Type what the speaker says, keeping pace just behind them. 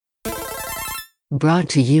Brought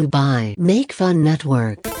to you by Make Fun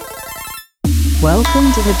Network.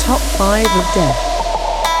 Welcome to the Top 5 of Death,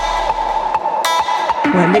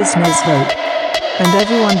 where listeners vote, and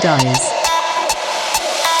everyone dies.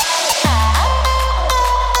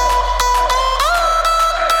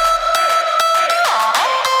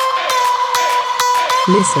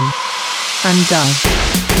 Listen and die.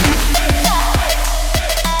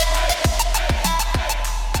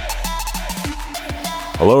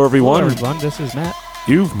 Hello, everyone. Hello, everyone. This is Matt.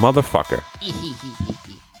 You motherfucker.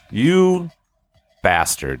 You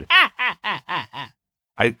bastard.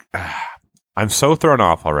 I'm so thrown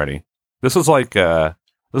off already. This is like a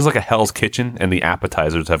Hell's Kitchen, and the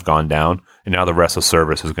appetizers have gone down, and now the rest of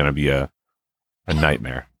service is going to be a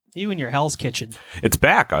nightmare. You and your Hell's Kitchen. It's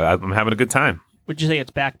back. I'm having a good time. Would you say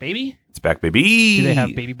it's back, baby? It's back, baby. Do they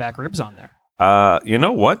have baby back ribs on there? You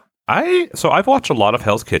know what? I've watched a lot of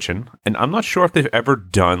Hell's Kitchen, and I'm not sure if they've ever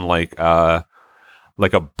done like a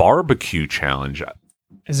barbecue challenge.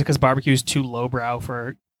 Is it because barbecue is too lowbrow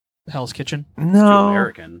for Hell's Kitchen? No, Too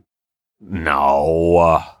American.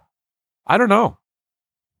 No, I don't know.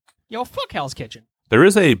 Yo, fuck Hell's Kitchen. There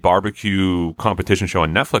is a barbecue competition show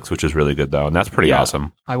on Netflix, which is really good though, and that's pretty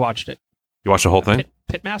awesome. I watched it. You watched the whole thing?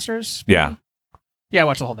 Pitmasters? Yeah. Yeah, I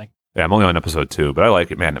watched the whole thing. Yeah, I'm only on episode 2, but I like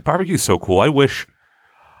it, man. Barbecue is so cool. I wish.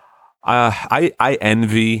 I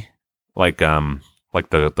envy like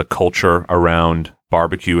the culture around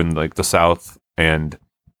barbecue in like the South, and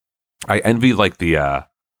I envy like the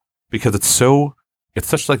because it's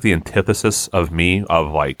such like the antithesis of me,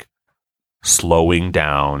 of like slowing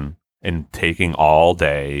down and taking all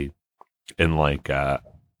day, and like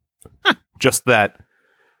just that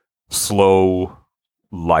slow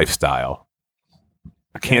lifestyle.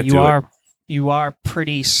 I can't do it. You are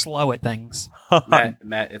pretty slow at things.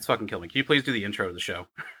 Matt, it's fucking killing me. Can you please do the intro of the show?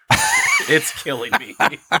 It's killing me.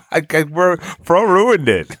 Fro ruined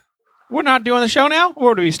it. We're not doing the show now?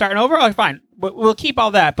 Or do we starting over? Oh, fine. We'll keep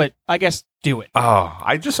all that, but I guess do it. Oh,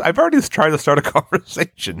 I've already tried to start a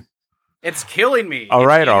conversation. It's killing me. All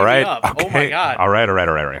right. Okay. Okay. Oh my god. All right.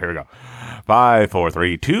 Here we go. 5, 4,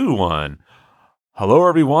 3, 2, 1. Hello,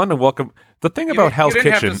 everyone, and welcome. The thing about Hell's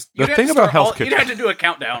Kitchen. You didn't have to do a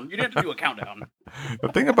countdown. You didn't have to do a countdown.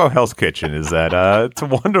 The thing about Hell's Kitchen is that it's a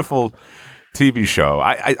wonderful TV show. All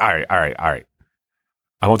right.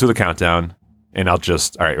 I won't do the countdown, and I'll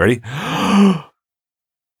just. All right, ready?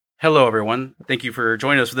 Hello, everyone. Thank you for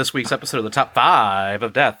joining us for this week's episode of the Top 5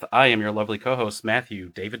 of Death. I am your lovely co-host, Matthew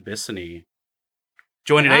David Bissany.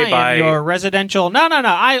 Joined today by your residential. No.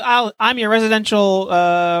 I'm your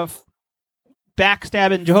residential.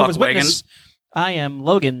 Backstabbing Jehovah's Witness. I am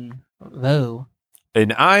Logan Lowe.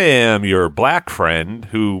 And I am your black friend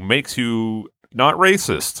who makes you not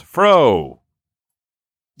racist, Fro.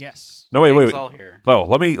 Yes. No, wait. All here. Oh,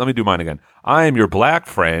 let me do mine again. I am your black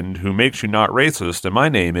friend who makes you not racist, and my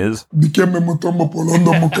name is. Yeah,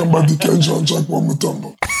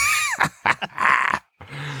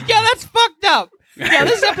 that's fucked up. Yeah,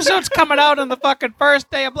 this episode's coming out on the fucking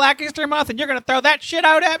first day of Black History Month, and you're gonna throw that shit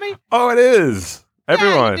out at me? Oh, it is.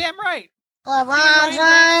 Everyone. Yeah, you're damn right. LeBron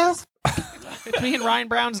James. It's me and Ryan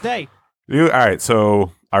Brown's day. All right,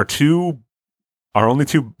 so our only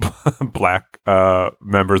two black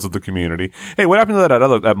members of the community. Hey, what happened to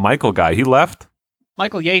that Michael guy? He left?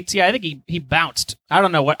 Michael Yates, yeah, I think he bounced. I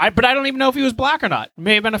don't know but I don't even know if he was black or not. It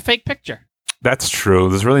may have been a fake picture. That's true.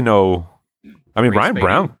 There's really no. I mean, Race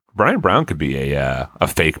Ryan Brown could be a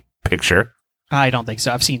fake picture. I don't think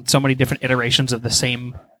so. I've seen so many different iterations of the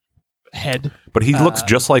same head. But he looks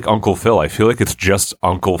just like Uncle Phil. I feel like it's just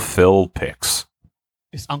Uncle Phil pics.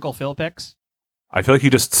 Is Uncle Phil pics? I feel like he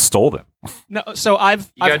just stole them. No, so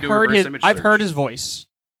I've heard his voice.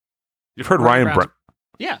 You've heard Ryan Brown?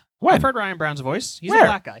 Yeah. When? I've heard Ryan Brown's voice. He's Where? a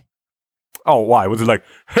black guy. Oh, why? Was it like,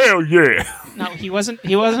 hell yeah? No, he wasn't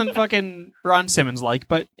fucking Ron Simmons like,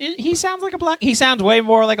 but he sounds like a black. He sounds way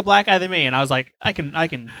more like a black guy than me, and I was like, I think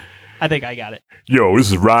I got it. Yo, this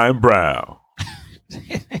is Ryan Brown.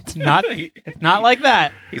 It's not like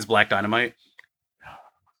that. He's Black Dynamite.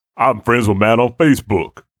 I'm friends with Matt on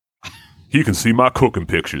Facebook. He can see my cooking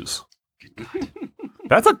pictures.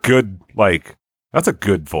 That's a good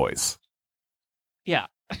voice. Yeah.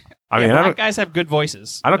 I mean, black guys have good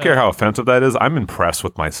voices. I don't care how offensive that is. I'm impressed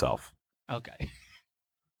with myself. Okay.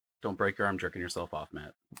 Don't break your arm jerking yourself off,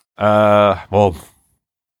 Matt. Well,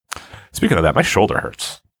 speaking of that, my shoulder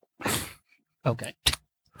hurts. Okay.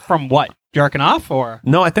 From what? Jerking off, or?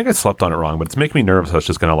 No, I think I slept on it wrong, but it's making me nervous. It's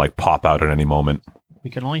just going to like pop out at any moment. We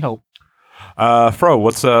can only hope. Fro,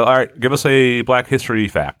 what's all right? Give us a Black History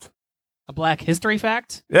fact. A Black History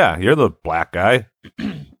fact? Yeah, you're the black guy.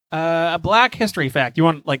 A Black History fact. You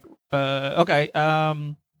want like Okay.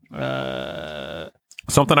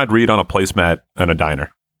 Something I'd read on a placemat in a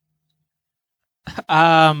diner.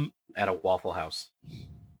 At a Waffle House.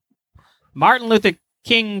 Martin Luther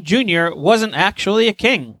King Jr. wasn't actually a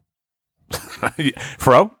king.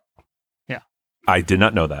 Fro? Yeah. I did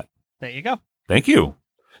not know that. There you go. Thank you.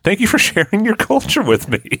 Thank you for sharing your culture with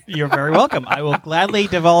me. You're very welcome. I will gladly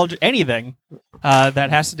divulge anything that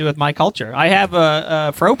has to do with my culture. I have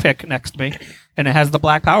a Fro pick next to me, and it has the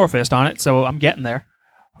Black Power Fist on it, so I'm getting there.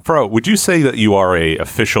 Fro, would you say that you are a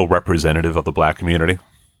official representative of the black community?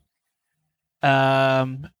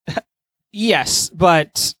 Yes,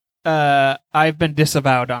 but I've been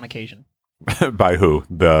disavowed on occasion. By who?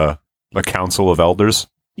 The Council of Elders?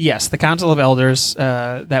 Yes, the Council of Elders.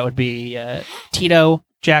 That would be Tito,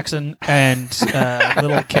 Jackson, and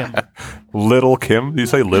Little Kim. Little Kim? Do you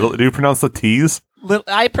say little? Do you pronounce the T's?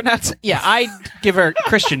 I pronounce. Yeah, I give her a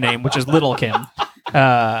Christian name, which is Little Kim.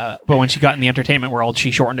 But when she got in the entertainment world,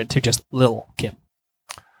 she shortened it to just Little Kim.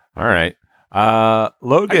 All right.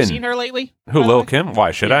 Logan. Have you seen her lately? Who, by the Lil way? Kim?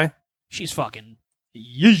 Why should I? She's fucking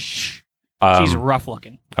yeesh. She's rough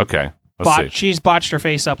looking. Okay. Let's see. She's botched her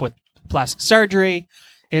face up with plastic surgery.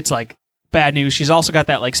 It's like bad news. She's also got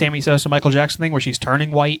that like Sammy Sosa, Michael Jackson thing where she's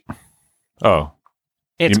turning white. Oh.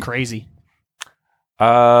 It's crazy.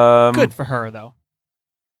 Good Good for her though.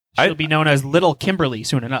 She'll be known as Little Kimberly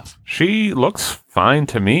soon enough. She looks fine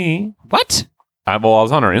to me. What? I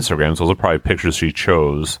was on her Instagram, so those are probably pictures she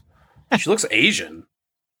chose. She looks Asian.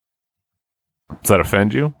 Does that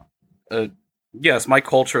offend you? Yes, my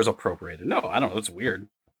culture is appropriated. No, I don't know. It's weird.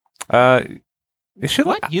 Is she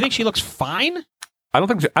What? You think she looks fine? I don't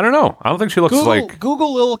think. I don't know. I don't think she looks like.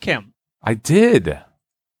 Google Little Kim. I did.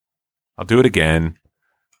 I'll do it again.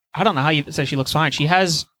 I don't know how you say she looks fine. She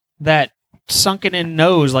has that sunken in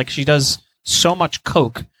nose, like she does so much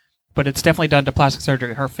coke, but it's definitely done to plastic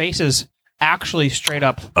surgery. Her face is actually straight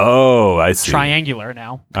up Oh, I see. triangular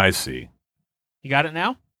now. I see. You got it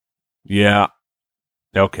now? Yeah.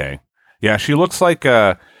 Okay. Yeah, she looks like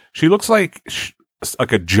a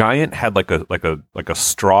giant had like a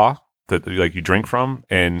straw that like you drink from,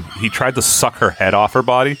 and he tried to suck her head off her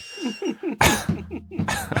body.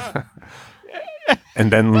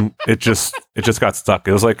 And then it just got stuck.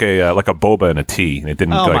 It was like a boba in a tea, and it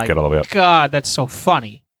didn't get all the way up. God, that's so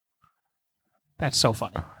funny. That's so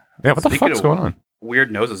funny. Yeah, what the Speaking fuck's of- going on?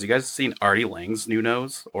 Weird noses. You guys seen Artie Lang's new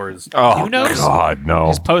nose? Or his... Oh New nose? God, no!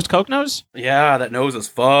 His post coke nose? Yeah, that nose is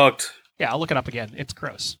fucked. Yeah, I'll look it up again. It's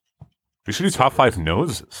gross. We should do top 5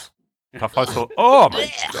 noses. Top 5. Oh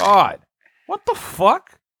my God! What the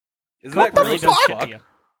fuck? Isn't What that the really Really does just get to fuck? you.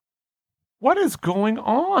 What is going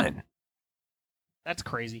on? That's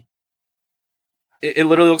crazy. It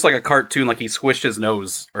literally looks like a cartoon, like he squished his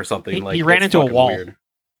nose or something. He Like ran it's into a fucking wall. Weird.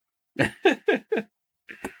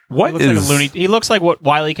 What He looks like is? a loony. He looks like what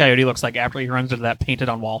Wile E. Coyote looks like after he runs into that painted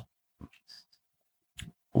on wall.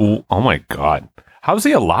 Oh my God! How's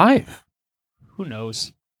he alive? Who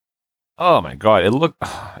knows? Oh my God! It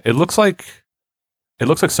looks like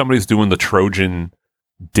somebody's doing the Trojan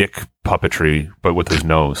dick puppetry, but with his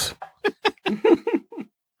nose.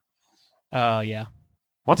 Oh, yeah.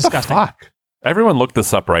 What Disgusting. the fuck? Everyone look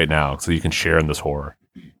this up right now so you can share in this horror.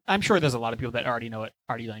 I'm sure there's a lot of people that already know it.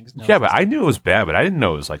 Artie Lang's nose. Yeah, but I knew it was bad, but I didn't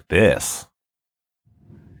know it was like this.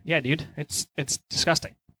 Yeah, dude. It's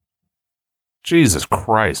disgusting. Jesus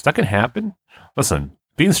Christ, that can happen? Listen,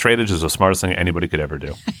 being straight edge is the smartest thing anybody could ever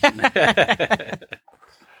do.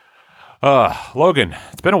 Logan,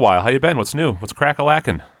 it's been a while. How you been? What's new? What's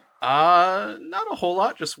crack-a-lackin'? Not a whole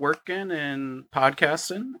lot. Just working and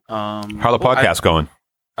podcasting. How are the podcasts going?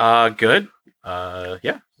 Good.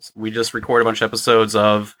 Yeah. We just recorded a bunch of episodes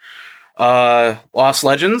of Lost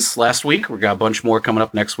Legends last week. We got a bunch more coming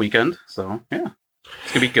up next weekend. So yeah,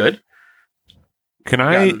 it's gonna be good. Can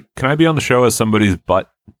I be on the show as somebody's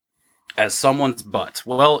butt? As someone's butt.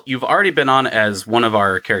 Well, you've already been on as one of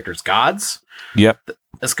our characters' gods. Yep.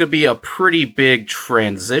 This could be a pretty big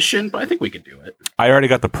transition, but I think we could do it. I already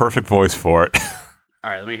got the perfect voice for it.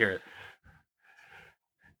 All right, let me hear it.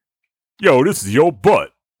 Yo, this is your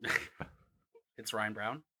butt. It's Ryan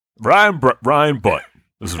Brown. Ryan Butt.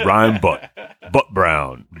 This is Ryan Butt. Butt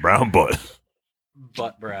Brown. Brown Butt.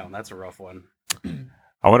 Butt Brown. That's a rough one.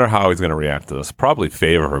 I wonder how he's going to react to this. Probably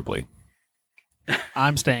favorably.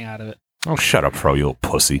 I'm staying out of it. Oh, shut up, Fro, you little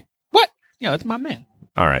pussy. What? Yeah, it's my man.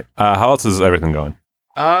 All right. How else is everything going?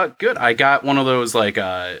 Good. I got one of those like,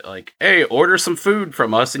 hey, order some food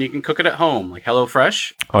from us and you can cook it at home, like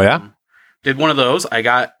HelloFresh. Oh, yeah? Did one of those. I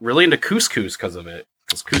got really into couscous because of it.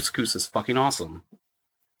 Because couscous is fucking awesome.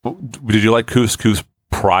 Did you like couscous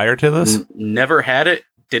prior to this? Never had it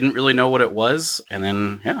didn't really know what it was, and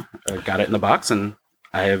then I got it in the box, and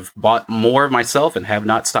I have bought more myself and have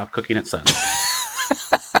not stopped cooking it since.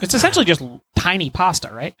 It's essentially just tiny pasta,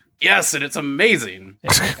 right? Yes, and it's amazing.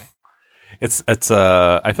 Yeah, okay. It's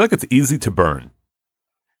I feel like it's easy to burn.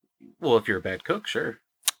 Well, if you're a bad cook, sure.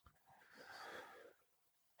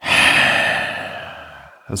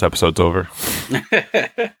 This episode's over. Matt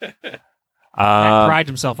prides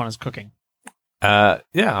himself on his cooking. Yeah,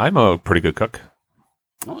 I'm a pretty good cook.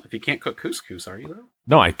 Well, if you can't cook couscous, are you though?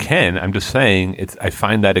 No, I can. I'm just saying I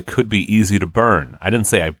find that it could be easy to burn. I didn't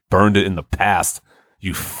say I burned it in the past.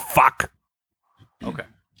 You fuck. Okay.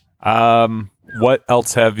 What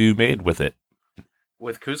else have you made with it?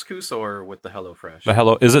 With couscous or with the The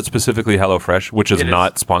HelloFresh? is it specifically HelloFresh, which is It is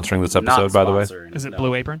not sponsoring this episode, by the way? Is it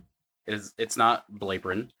Blue Apron? It's not Blue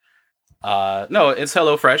Apron. No, it's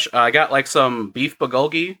HelloFresh. I got like some beef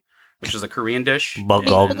bulgogi, which is a Korean dish.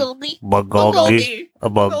 Bulgogi.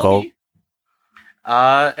 Bulgogi.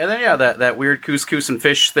 And then that weird couscous and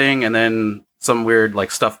fish thing, and then some weird like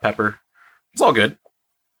stuffed pepper. It's all good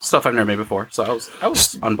stuff I've never made before, so I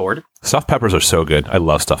was on board. Stuffed peppers are so good. I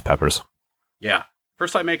love stuffed peppers. Yeah,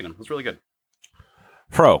 first time making them. It was really good.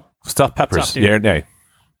 Fro, stuffed peppers. What's up, dude? Yeah or nay?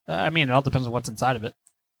 I mean, it all depends on what's inside of it.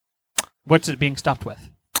 What's it being stuffed with?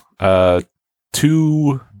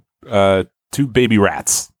 Two baby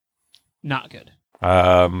rats. Not good.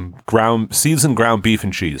 Seasoned ground beef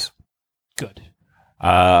and cheese. Good.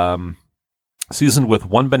 Seasoned with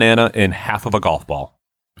one banana and half of a golf ball.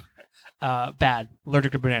 Bad.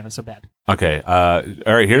 Allergic to bananas, so bad. Okay. All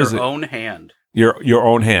right. Here's Your own hand. your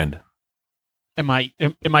own hand. Am I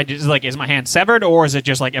just like, is my hand severed, or is it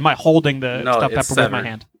just like, am I holding the No, stuffed it's pepper with my severed.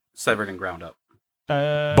 hand? Severed and ground up.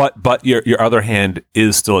 But your other hand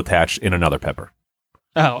is still attached in another pepper.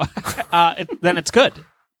 Oh, then it's good.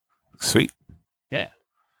 Sweet. Yeah.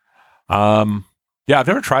 Yeah, I've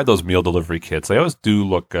never tried those meal delivery kits. They always do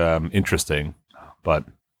look interesting, but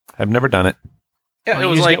I've never done it. Yeah, Well, it you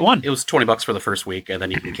was just like get one. It was $20 for the first week, and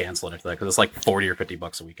then you can cancel it after that because it's like $40 or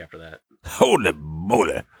 $50 a week after that. Holy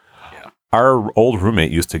moly. Yeah. Our old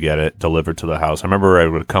roommate used to get it delivered to the house. I remember I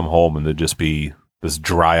would come home and there'd just be this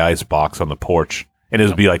dry ice box on the porch, and it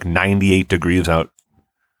would be like 98 degrees out.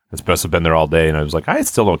 It's best to have been there all day, and I was like, I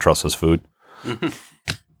still don't trust this food. He's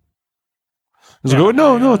like, oh,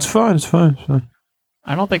 no, it's fine, it's fine.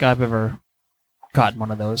 I don't think I've ever gotten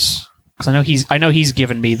one of those. Because I know he's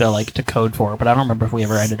given me the like to code for it, but I don't remember if we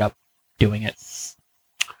ever ended up doing it.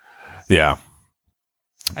 Yeah.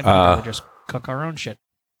 I think we'd rather just cook our own shit.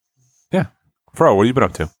 Fro, what have you been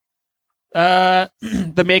up to?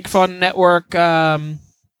 The Make Fun Network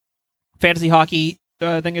fantasy hockey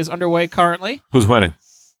thing is underway currently. Who's winning?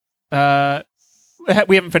 We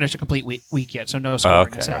haven't finished a complete week yet, so no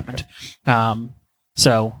scoring has happened.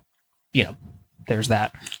 So, there's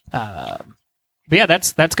that. But yeah,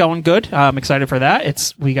 that's going good. I'm excited for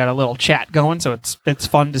that. We got a little chat going, so it's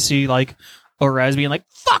fun to see like Orez being like,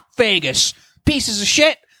 "Fuck Vegas, pieces of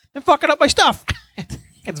shit, and fucking up my stuff."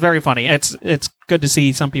 It's very funny. It's good to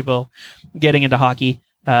see some people getting into hockey.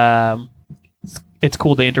 It's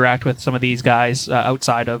cool to interact with some of these guys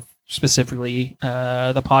outside of specifically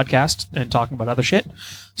the podcast and talking about other shit.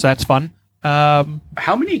 So that's fun.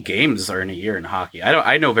 How many games are in a year in hockey?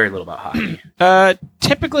 I know very little about hockey.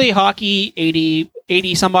 Typically hockey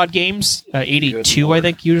 80 some odd games, 82 Good Lord. I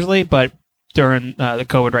think usually, but during the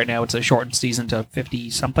COVID right now it's a shortened season to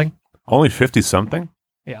 50 something. Only 50 something?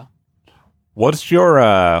 Yeah. What's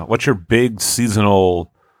your big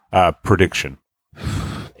seasonal prediction?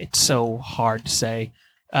 It's so hard to say.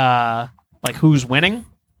 Like who's winning?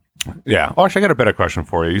 Yeah. Oh, actually, I got a better question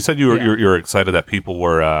for you. You said you're excited that people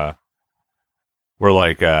were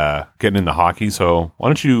like getting into hockey. So why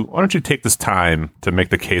don't you take this time to make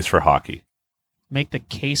the case for hockey? Make the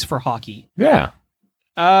case for hockey. Yeah.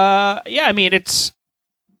 Yeah, I mean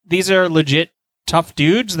these are legit tough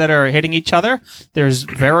dudes that are hitting each other. There's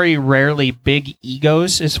very rarely big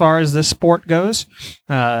egos as far as this sport goes.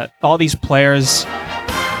 All these players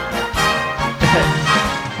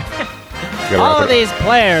All of these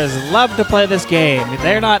players love to play this game.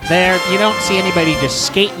 They're not there. You don't see anybody just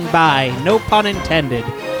skating by. No pun intended.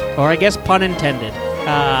 Or I guess pun intended.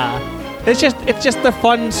 It's just the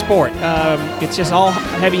fun sport. It's just all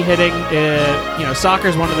heavy hitting. Soccer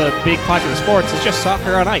is one of the big popular sports. It's just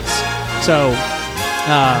soccer on ice. So,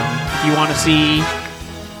 if you want to see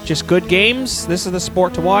just good games, this is the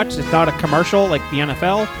sport to watch. It's not a commercial like the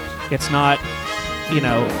NFL. It's not,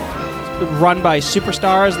 run by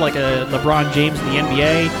superstars like a LeBron James in the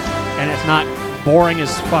NBA, and it's not boring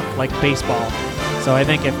as fuck like baseball. So I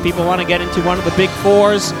think if people want to get into one of the big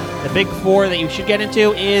fours, the big four that you should get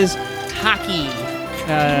into is hockey.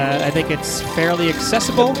 I think it's fairly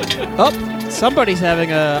accessible. Oh, somebody's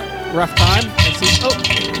having a rough time. I see. Oh,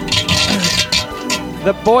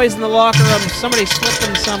 the boys in the locker room. Somebody slipped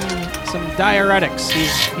him some diuretics.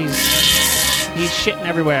 He's shitting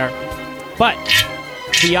everywhere. But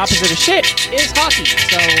the opposite of shit is hockey.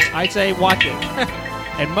 So I'd say watch it.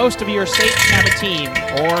 And most of your states have a team,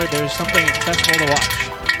 or there's something accessible to watch.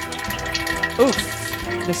 Oof,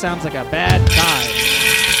 this sounds like a bad time.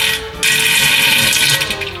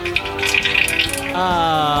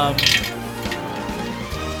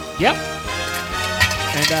 Yep.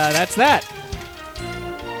 And that's that.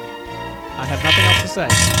 I have nothing else to say.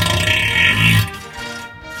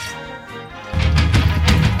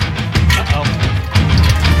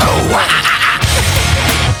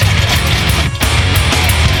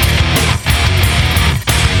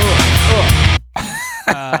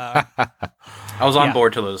 I was on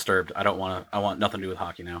board till it was disturbed. I want nothing to do with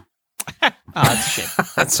hockey now. That's shit.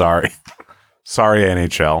 Sorry,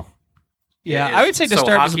 NHL. Yeah, I would say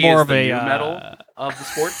Disturbed is more of a new metal of the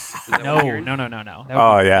sports. Is that no. what you're hearing? No.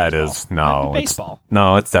 Oh yeah, it is. No, baseball.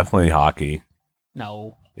 It's definitely hockey.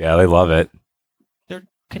 No, Yeah, they love it. they're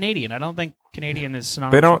Canadian. I don't think Canadian is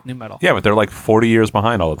synonymous with new metal. Yeah, but they're like 40 years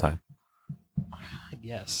behind all the time. I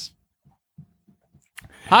guess.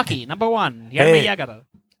 Hockey number 1. Yarmir Jagr.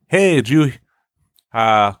 Hey, did you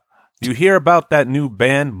hear about that new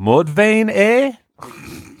band Mudvayne? Eh?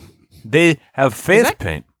 They have face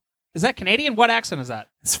paint. Is that Canadian? What accent is that?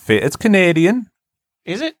 It's Canadian.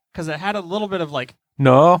 Is it? Because it had a little bit of like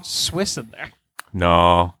No, Swiss in there.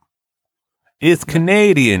 no. It's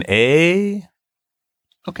Canadian, eh?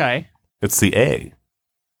 Okay. It's the A.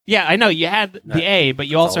 Yeah, I know you had the A, but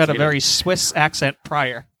you also all had a it's very Swiss accent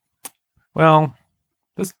prior. Well,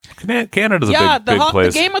 Canada's a big the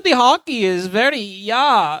place. the game of the hockey is very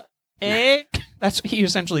eh? That's what you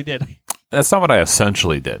essentially did. That's not what I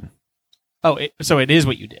essentially did. Oh, so it is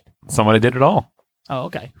what you did. It's not what I did at all. Oh,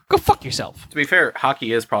 okay. Go fuck yourself. To be fair,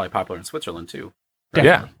 hockey is probably popular in Switzerland too.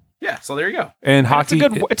 Definitely. Yeah, so there you go. And hockey,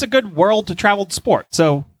 It's a good world to traveled sport.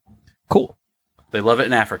 So cool. They love it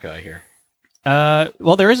in Africa, I hear.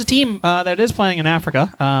 Well, there is a team that is playing in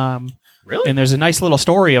Africa. Really? And there's a nice little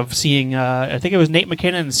story of seeing, I think it was Nate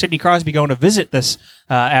McKinnon and Sidney Crosby going to visit this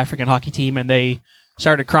African hockey team, and they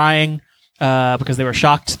started crying because they were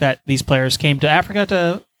shocked that these players came to Africa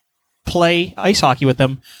to play ice hockey with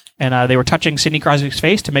them, and they were touching Sidney Crosby's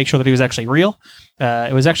face to make sure that he was actually real.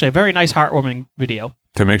 It was actually a very nice, heartwarming video.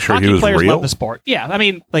 to make sure Hockey he was players real. love the sport. Yeah, I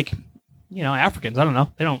mean, like, Africans, I don't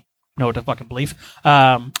know. They don't know what to fucking believe.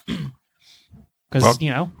 Because,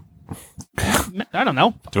 I don't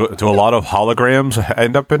know. Do a lot of holograms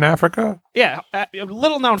end up in Africa? Yeah, a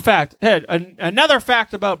little known fact. Hey, another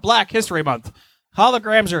fact about Black History Month.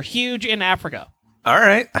 Holograms are huge in Africa. All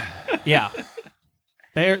right. Yeah.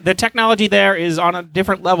 The technology there is on a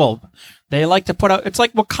different level. They like to put out, it's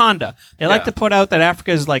like Wakanda. They like to put out that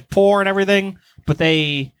Africa is like poor and everything, but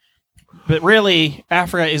really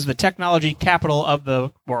Africa is the technology capital of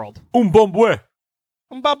the world. Zimbabwe.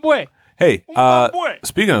 Zimbabwe. Hey, Zimbabwe.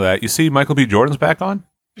 speaking of that, you see Michael B. Jordan's back on?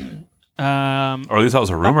 Or at least that was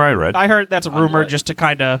a rumor I read. I heard that's a rumor just to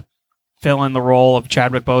kind of fill in the role of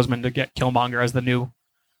Chadwick Boseman to get Killmonger as the new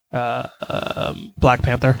Black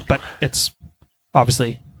Panther, but it's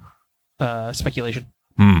obviously speculation.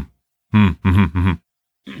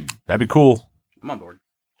 That'd be cool. I'm on board.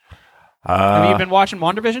 Have you been watching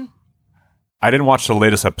WandaVision? I didn't watch the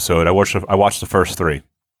latest episode. I watched the first 3.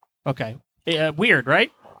 Okay. Weird,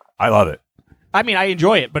 right? I love it. I mean, I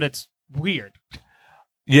enjoy it, but it's weird.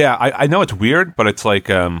 Yeah, I know it's weird, but it's like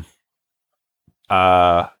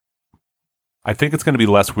I think it's going to be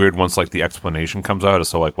less weird once like the explanation comes out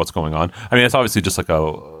as to like what's going on. I mean, it's obviously just like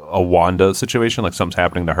a Wanda situation, like something's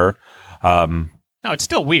happening to her. No, it's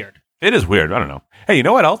still weird. It is weird. I don't know. Hey, you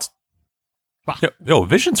know what else? What? Yo,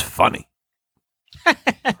 Vision's funny.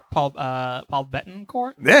 Paul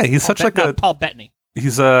Betancourt? Yeah, he's such like a Paul Bettany.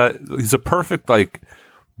 he's a perfect like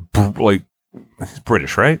he's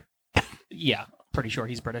British, right? Yeah, pretty sure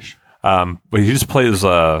he's British. But he just plays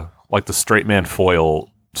like the straight man foil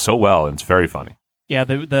so well, and it's very funny. Yeah,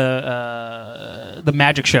 the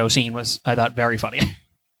magic show scene was, I thought, very funny.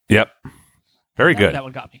 Yep, very good. That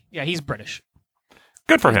one got me. Yeah, he's British.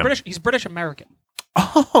 Good for him. He's British American.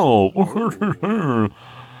 Oh,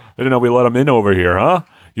 I didn't know we let him in over here, huh?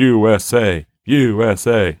 USA. You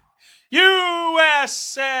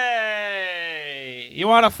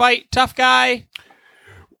want to fight, tough guy?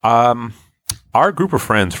 Our group of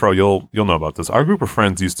friends, Fro, you'll know about this. Our group of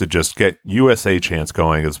friends used to just get USA chants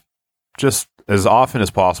going as often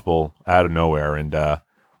as possible out of nowhere, and it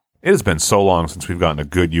has been so long since we've gotten a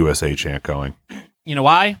good USA chant going. You know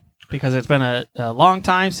why? Because it's been a long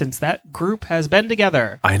time since that group has been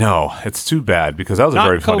together. I know. It's too bad because that was Not a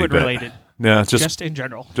very funny COVID bit. related. Yeah, it's Just in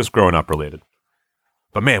general. just growing up related.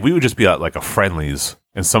 But man, we would just be at like a Friendlies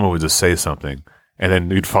and someone would just say something and then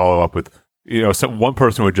you'd follow up with, one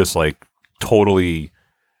person would just like totally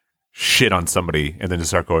shit on somebody and then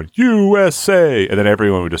just start going, USA! And then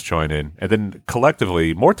everyone would just join in. And then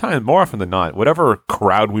collectively, more often than not, whatever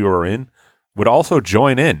crowd we were in would also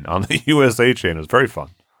join in on the USA chant. It was very fun.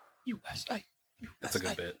 USA. That's a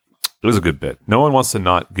good bit. It was a good bit. No one wants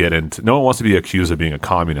to be accused of being a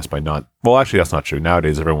communist by not. Well, actually, that's not true.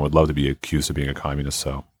 Nowadays, everyone would love to be accused of being a communist.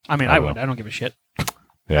 So, I mean, I would. I don't give a shit.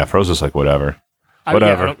 Yeah, Fro's just like whatever.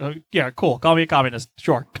 Whatever. Yeah, cool. Call me a communist.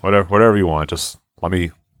 Sure. Whatever you want. Just let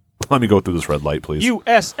me go through this red light, please.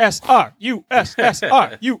 USSR.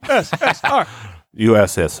 USSR. USSR.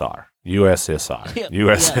 USSR. USSR.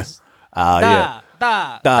 Yes. Yeah.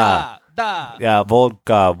 Da. Yeah,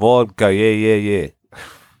 vodka. Yeah.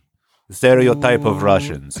 Stereotype of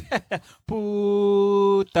Russians.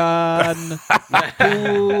 Putan.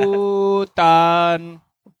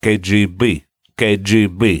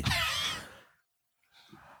 KGB.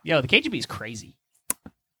 Yo, the KGB is crazy.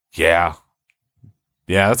 Yeah,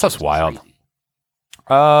 that's just wild. Crazy.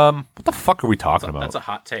 What the fuck are we talking about? That's a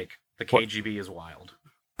hot take. The KGB is wild.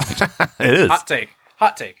 It is.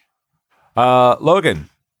 Hot take. Logan.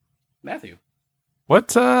 Matthew.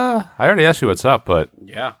 What? I already asked you what's up, but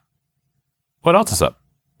Yeah. what else is up?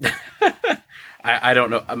 I don't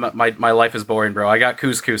know. My life is boring, bro. I got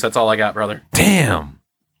couscous. That's all I got, brother. Damn.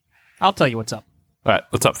 I'll tell you what's up. All right,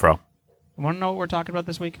 what's up, Fro? You want to know what we're talking about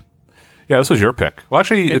this week? Yeah, this was your pick. Well,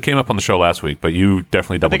 actually, it came up on the show last week, but you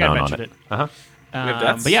definitely I doubled think I down on mentioned it. it. Uh-huh. We have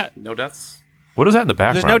deaths? But yeah, No deaths? What is that in the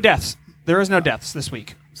background? there's no deaths. There is no deaths this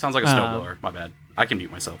week. Sounds like a snowblower. My bad. I can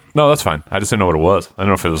mute myself. No, that's fine. I just didn't know what it was. I don't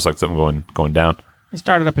know if it was like something going down. He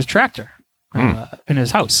started up his tractor in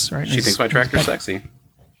his house, right? She thinks my tractor's sexy.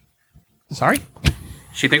 Sorry?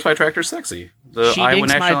 She thinks my tractor's sexy. The She Iowa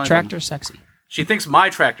thinks National my Anthem. tractor's sexy. She thinks my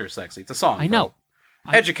tractor's sexy. It's a song. I know.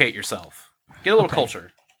 bro. Educate yourself. Get a little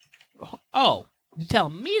culture. Oh, you're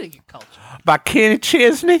telling me to get culture. By Kenny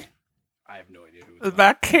Chesney? I have no idea who it's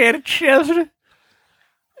By Kenny Chesney?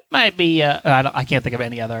 Might be, I can't think of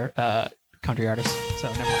any other country artists, so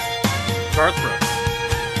never mind. Garth Brooks.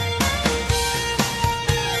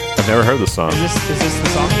 I've never heard this song. Is this the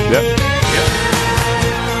song? Yep.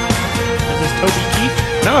 Is this Toby Keith?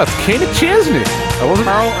 No, it's Kenny Chesney. I wasn't.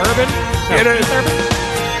 Carl Urban? No, It is. Keith Urban?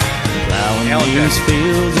 Plowing Alan these Jackson.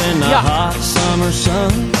 fields in the Yeah. hot summer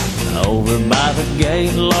sun. Over by the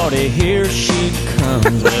gate, Lordy, here she comes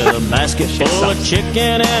with a basket full of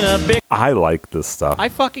chicken and a big... I like this stuff. I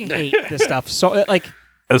fucking hate this stuff. So,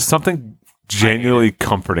 There's something genuinely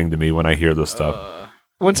comforting to me when I hear this stuff.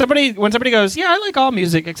 when somebody goes, yeah, I like all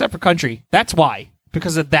music except for country, that's why.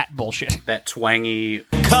 Because of that bullshit. That twangy.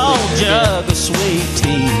 cold jug of sweet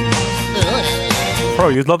tea. Bro,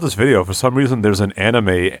 you'd love this video. For some reason, there's an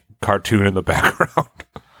anime cartoon in the background.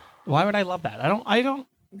 Why would I love that? I don't.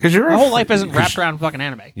 Because My whole life isn't wrapped around fucking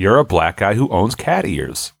anime. You're a black guy who owns cat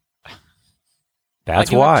ears. That's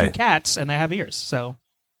I do have two why. cats and they have ears, so.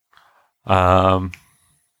 Who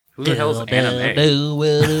the hell is anime?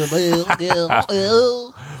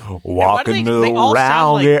 Walking they all sound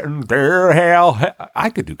around like- getting their hell. I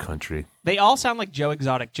could do country. They all sound like Joe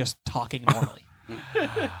Exotic just talking normally.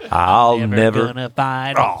 I'll never. gonna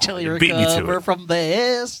fight Oh, until you you beat me to recover it. from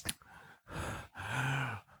this.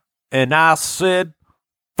 And I said,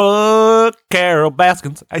 fuck Carol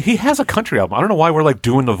Baskins. He has a country album. I don't know why we're like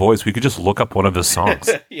doing the voice. We could just look up one of his songs.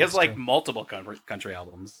 He has like multiple country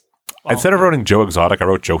albums. Instead of writing Joe Exotic, I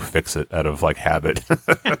wrote Joe Fixit out of like habit.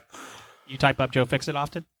 You type up Joe Fixit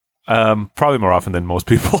often? Probably more often than most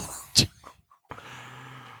people.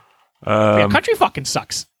 Yeah, country fucking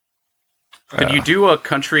sucks. Could you do a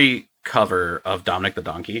country cover of Dominic the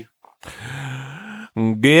Donkey?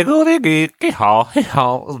 Giggly giggly haw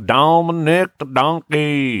haw, Dominic the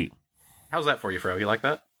Donkey. How's that for you, Fro? You like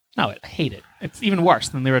that? No, I hate it. It's even worse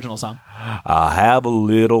than the original song. I have a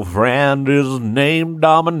little friend, his name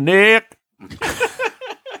Dominic.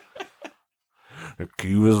 The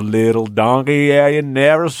cutest little donkey, yeah, you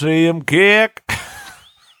never see him kick.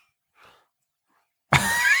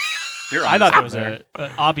 I thought there was an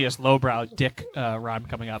obvious lowbrow dick rhyme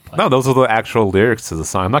coming up. But No, those are the actual lyrics to the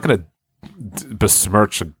song. I'm not going to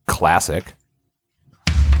besmirch a classic.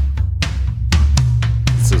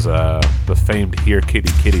 This is the famed Here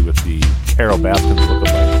Kitty Kitty with the Carol Baskins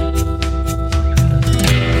lookalike.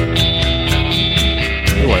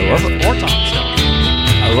 Ooh, I love it. More talk stuff.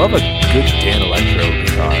 I love a good Dan Electro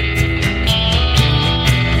guitar.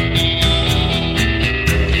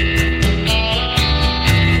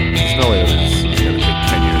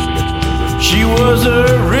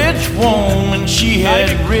 She Not had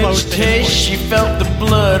even rich close to his taste. voice. She felt the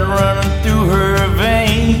blood running through her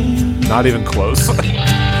veins. Not even close.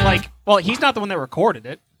 Like, well, he's not the one that recorded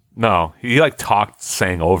it. No, he like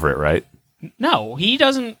sang over it, right? No, he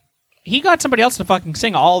doesn't. He got somebody else to fucking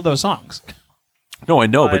sing all of those songs. No, I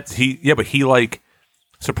know, But- but he like,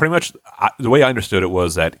 so pretty much the way I understood it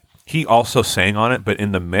was that he also sang on it, but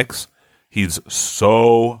in the mix, he's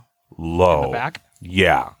so low. In the back?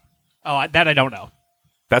 Yeah. Oh, that I don't know.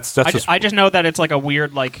 That's just, I just know that it's like a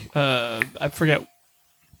weird, like, I forget,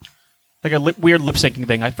 like a weird lip syncing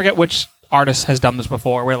thing. I forget which artist has done this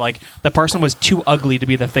before, where like the person was too ugly to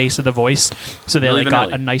be the face of the voice, so they Milli like got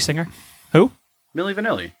Vanilli. a nice singer. Who? Milli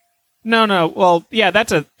Vanilli. No. Well, yeah,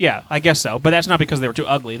 I guess so. But that's not because they were too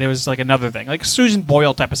ugly. There was like another thing, like a Susan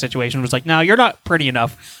Boyle type of situation. Was like, no, you're not pretty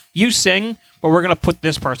enough. You sing, but we're gonna put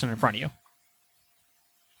this person in front of you.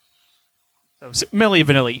 So Milli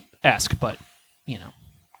Vanilli-esque, but you know.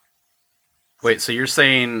 Wait, so you're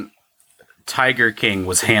saying Tiger King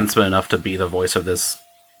was handsome enough to be the voice of this,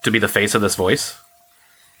 to be the face of this voice?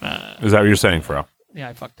 is that what you're saying, Fro? Yeah,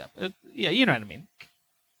 I fucked up. Yeah, you know what I mean.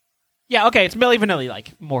 Yeah, okay, it's Milli Vanilli,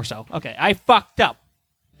 like, more so. Okay, I fucked up.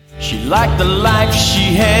 She liked the life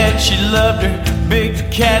she had. She loved her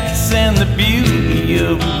big cats and the beauty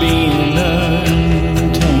of being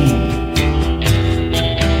untamed.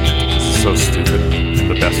 So stupid.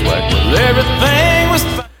 The best way. Everything was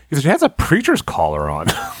fine. He has a preacher's collar on.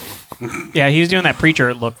 Yeah, he was doing that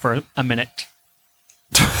preacher look for a minute.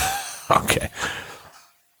 Okay.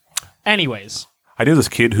 Anyways, I knew this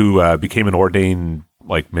kid who became an ordained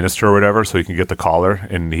like minister or whatever, so he can get the collar,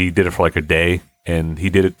 and he did it for like a day, and he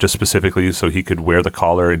did it just specifically so he could wear the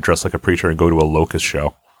collar and dress like a preacher and go to a Locust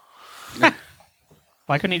show.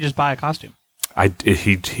 why couldn't he just buy a costume?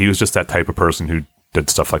 He was just that type of person who did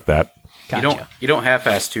stuff like that. Gotcha. You don't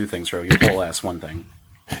half-ass two things, Fro. You whole-ass one thing.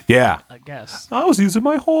 Yeah. I guess. I was using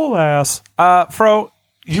my whole ass. Fro,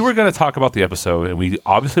 you were going to talk about the episode, and we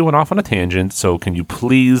obviously went off on a tangent, so can you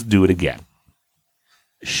please do it again?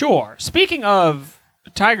 Sure. Speaking of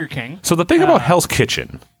Tiger King, So the thing about Hell's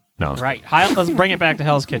Kitchen. No. right? Let's bring it back to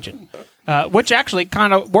Hell's Kitchen, which actually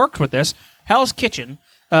kind of worked with this. Hell's Kitchen.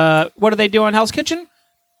 What do they do on Hell's Kitchen?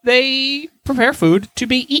 They prepare food to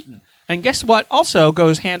be eaten. And guess what also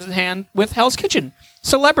goes hand in hand with Hell's Kitchen?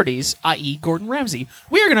 Celebrities, i.e. Gordon Ramsay.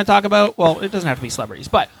 We are going to talk about, well, it doesn't have to be celebrities,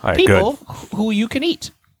 but All right, people who you can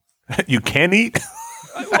eat. You can eat?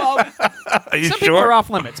 Well, Are you some people sure? are off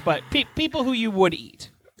limits, but people who you would eat.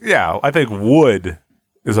 Yeah, I think would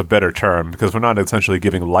is a better term because we're not essentially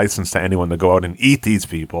giving license to anyone to go out and eat these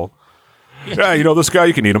people. Yeah, you know, this guy,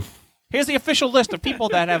 you can eat him. Here's the official list of people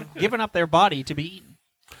that have given up their body to be eaten.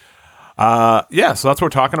 Yeah, so that's what we're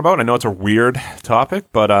talking about. I know it's a weird topic,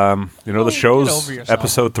 but, you know, the get show's over yourself.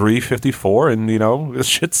 episode 354, and, you know, this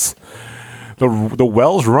shit's, the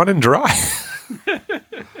well's running dry.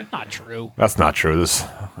 Not true. That's not true. There's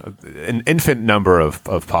an infinite number of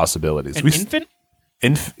possibilities. An infant?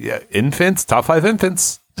 Infants, top 5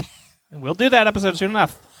 infants. We'll do that episode soon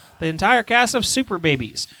enough. The entire cast of Super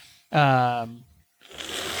Babies.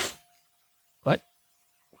 What?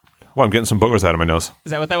 Well, I'm getting some boogers out of my nose.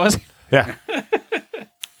 Is that what that was? Yeah.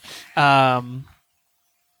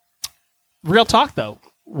 Real talk, though.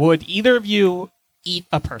 Would either of you eat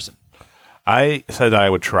a person? I said I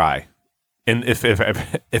would try. And if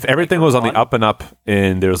everything was on the up and up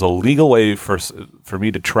and there's a legal way for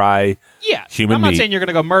me to try Yeah. human I'm not meat. saying you're going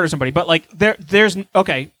to go murder somebody, but like there's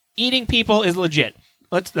okay, eating people is legit.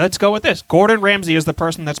 Let's go with this. Gordon Ramsay is the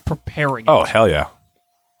person that's preparing it, Oh, hell yeah.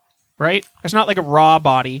 right? It's not like a raw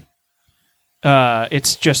body.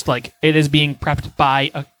 It's just like it is being prepped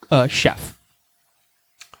by a chef.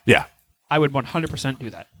 Yeah. I would 100% do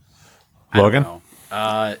that. Logan?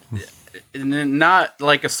 Not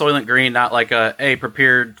like a Soylent Green, not like a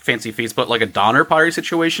prepared fancy feast, but like a Donner Pottery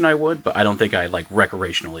situation. I would, but I don't think I'd like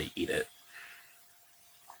recreationally eat it.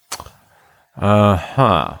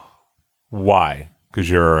 Why? Because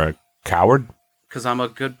you're a coward? Because I'm a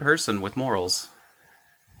good person with morals.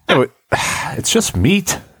 No, it's just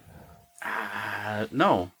meat.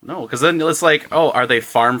 No, because then it's like, oh, are they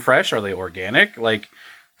farm fresh? Are they organic? Like,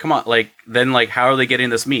 come on, like then like how are they getting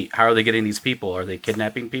this meat? How are they getting these people? Are they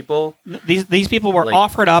kidnapping people? These people were Like-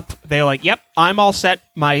 offered up. They were like, "Yep, I'm all set.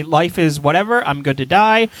 My life is whatever. I'm good to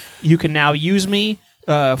die. You can now use me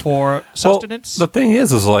for sustenance." Well, the thing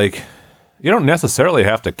is like, you don't necessarily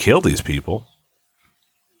have to kill these people.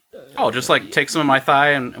 Oh, just like take some of my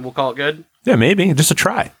thigh and we'll call it good. Yeah, maybe. Just a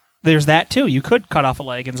try. There's that too. You could cut off a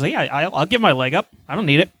leg and say, "Yeah, I'll give my leg up. I don't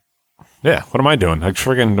need it." Yeah, what am I doing? I'm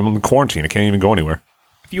in quarantine. I can't even go anywhere.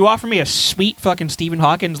 If you offer me a sweet fucking Stephen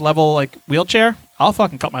Hawkins level like wheelchair, I'll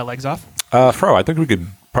fucking cut my legs off. Fro, I think we could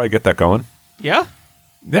probably get that going. Yeah?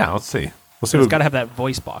 Yeah, let's see. It's got to have that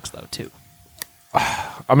voice box, though, too.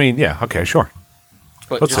 I mean, yeah, okay, sure.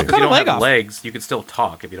 But Let's just see. because you Cut a don't leg have off. legs, you can still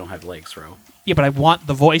talk if you don't have legs, bro. Yeah, but I want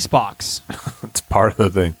the voice box. It's part of the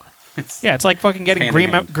thing. Yeah, it's like fucking getting Hand in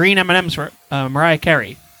hand. green M&Ms for Mariah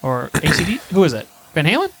Carey. Or ACD. Who is it? Van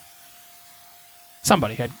Halen?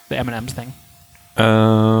 Somebody had the M&Ms thing.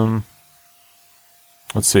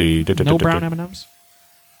 Let's see. No brown M&Ms?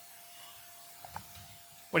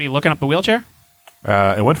 What, are you looking up the wheelchair?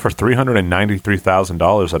 It went for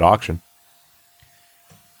 $393,000 at auction.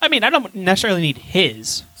 I mean, I don't necessarily need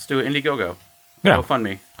his. Let's do Indiegogo. Yeah.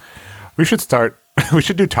 GoFundMe. We should start. We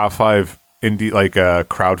should do top 5 indie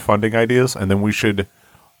crowdfunding ideas, and then we should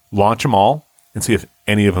launch them all and see if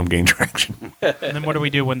any of them gain traction. And then what do we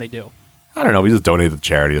do when they do? I don't know. We just donate to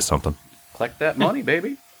charity or something. Collect that money,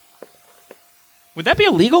 baby. Would that be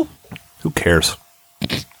illegal? Who cares?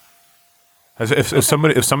 If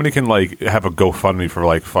somebody can like have a GoFundMe for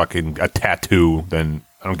like fucking a tattoo, then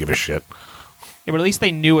I don't give a shit. Yeah, but at least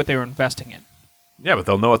they knew what they were investing in. Yeah, but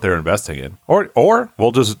they'll know what they're investing in. Or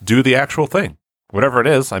we'll just do the actual thing. Whatever it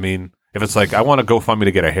is. I mean, if it's like, I want to GoFundMe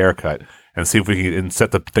to get a haircut and see if we can and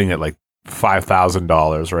set the thing at like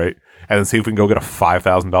 $5,000, right? And then see if we can go get a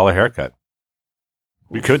 $5,000 haircut.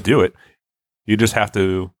 We could do it. You just have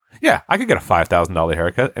to, yeah, I could get a $5,000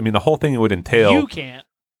 haircut. I mean, the whole thing would entail. You can't.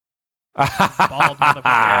 Bald motherfucker.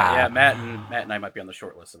 Yeah, Matt and I might be on the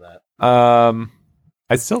short list of that.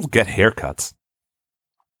 I still get haircuts.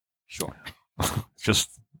 Sure.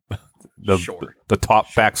 Just Sure. the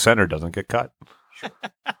top back center doesn't get cut. There's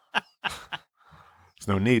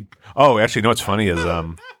no need. Oh, actually, you know what's funny is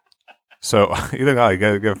so you think, oh, you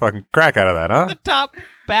gotta get a fucking crack out of that, huh? The top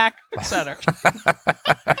back center.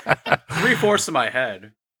 3/4 of my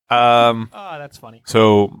head. Oh, that's funny.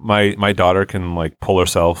 So my daughter can like pull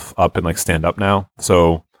herself up and like stand up now.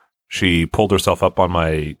 So she pulled herself up on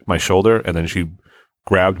my shoulder, and then she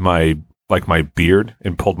grabbed my beard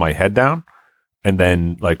and pulled my head down, and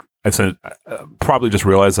then like I said, probably just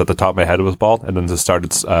realized that the top of my head was bald, and then just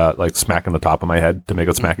started like smacking the top of my head to make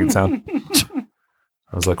a smacking sound.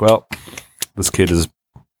 I was like, well, this kid is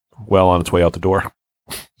well on its way out the door.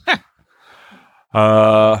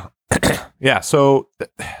 Yeah, so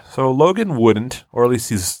Logan wouldn't, or at least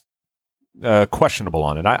he's questionable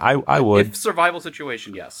on it. I would. If survival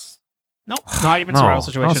situation, yes. Nope, not even survival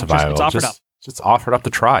situation. Not survival. It's offered up. Just offered up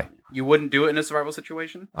to try. You wouldn't do it in a survival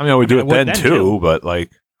situation? I mean, I would do I it would then then too, too. but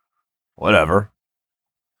like, whatever.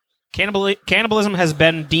 Cannibalism has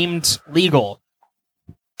been deemed legal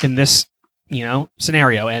in this,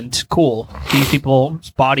 scenario, and cool. These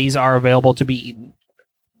people's bodies are available to be eaten.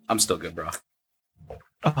 I'm still good, bro.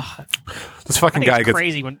 Ugh, This I fucking think guy it's gets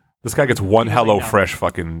crazy when one Usually Hello no. Fresh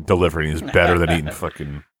fucking delivery. He's better than eating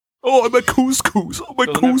fucking. Oh, I'm a couscous. Oh my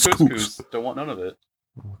Doesn't have couscous. Don't want none of it.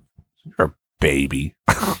 You're a baby.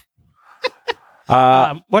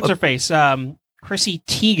 what's her face? Chrissy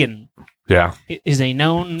Teigen Yeah. is a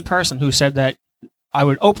known person who said that I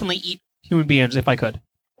would openly eat human beings if I could.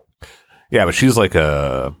 Yeah, but she's like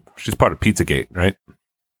she's part of Pizzagate, right?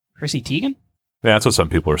 Chrissy Teigen? Yeah, that's what some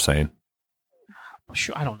people are saying.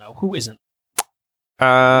 Sure, I don't know. Who isn't?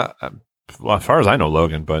 Well, as far as I know,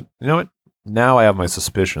 Logan, but you know what? Now I have my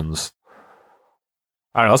suspicions.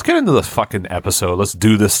 All right, let's get into this fucking episode. Let's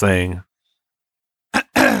do this thing.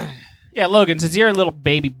 Yeah, Logan, since you're a little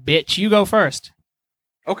baby bitch, you go first.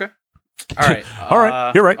 Okay. All right. All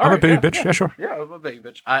right, you're right. all I'm a baby yeah, bitch. Yeah, Yeah, sure. Yeah, I'm a baby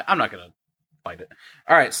bitch. I'm not going to fight it.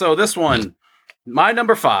 All right. So this one, my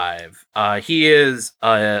number 5, he is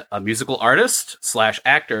a musical artist /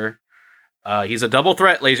 actor. He's a double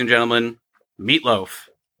threat, ladies and gentlemen. Meatloaf.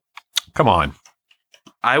 Come on.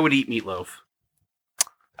 I would eat meatloaf.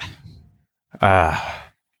 Why?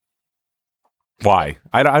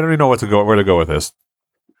 I don't even know where to go with this.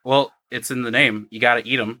 Well, it's in the name. You got to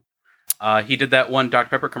eat him. He did that one Dr.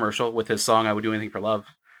 Pepper commercial with his song "I Would Do Anything for Love."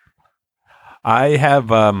 I had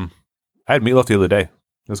meatloaf the other day. It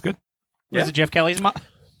was good. Was it Jeff Kelly's mom's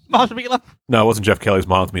meatloaf? No, it wasn't Jeff Kelly's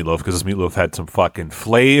mom's meatloaf because his meatloaf had some fucking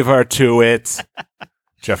flavor to it.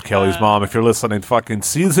 Jeff Kelly's mom, if you're listening, fucking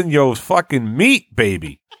season your fucking meat,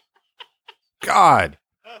 baby. God.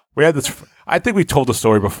 We had this. I think we told the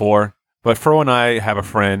story before, but Fro and I have a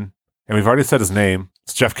friend, and we've already said his name.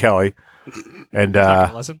 It's Jeff Kelly. And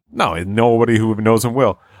Listen. no, nobody who knows him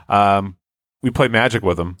will. We played Magic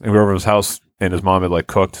with him, and we were over at his house, and his mom had like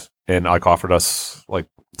cooked and like offered us like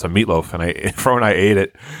some meatloaf, and Fro and I ate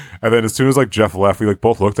it. And then as soon as like Jeff left, we like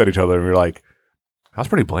both looked at each other and we were like, "That's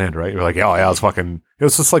pretty bland, right?" We were like, "Oh yeah, it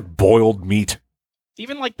was just like boiled meat."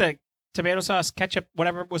 Even like the tomato sauce, ketchup,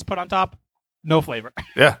 whatever was put on top, no flavor.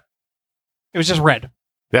 Yeah, It was just red.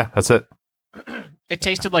 Yeah, that's it. It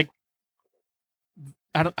tasted like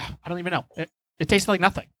I don't even know. It tasted like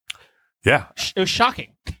nothing. Yeah, It was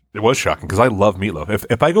shocking. it was shocking because I love meatloaf.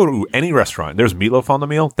 If I go to any restaurant, there's meatloaf on the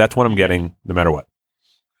meal. That's what I'm getting, no matter what.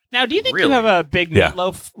 Now, do you think you Really? have a big Yeah.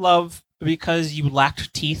 meatloaf love because you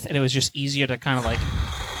lacked teeth and it was just easier to kind of like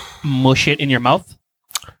mush it in your mouth?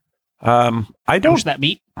 I Mush don't. that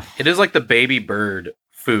meat It is like the baby bird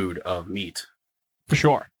food of meat. for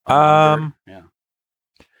sure. Yeah, Yeah.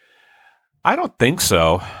 I don't think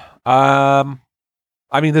so. I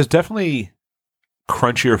mean, there's definitely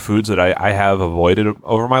crunchier foods that I have avoided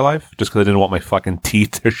over my life just because I didn't want my fucking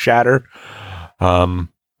teeth to shatter.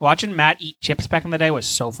 Watching Matt eat chips back in the day was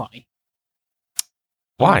so funny.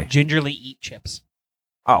 Why? Gingerly eat chips.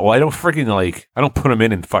 Oh, well, I don't freaking I don't put them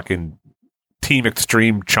in and fucking Team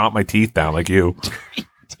Extreme chomp my teeth down like you.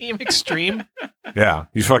 Team Extreme. Yeah.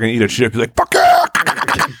 You fucking eat a chip. You're like, fuck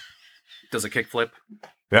it! Does a kickflip?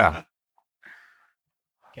 Yeah.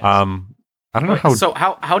 Yes. I don't know Wait, how. so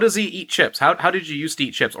how does he eat chips? How did you used to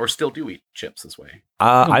eat chips, or still do eat chips this way?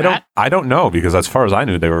 I don't know because as far as I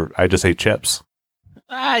knew, I just ate chips.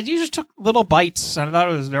 You just took little bites. I thought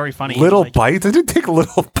it was very funny. Little Like, bites? I didn't take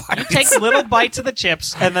little bites. You take little bites of the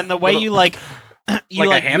chips, and then the way you like, you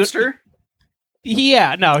Like a hamster?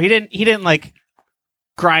 Yeah, no, he didn't. He didn't like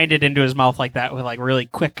grind it into his mouth like that with like really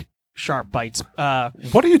quick, sharp bites.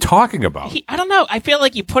 What are you talking about? I don't know. I feel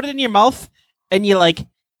like you put it in your mouth and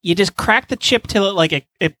you just crack the chip till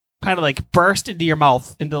it kind of like burst into your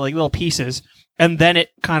mouth into like little pieces, and then it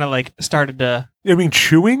kind of like started to. I mean,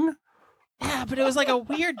 chewing? Yeah, but it was like a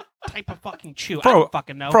weird type of fucking chew. I Bro, don't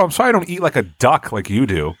fucking know. Bro, I'm sorry I don't eat like a duck like you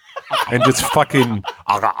do. And just fucking.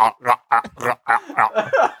 I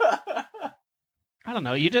don't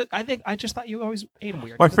know. I just thought you always ate them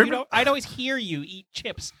weird. My 'Cause you favorite- don't- I'd always hear you eat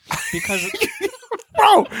chips because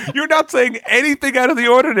Bro, you're not saying anything out of the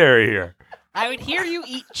ordinary here. I would hear you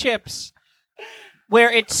eat chips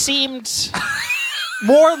where it seemed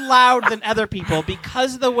more loud than other people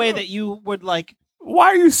because of the way that you would like. Why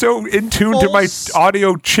are you so in tune to my Full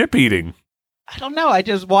audio chip eating? I don't know. I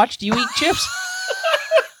just watched you eat chips,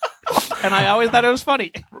 and I always thought it was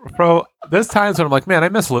funny. Bro, there's times when I'm like, man, I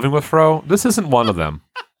miss living with Fro. This isn't one of them.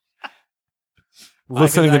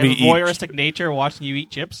 Listening to me eat. Voyeuristic nature, watching you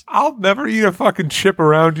eat chips. I'll never eat a fucking chip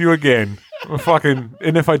around you again.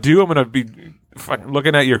 And if I do, I'm gonna be fucking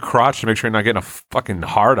looking at your crotch to make sure you're not getting a fucking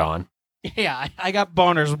hard on. Yeah, I got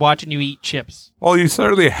boners watching you eat chips. Well, you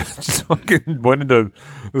certainly just fucking went into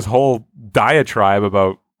this whole diatribe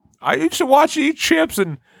about I used to watch you eat chips,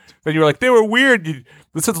 and then you were like, they were weird.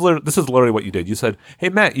 This is literally what you did. You said, "Hey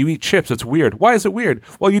Matt, you eat chips. It's weird. Why is it weird?"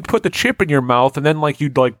 Well, you'd put the chip in your mouth, and then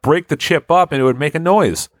you'd break the chip up, and it would make a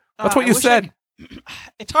noise. That's what I you wish said.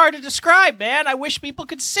 It's hard to describe, man. I wish people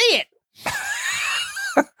could see it.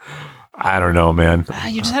 I don't know, man.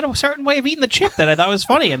 You just had a certain way of eating the chip that I thought was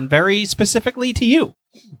funny and very specifically to you.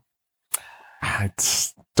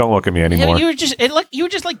 Don't look at me anymore. You were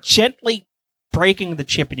just like gently breaking the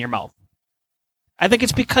chip in your mouth. I think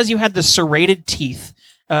it's because you had the serrated teeth,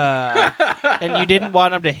 and you didn't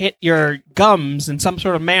want them to hit your gums in some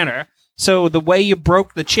sort of manner. So the way you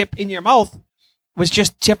broke the chip in your mouth was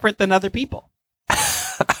just different than other people.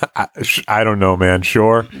 I don't know, man.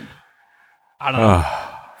 Sure. I don't know.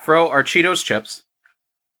 Fro, are Cheetos chips?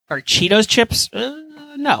 Are Cheetos chips?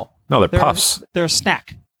 No. No, they're puffs. They're a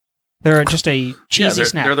snack. They're just a cheesy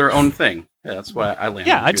snack. They're their own thing. Yeah, that's why I landed.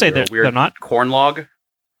 Yeah, I'd say a weird they're not. corn log,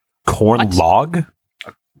 Corn What? log?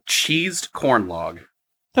 cheesed corn log.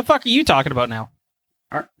 The fuck are you talking about now?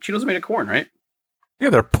 Aren't Cheetos are made of corn, right? Yeah,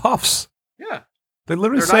 they're puffs. Yeah, They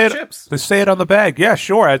literally they're say not it. chips. They say it on the bag. Yeah,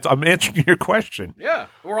 sure. I'm answering your question. Yeah,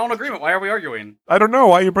 we're all in agreement. Why are we arguing? I don't know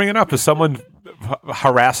why you bring it up. Is someone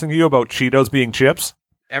harassing you about Cheetos being chips?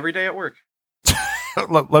 Every day at work.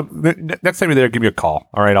 Next time you're there, give me a call.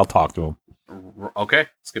 All right, I'll talk to him. Okay,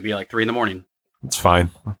 it's gonna be like 3 a.m. It's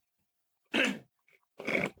fine.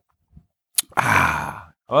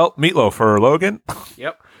 Well, meatloaf for Logan.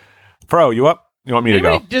 Yep. Pro, you up? You want me to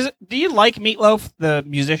go? Do you like Meatloaf, the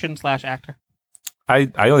musician / actor? I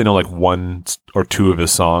only know one or two of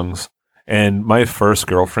his songs, and my first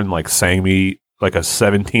girlfriend sang me a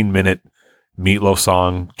 17-minute Meatloaf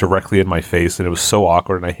song directly in my face, and it was so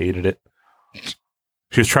awkward, and I hated it.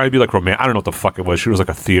 She was trying to be romantic. I don't know what the fuck it was. She was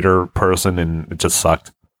a theater person, and it just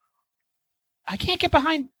sucked. I can't get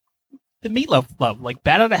behind the Meatloaf love.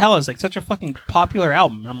 Bad Out of Hell is such a fucking popular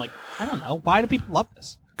album. And I'm I don't know. Why do people love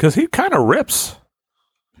this? Because he kind of rips.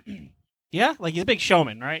 Yeah? He's a big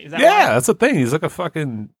showman, right? Is that Yeah, why? that's the thing. He's a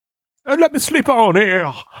fucking... let me sleep on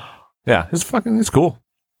here. Yeah, he's cool.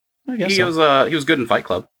 I guess He so. was good in Fight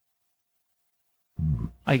Club.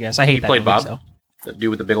 I guess I hate He that played movie, Bob? The dude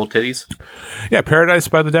with the big old titties. Yeah, Paradise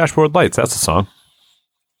by the Dashboard Lights. That's the song.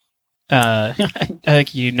 I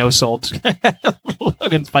think you no-sold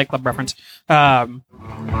Logan's Fight Club reference.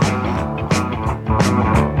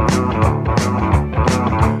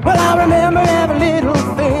 Well, I remember every little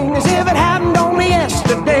thing as if it happened only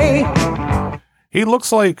yesterday. He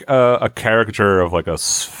looks like a caricature of like a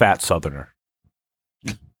fat Southerner.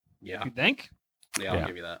 Yeah, You think? yeah, I'll Yeah.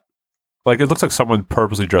 give you that. Like it looks like someone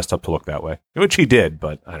purposely dressed up to look that way, which he did,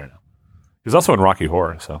 but I don't know. He's also in Rocky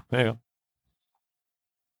Horror, so there you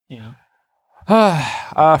Yeah.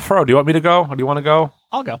 go. Fro, do you want me to go? Or do you want to go?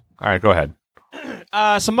 All I'll go. right, go ahead.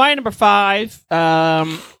 So my number 5,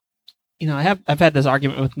 I've had this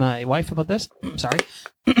argument with my wife about this. Sorry.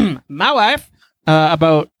 My wife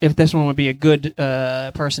about if this one would be a good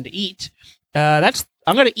person to eat.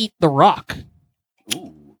 I'm going to eat The Rock.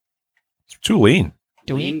 Ooh, It's too lean.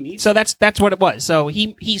 lean meat? So that's what it was. So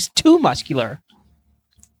he's too muscular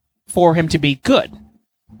for him to be good.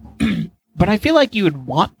 But I feel like you would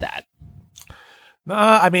want that.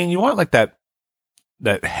 I mean, you want like that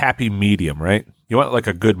happy medium, right? You want like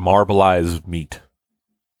a good marbleized meat.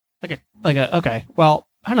 Okay. Well,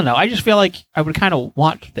 I don't know. I just feel like I would kind of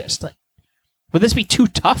want this. Like, would this be too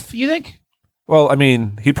tough, you think? Well, I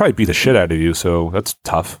mean, he'd probably beat the shit out of you, so that's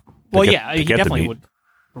tough. to Well, get- yeah, to he get the definitely meat. would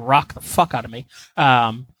rock the fuck out of me.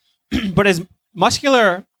 But is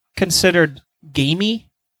muscular considered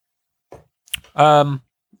gamey?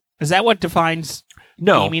 Is that what defines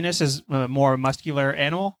No, gaminess as a more muscular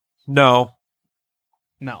animal? no.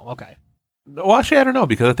 No. Okay. Well, actually, I don't know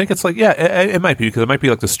because I think it's like, yeah, it might be because it might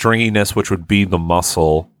be like the stringiness, which would be the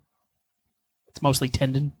muscle. It's mostly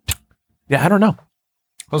tendon. Yeah, I don't know.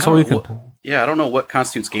 That's all we can. Yeah, I don't know what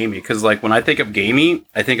constitutes gamey because, like, when I think of gamey,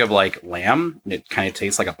 I think of like lamb. And it kind of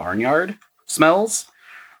tastes like a barnyard smells.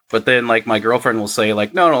 But then, like, my girlfriend will say,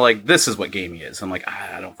 like, no, like, this is what gamey is. I'm like,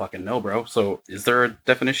 I don't fucking know, bro. So, is there a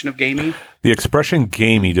definition of gamey? The expression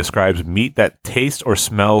gamey describes meat that tastes or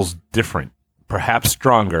smells different, perhaps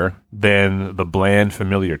stronger than the bland,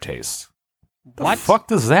 familiar taste. The What? fuck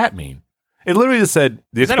does that mean? It literally just said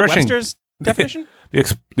the Is that a expression. Webster's definition?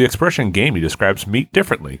 The expression gamey describes meat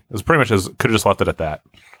differently. It's pretty much as could have just left it at that.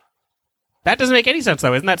 That doesn't make any sense,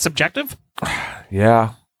 though. Isn't that subjective?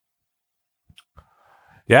 Yeah.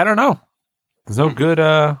 Yeah, I don't know. There's no good.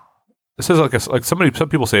 This is some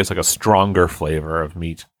people say it's like a stronger flavor of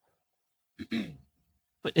meat.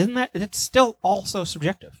 But isn't that? It's still also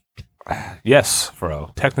subjective. Yes,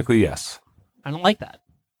 Fro. Technically, yes. I don't like that.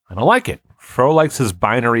 I don't like it. Fro likes his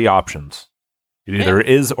binary options. It either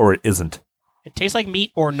is or it isn't. It tastes like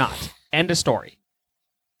meat or not. End of story.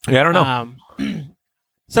 Yeah, I don't know.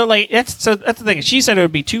 So that's the thing. She said it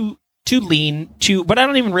would be too lean, but I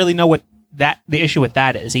don't even really know what the issue with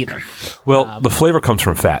that is either. Well, the flavor comes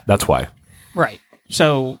from fat. That's why. Right.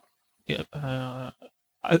 So, are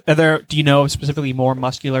there? Do you know specifically more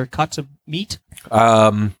muscular cuts of meat?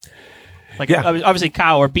 Like Yeah. obviously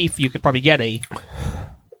cow or beef, you could probably get a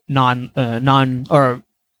non or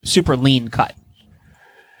super lean cut.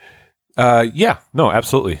 Yeah. No,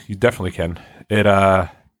 absolutely. You definitely can.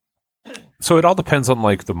 So it all depends on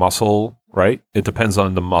like the muscle, right? It depends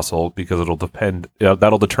on the muscle because it'll depend.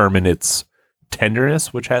 That'll determine its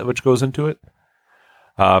tenderness, which goes into it.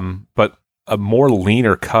 But a more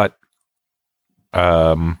leaner cut,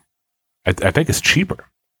 I think is cheaper.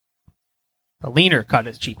 The leaner cut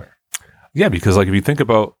is cheaper. Yeah, because like if you think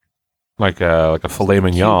about like a filet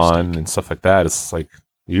mignon and stuff like that, it's like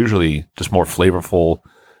usually just more flavorful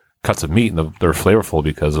cuts of meat, and they're flavorful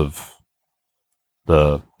because of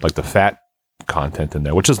the fat content in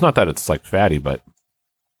there, which is not that it's like fatty, but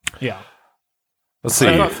Yeah. let's see.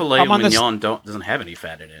 I thought filet I'm on this- mignon doesn't have any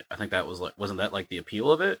fat in it. I think that was wasn't that like the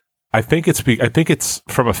appeal of it? I think it's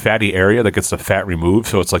from a fatty area that gets the fat removed,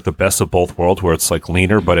 so it's like the best of both worlds, where it's like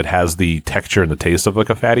leaner, but it has the texture and the taste of like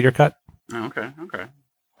a fattier cut. Oh, okay.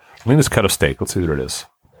 Leanest cut of steak. Let's see what it is.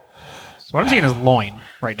 So what I'm seeing is loin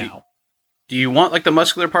right now. Do you want like the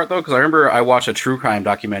muscular part though? Because I remember I watched a true crime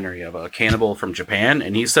documentary of a cannibal from Japan,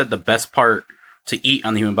 and he said the best part to eat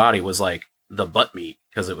on the human body was like the butt meat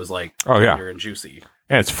because it was like tender and juicy.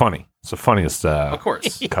 And it's funny. It's the funniest Of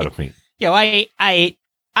course, cut of meat. Yo, I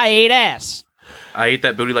ate ass. I ate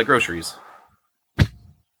that booty like groceries.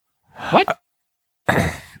 What? You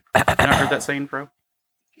not heard that saying, bro?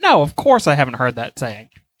 No, of course I haven't heard that saying.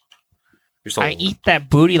 You're so I eat that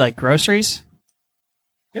booty like groceries.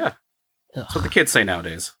 Yeah, Ugh. that's what the kids say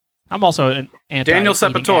nowadays. I'm also an anti. Daniel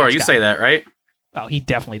Sepultura, you say that, right? Oh, he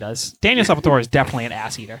definitely does. Daniel Sepultura is definitely an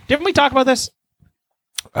ass eater. Didn't we talk about this?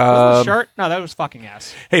 Was the shirt? No, that was fucking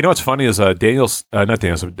ass. Hey, you know what's funny is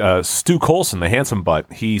Stu Colson, the handsome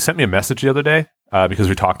butt, he sent me a message the other day because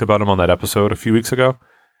we talked about him on that episode a few weeks ago.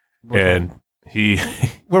 And he...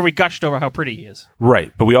 Where we gushed over how pretty he is.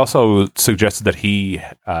 Right. But we also suggested that he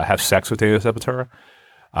have sex with Daniel Sepultura.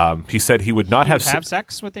 He said he would not have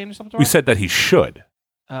sex with Daniel Sepultura? We said that he should.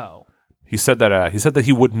 Oh. He said that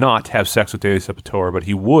he would not have sex with Daniel Sepultura, but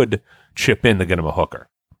he would chip in to get him a hooker.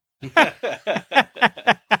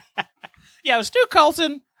 Yeah, it was Stu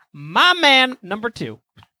Colson, my man, number 2.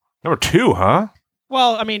 Number 2, huh?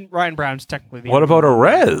 Well, I mean, Ryan Brown's technically the... What about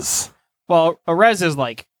Arez? Well, Arez is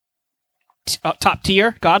like top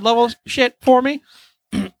tier, God level shit for me.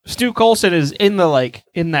 Stu Colson is in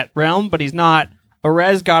that realm, but he's not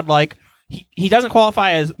Arez godlike. He doesn't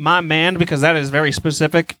qualify as my man because that is very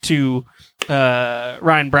specific to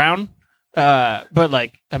Ryan Brown. But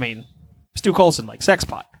like, I mean, Stu Colson, like sex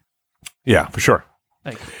pot. Yeah, for sure.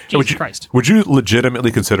 Like, Jesus Christ. Would you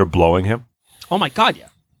legitimately consider blowing him? Oh my God, yeah.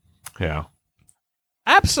 Yeah.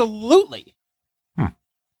 Absolutely.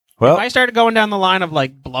 Well, if I started going down the line of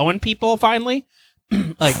like blowing people finally,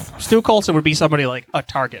 like Stu Colson would be somebody like a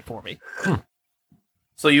target for me.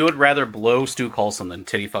 So you would rather blow Stu Colson than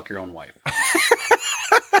titty fuck your own wife?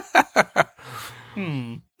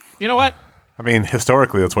 You know what? I mean,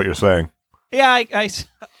 historically, that's what you're saying. Yeah,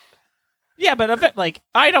 yeah, but a bit like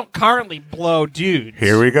I don't currently blow dudes.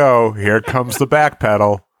 Here we go. Here comes the back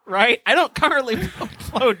pedal. Right? I don't currently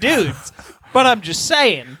blow dudes, but I'm just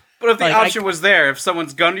saying. But if the option was there, if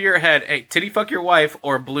someone's gun to your head, hey, titty fuck your wife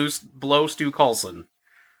or blow Stu Colson.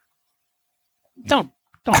 Don't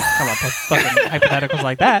come up with fucking hypotheticals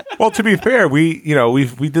like that. Well, to be fair, we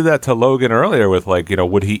did that to Logan earlier with like,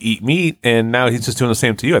 would he eat meat? And now he's just doing the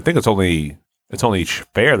same to you. I think it's only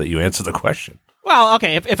fair that you answer the question. Well,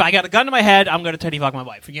 okay, if I got a gun to my head, I'm going to titty fuck my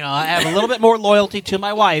wife. I have a little bit more loyalty to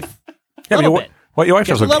my wife. Yeah, a little bit. Well, your wife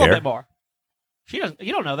Just doesn't a little care. bit more. She doesn't.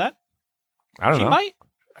 You don't know that. I don't know. She might.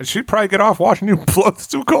 She'd probably get off watching you blow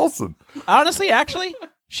Stu Colson. Honestly, actually,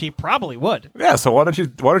 she probably would. Yeah. So why don't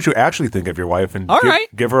you actually think of your wife and right.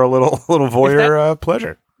 give her a little voyeur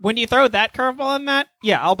pleasure? When you throw that curveball on that,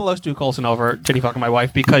 yeah, I'll blow Stu Colson over titty fucking my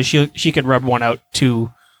wife because she could rub one out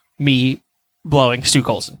to me blowing Stu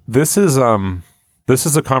Colson. This is a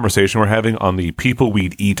conversation we're having on the People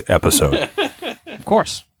We'd Eat episode. Of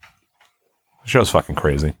course. The show's fucking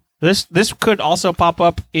crazy. This could also pop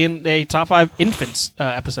up in a top 5 infants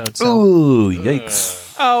episode. So. Ooh,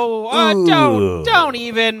 yikes! Don't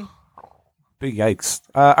even. Big yikes!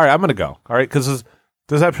 All right, I'm gonna go. All right, because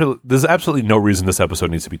there's absolutely no reason this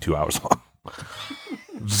episode needs to be 2 hours long.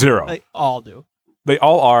 Zero. They all do. They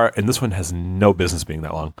all are, and this one has no business being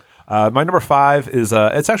that long. My number 5 is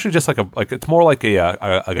it's actually just it's more like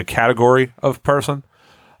a category of person.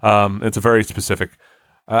 It's a very specific.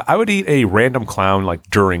 I would eat a random clown like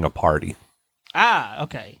during a party. Ah,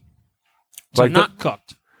 okay. So Like not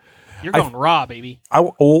cooked. You're going raw, baby.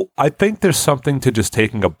 I think there's something to just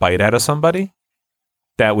taking a bite out of somebody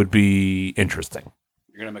that would be interesting.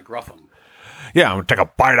 You're gonna McGruff them. Yeah, I'm gonna take a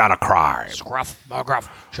bite out of crime. Scruff, McGruff,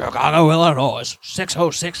 Chicago, Illinois,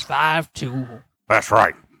 60652. That's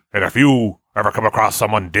right. And if you ever come across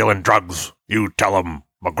someone dealing drugs, you tell them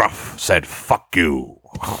McGruff said fuck you.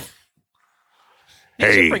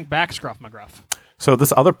 You should bring back Scruff McGruff. So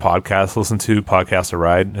this other podcast, Listen to Podcast A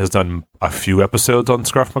Ride, has done a few episodes on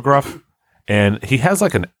Scruff McGruff, and he has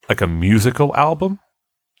like a musical album,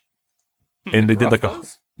 and they did like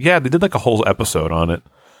a whole episode on it.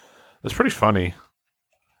 It's pretty funny.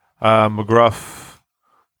 McGruff,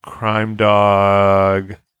 Crime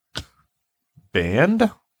Dog, Band.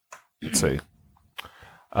 Let's see.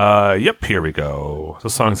 Yep, here we go. The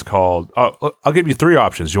song's called... I'll give you 3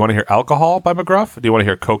 options. Do you want to hear Alcohol by McGruff? Do you want to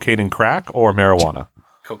hear Cocaine and Crack or Marijuana?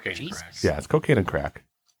 Cocaine and crack. Yeah, it's Cocaine and Crack.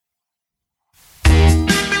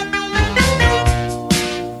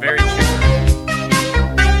 Very chicken.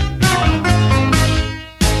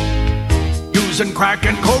 Using crack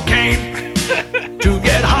and cocaine to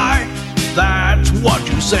get high. That's what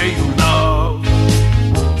you say you love.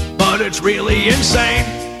 But it's really insane.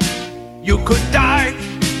 You could die.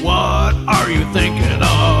 What are you thinking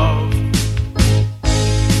of?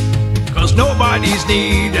 'Cause nobody's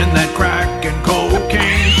needing that crack and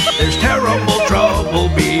cocaine. There's terrible trouble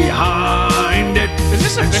behind it.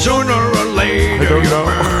 And sooner or later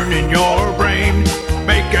you're burning your brain,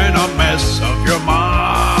 making a mess of your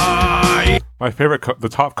mind. My favorite, the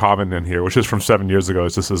top comment in here, which is from 7 years ago,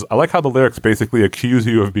 is this: I like how the lyrics basically accuse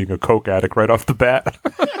you of being a coke addict right off the bat.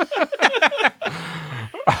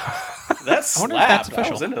 That's I wonder if that's I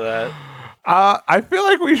official. was into that. I feel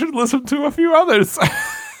like we should listen to a few others.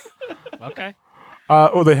 Okay.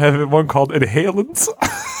 They have one called Inhalants.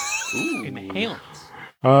 Inhalants.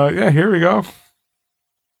 Yeah, here we go.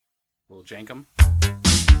 Little Jankum.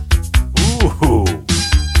 Ooh.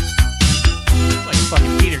 It's like a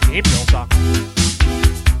fucking Peter Gabriel song.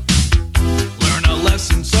 Learn a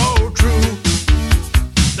lesson so true.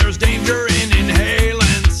 There's danger in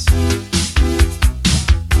inhalants.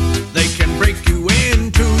 They can break you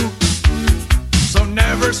in two. So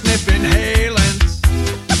never sniff inhalants.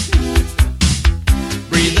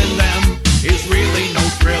 Breathing them is really no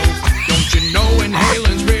thrill. Don't you know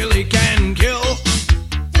inhalants really can kill?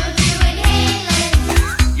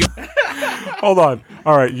 Hold on.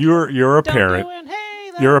 All right, you're a parent.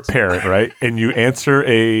 You're a parent, right? And you answer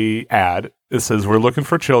a ad. It says we're looking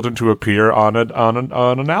for children to appear on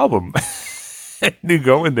an album. And you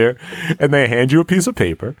go in there, and they hand you a piece of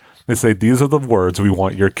paper. They say these are the words we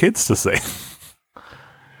want your kids to say.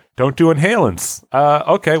 Don't do inhalants.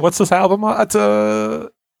 Okay, what's this album? It's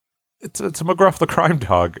a McGruff the Crime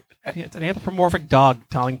Dog. It's an anthropomorphic dog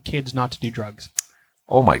telling kids not to do drugs.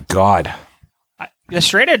 Oh my god. The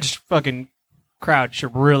straight edge fucking crowd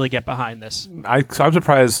should really get behind this. I'm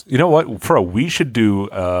surprised. You know what? We should do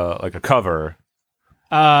like a cover.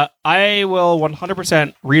 I will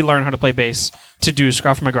 100% relearn how to play bass to do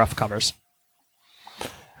Scruff McGruff covers.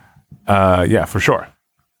 Yeah, for sure.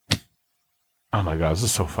 Oh my god, this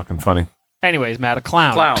is so fucking funny. Anyways, Matt, a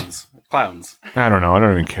clown. Clowns. I don't know. I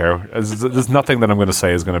don't even care. There's nothing that I'm going to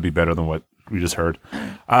say is going to be better than what we just heard.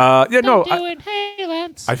 Yeah, no.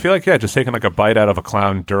 I feel like, just taking like a bite out of a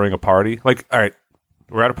clown during a party. Like, all right,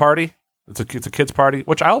 we're at a party. It's a kid's party,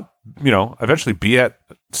 which I'll, eventually be at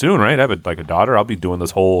soon, right? I have a daughter. I'll be doing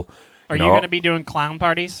this whole. Are you going to be doing clown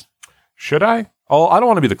parties? Should I? Oh, I don't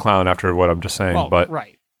want to be the clown after what I'm just saying, Well, but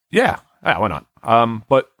right. Yeah, why not?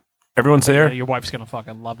 But everyone's there. Yeah, your wife's going to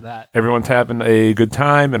fucking love that. Everyone's having a good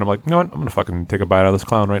time, and I'm like, you know what? I'm going to fucking take a bite out of this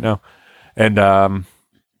clown right now. And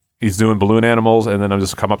he's doing balloon animals, and then I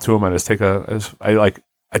just come up to him and I just take I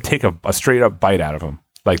take a straight up bite out of him,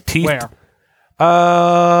 like teeth. Where?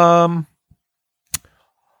 I'm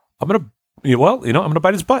gonna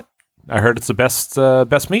bite his butt. I heard it's the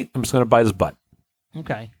best meat. I'm just gonna bite his butt.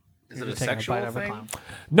 Okay. Is it You're a taking sexual bite out of a thing? clown.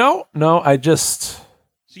 No, I just.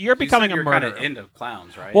 So you're becoming a you're murderer. kind of into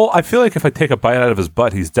clowns, right? Well, I feel like if I take a bite out of his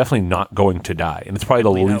butt, he's definitely not going to die, and it's probably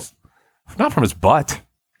the least. Not from his butt.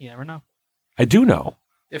 You never know. I do know.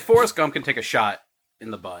 If Forrest Gump can take a shot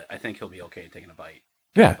in the butt, I think he'll be okay taking a bite.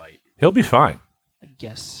 Yeah, he'll be fine. I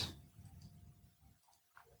guess.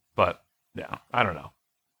 But yeah, I don't know.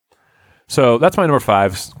 So that's my number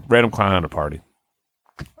 5, random clown at a party.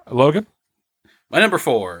 Logan? My number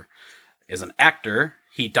 4 is an actor.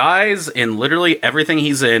 He dies in literally everything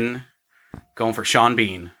he's in. Going for Sean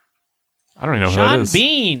Bean. I don't even know who Sean that is.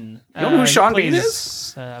 Bean. You know who Sean he Bean plays,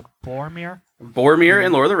 is? Boromir. Boromir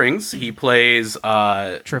in Lord of the Rings. He plays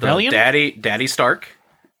Trevelyan? Daddy Stark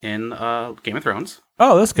in Game of Thrones.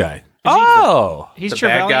 Oh, this guy. He's the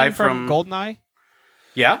Trevelyan bad guy from from Goldeneye.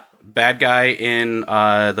 Yeah, bad guy in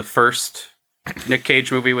the first Nick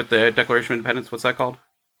Cage movie with the Declaration of Independence. What's that called?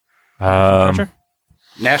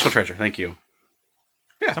 National Treasure. Thank you.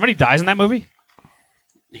 Yeah. Somebody dies in that movie?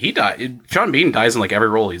 He died. Sean Bean dies in like every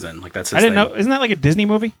role he's in. Like that's his I didn't thing. know. Isn't that like a Disney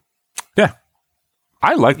movie? Yeah.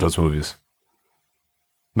 I like those movies.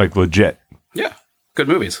 Like legit. Yeah, good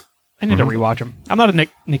movies. I need to rewatch them. I'm not a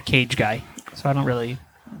Nick Cage guy, so I don't really.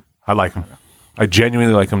 I like him. I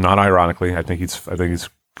genuinely like him, not ironically. I think he's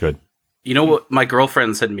good. You know what? My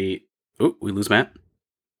girlfriend said to me. Ooh, we lose Matt.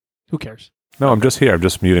 Who cares? No, I'm just here. I'm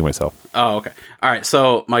just muting myself. Oh, okay. All right.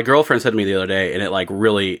 So my girlfriend said to me the other day, and it like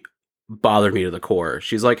really bothered me to the core.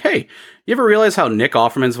 She's like, "Hey, you ever realize how Nick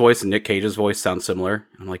Offerman's voice and Nick Cage's voice sound similar?"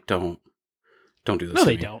 I'm like, "Don't do this." No, to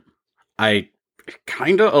they me." don't. I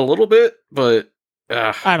kind of a little bit, but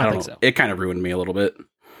I don't think know. so. It kind of ruined me a little bit.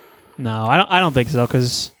 No, I don't think so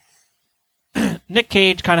because Nick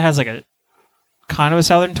Cage kind of has like a kind of a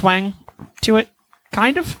southern twang to it,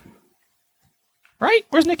 kind of. Right?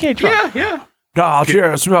 Where's Nick Cage from? Yeah. Ah,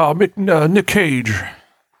 yes, Nick Cage.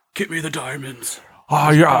 Get me the diamonds.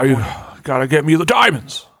 Ah, yeah, you gotta get me the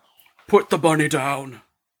diamonds. Put the bunny down.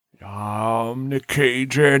 Nick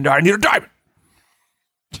Cage, and I need a diamond.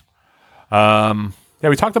 Yeah,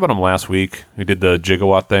 we talked about him last week. We did the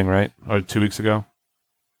gigawatt thing, right? Or 2 weeks ago.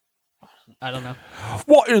 I don't know.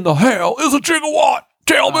 What in the hell is a gigawatt?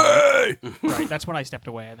 Tell me. Right, that's when I stepped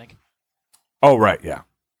away. I think. Oh, right, yeah.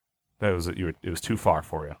 That was it. It was too far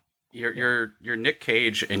for you. Your Nick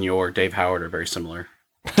Cage and your Dave Howard are very similar.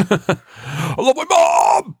 I love my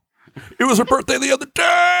mom. It was her birthday the other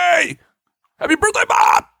day. Happy birthday,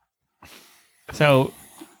 Mom. So,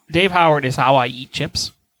 Dave Howard is how I eat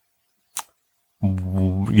chips.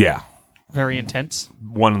 Yeah, Very intense.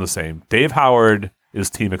 one and the same. Dave Howard is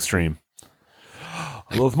Team Extreme.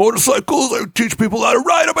 I love motorcycles. I teach people how to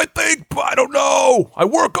ride them, I think, but I don't know. I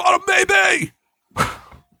work on them, maybe.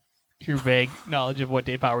 Your vague knowledge of what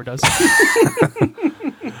Dave Power does.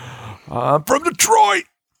 I'm from Detroit.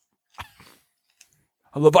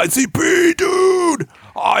 I love ICP, dude.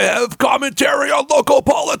 I have commentary on local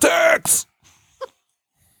politics.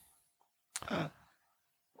 Yeah.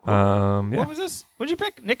 What was this? What'd you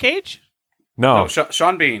pick? Nick Cage? No. Oh,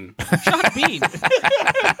 Sean Bean. Sean Bean.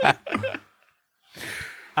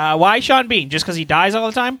 Why Sean Bean? Just because he dies all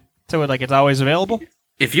the time? So like it's always available?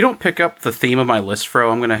 If you don't pick up the theme of my list,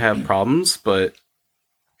 Fro, I'm going to have problems, but...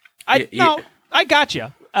 I got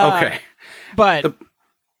you. Okay. But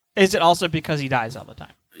is it also because he dies all the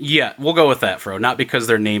time? Yeah, we'll go with that, Fro. Not because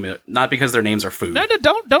their names are food. No,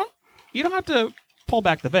 don't. You don't have to pull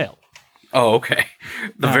back the veil. Oh, okay.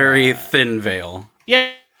 The very thin veil.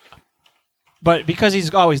 Yeah. But because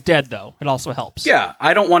he's always dead, though, it also helps. Yeah,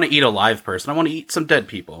 I don't want to eat a live person. I want to eat some dead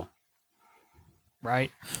people.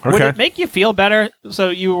 Right? Okay. Would it make you feel better?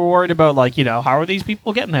 So you were worried about, like, how are these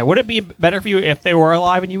people getting there? Would it be better for you if they were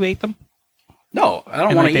alive and you ate them? No, I don't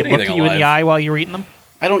And want like, to eat they anything looked at you in the alive. eye while you were eating them?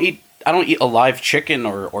 I don't eat a live chicken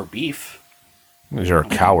or beef. You're a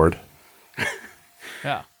coward.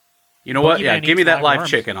 Yeah. You know what? Boogeyman Yeah, give me eats that live live worms.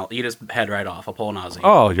 chicken. I'll eat his head right off. I'll pull an Aussie.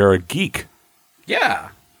 Oh, you're a geek. Yeah,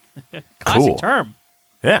 Classy Cool. term.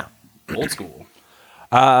 Yeah. old school.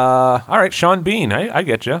 All right, Sean Bean. I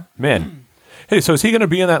get you, man. Hey, so is he going to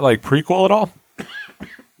be in that like prequel at all?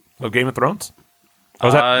 Of Game of Thrones? Oh,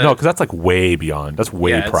 is that, no, because that's like way beyond. That's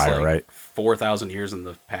way Yeah, it's prior, like right? 4,000 years in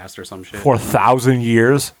the past or some shit. 4,000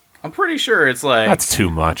 years. I'm pretty sure it's like That's too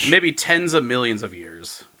much. maybe tens of millions of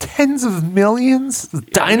years. Tens of millions.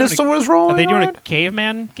 Dinosaurs rolling. Are they doing a around?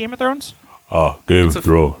 caveman Game of Thrones? Oh, Game of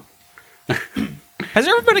Thrones. Has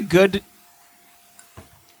there ever been a good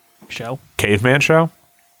show? Caveman show.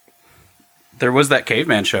 There was that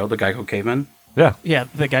caveman show, the Geico Caveman. Yeah. Yeah,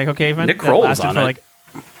 the Geico caveman. Nick that Kroll was lasted on for it. like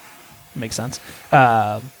makes sense.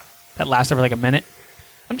 That lasted for like a minute.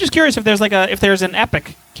 I'm just curious if there's an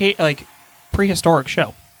epic like prehistoric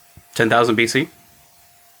show. 10,000 BC. Is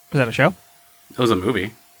that a show? It was a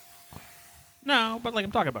movie. No, but like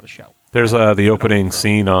I'm talking about a show, There's the opening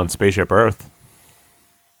scene on Spaceship Earth.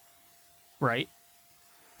 right?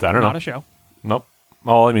 I don't Not know. a show. Nope.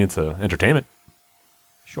 Well, I mean, it's entertainment.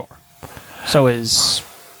 Sure. So is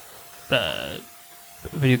the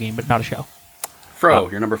video game, but not a show. Fro,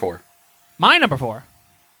 you're number 4. My number 4.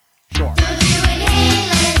 Sure.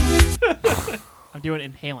 I'm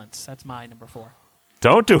doing inhalants. That's my number 4.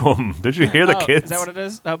 Don't do them. Did you hear the Oh, kids? Is that what it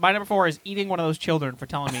is? My number 4 is eating one of those children for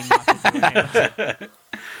telling me not to do inhalants.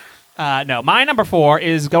 No, my number 4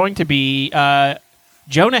 is going to be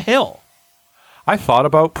Jonah Hill. I thought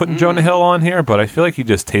about putting Jonah Hill on here, but I feel like he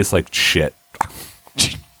just tastes like shit.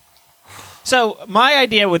 So my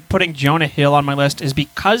idea with putting Jonah Hill on my list is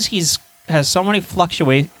because has so many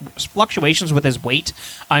fluctuations with his weight.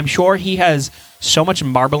 I'm sure he has so much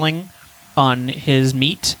marbling on his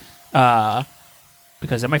meat.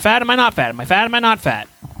 Because am I fat? Am I not fat? Am I fat? Am I not fat?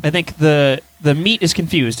 I think the meat is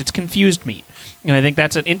confused. It's confused meat, and I think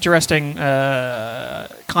that's an interesting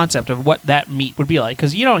concept of what that meat would be like.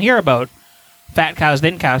 Because you don't hear about fat cows,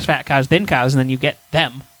 thin cows, fat cows, thin cows, and then you get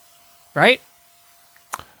them, right?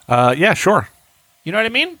 Yeah, sure. You know what I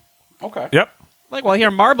mean? Okay. Yep. Like, well,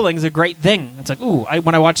 here marbling is a great thing. It's like, ooh,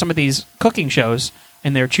 when I watch some of these cooking shows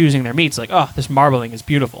and they're choosing their meats, like, oh, this marbling is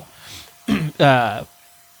beautiful. But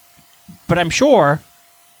I'm sure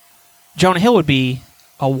Jonah Hill would be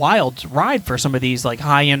a wild ride for some of these like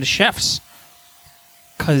high-end chefs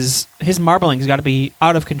because his marbling's got to be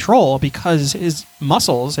out of control because his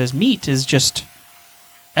muscles, his meat is just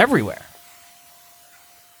everywhere.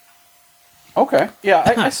 Okay. Yeah,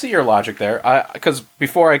 I see your logic there. Because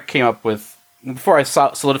before I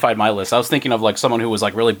solidified my list, I was thinking of like someone who was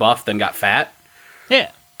like really buff then got fat.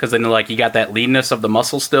 Yeah. Because then like you got that leanness of the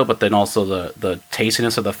muscle still, but then also the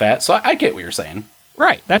tastiness of the fat. So I get what you're saying.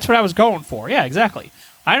 Right. That's what I was going for. Yeah, exactly.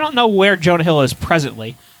 I don't know where Jonah Hill is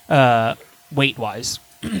presently, weight-wise.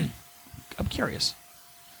 I'm curious.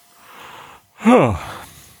 I'm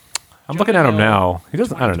looking at him Hill, now. He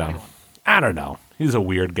doesn't. I don't know. 2021. I don't know. He's a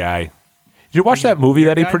weird guy. Did you watch that movie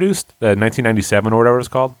that he guy? produced, the 1997 or whatever it's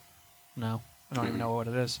called? No, I don't even know what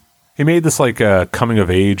it is. He made this like coming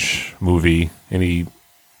of age movie, and he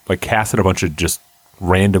like casted a bunch of just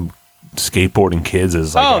random skateboarding kids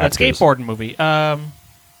as like That actors. skateboarding movie.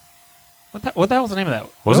 What the hell was the name of that?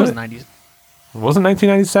 Was That it? the 90s? Was it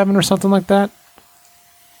 1997 or something like that?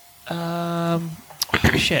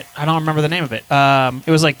 shit, I don't remember the name of it.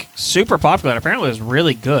 It was like super popular. And apparently, it was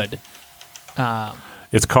really good.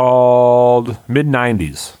 It's called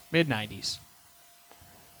Mid-90s. Mid-90s.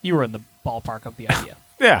 You were in the ballpark of the idea.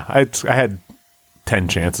 Yeah, I had 10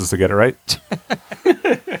 chances to get it right.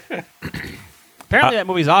 Apparently, that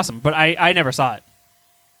movie's awesome, but I never saw it.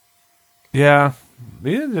 Yeah,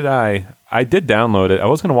 neither did I. I did download it. I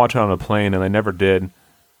was going to watch it on a plane, and I never did.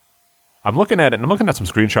 I'm looking at it, and I'm looking at some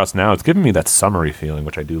screenshots now. It's giving me that summery feeling,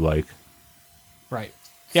 which I do like. Right.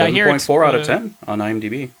 Yeah, I hear it's 7.4 out of 10 on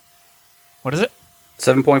IMDb. What is it?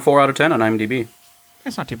 7.4 out of 10 on IMDb.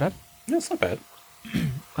 It's not too bad. Yeah, it's not bad.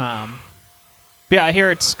 Yeah, I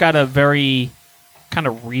hear it's got a very kind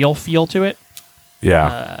of real feel to it,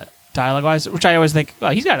 Yeah. dialogue-wise, which I always think,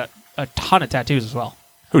 well, he's got a ton of tattoos as well.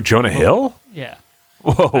 Who, Jonah Hill? Yeah.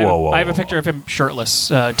 Whoa. I have a picture of him shirtless,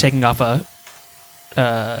 taking off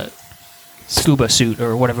a scuba suit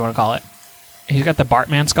or whatever you want to call it. He's got the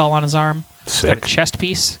Bartman skull on his arm. He's got Sick. a chest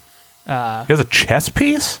piece. He has a chest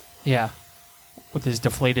piece? Yeah. With his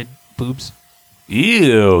deflated boobs.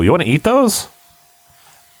 Ew. You want to eat those?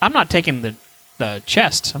 I'm not taking the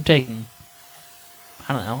chest. I'm taking,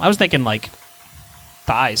 I don't know. I was thinking like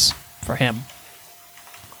thighs for him.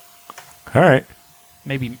 All right.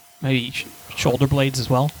 Maybe shoulder blades as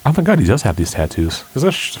well. Oh my god, he does have these tattoos. There's a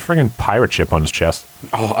friggin' pirate ship on his chest.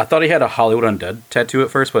 Oh, I thought he had a Hollywood Undead tattoo at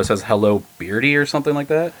first, but it says Hello Beardy or something like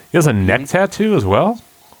that. He has a neck tattoo as well?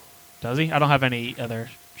 Does he? I don't have any other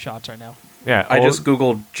shots right now. Yeah. I just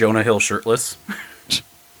Googled Jonah Hill shirtless.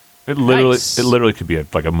 It literally Nice. could be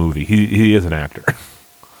like a movie. He is an actor.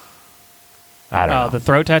 I don't know. The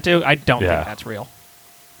throat tattoo? I don't Yeah. think that's real.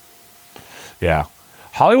 Yeah.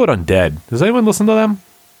 Hollywood Undead. Does anyone listen to them?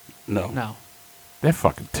 No. They're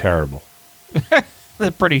fucking terrible.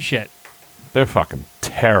 They're pretty shit. They're fucking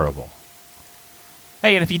terrible.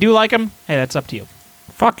 Hey, and if you do like them, hey, that's up to you.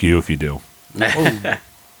 Fuck you if you do.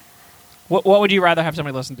 What would you rather have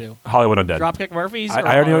somebody listen to? Hollywood Undead. Dropkick Murphys? I or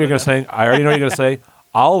already know what you're Hollywood going to say. I already know what you're going to say.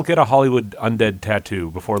 I'll get a Hollywood Undead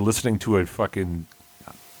tattoo before listening to a fucking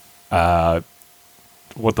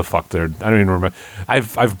what the fuck they're. I don't even remember.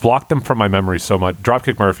 I've blocked them from my memory so much.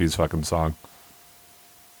 Dropkick Murphys fucking song.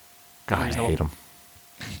 God, I hate them.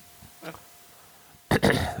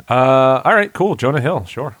 All right, cool. Jonah Hill,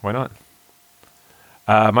 sure, why not?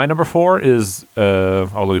 My number 4 is.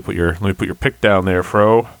 Let me put your pick down there,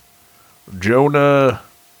 Fro. Jonah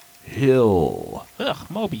Hill. Ugh,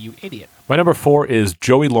 Moby, you idiot. My number 4 is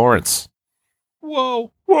Joey Lawrence.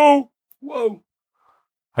 Whoa. I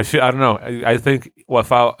don't know. I think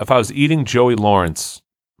if I was eating Joey Lawrence,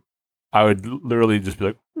 I would literally just be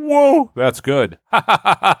like, "Whoa, that's good."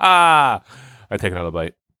 I take another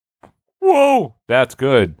bite. Whoa, that's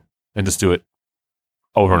good, and just do it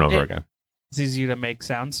over and over again. It's easy to make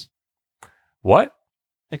sounds. What?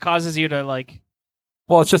 It causes you to like.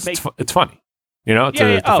 Well, it's just it's funny. You know, it's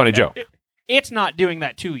a funny joke. It's not doing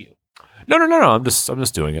that to you. No. I'm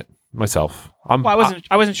just doing it myself. Well,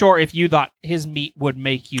 I wasn't sure if you thought his meat would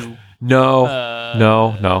make you. No.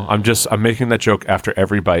 I'm making that joke after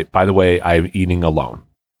every bite. By the way, I'm eating alone.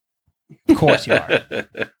 Of course you are.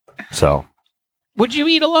 So. Would you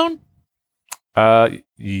eat alone?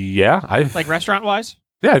 Yeah, Like restaurant wise?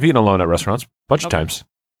 Yeah, I've eaten alone at restaurants a bunch of times.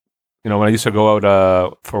 You know, when I used to go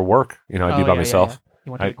out for work, I'd be by myself. Yeah.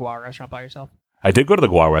 You went to the Guar restaurant by yourself? I did go to the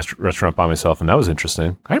Guar restaurant by myself, and that was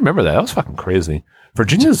interesting. I remember that. That was fucking crazy.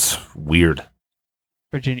 Virginia's weird.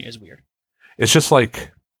 Virginia is weird. It's just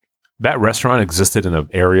like that restaurant existed in an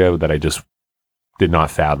area that I just did not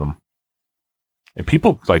fathom. And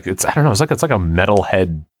people like it's like a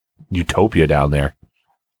metalhead utopia down there.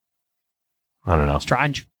 I don't know.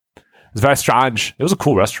 Strange. It's very strange. It was a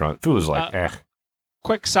cool restaurant. Food was like,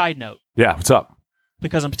 Quick side note. Yeah, what's up?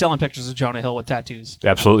 Because I'm stealing pictures of Jonah Hill with tattoos.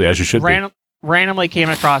 Absolutely, as you should be. Randomly came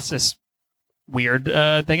across this weird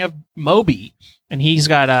thing of Moby, and he's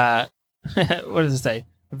got what does it say?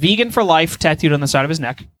 Vegan for life tattooed on the side of his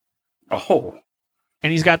neck. Oh.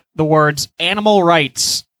 And he's got the words animal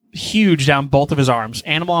rights huge down both of his arms.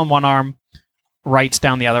 Animal on one arm, rights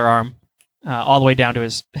down the other arm, all the way down to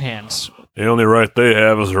his hands. The only right they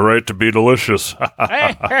have is the right to be delicious.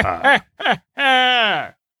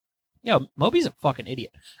 Yo, Moby's a fucking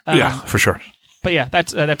idiot. Yeah, for sure. But yeah,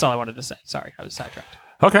 that's all I wanted to say. Sorry, I was sidetracked.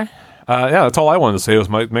 Okay. Yeah, that's all I wanted to say was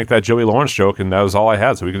make that Joey Lawrence joke, and that was all I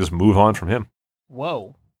had, so we can just move on from him.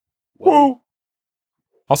 Whoa.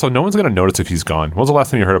 Also, no one's going to notice if he's gone. When was the last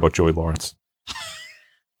time you heard about Joey Lawrence?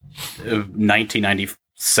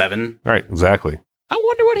 1997. Right, exactly. I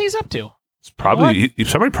wonder what he's up to. It's probably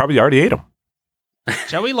somebody probably already ate him.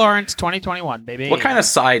 Joey Lawrence, 2021, baby. What kind of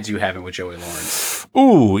sides you having with Joey Lawrence?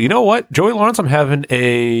 Ooh, you know what? Joey Lawrence, I'm having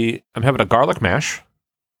a garlic mash.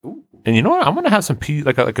 Ooh. And you know what? I'm gonna have some pea,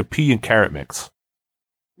 like a pea and carrot mix.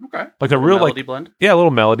 Okay. Like a real melody blend. Yeah, a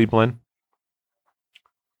little melody blend.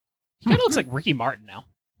 He kind of looks like Ricky Martin now.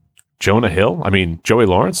 Jonah Hill? I mean, Joey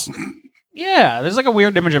Lawrence? Yeah, there's like a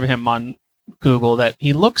weird image of him on Google that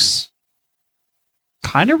he looks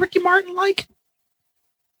kind of Ricky Martin like.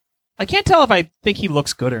 I can't tell if I think he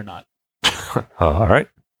looks good or not. All right.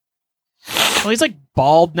 Well, he's like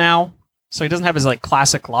bald now, so he doesn't have his like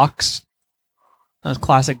classic locks, those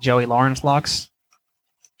classic Joey Lawrence locks.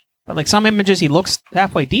 But like some images, he looks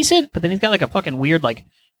halfway decent, but then he's got like a fucking weird like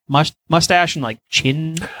mustache and like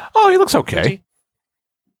chin. Oh, he looks okay.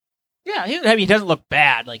 Yeah, I mean, he doesn't look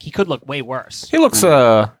bad. Like he could look way worse. He looks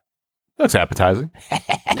appetizing.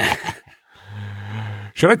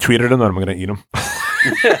 Should I tweet at him that I'm going to eat him?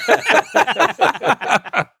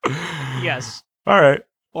 Yes. All right.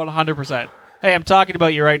 100%. Hey, I'm talking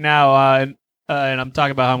about you right now, and I'm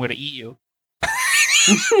talking about how I'm going to eat you.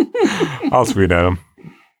 I'll tweet at him.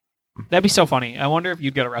 That'd be so funny. I wonder if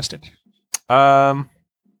you'd get arrested. I mean,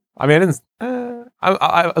 I didn't.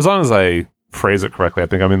 I as long as I phrase it correctly, I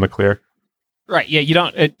think I'm in the clear. Right? Yeah. You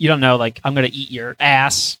don't know. Like I'm going to eat your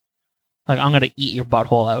ass. Like I'm going to eat your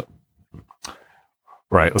butthole out.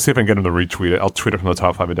 Right. Let's see if I can get him to retweet it. I'll tweet it from the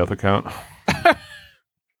Top 5 of Death account.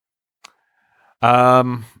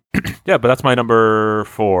 Yeah, but that's my number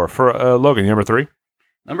 4. For Logan, your number 3?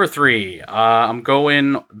 Number 3, I'm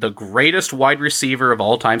going the greatest wide receiver of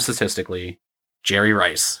all time statistically, Jerry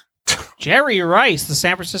Rice. Jerry Rice, the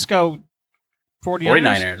San Francisco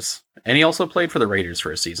 49ers. And he also played for the Raiders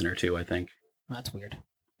for a season or two, I think. That's weird.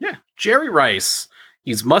 Yeah, Jerry Rice.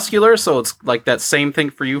 He's muscular, so it's like that same thing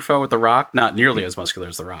for UFO with The Rock. Not nearly as muscular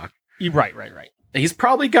as The Rock. Right. He's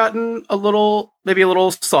probably gotten maybe a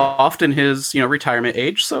little soft in his, retirement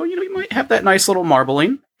age. So, he might have that nice little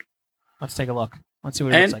marbling. Let's take a look. Let's see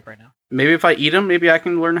what it looks like right now. Maybe if I eat him, maybe I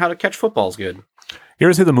can learn how to catch footballs good. You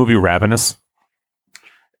ever see the movie Ravenous?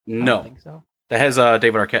 I don't No. think so. That has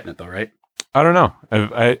David Arquette in it, though, right? I don't know.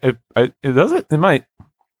 It does it? It might.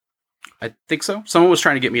 I think so. Someone was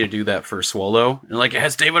trying to get me to do that for Swallow. And like, it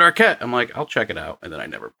has David Arquette. I'm like, I'll check it out. And then I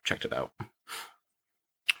never checked it out.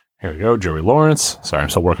 Here we go. Joey Lawrence. Sorry, I'm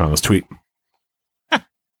still working on this tweet.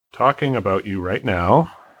 Talking about you right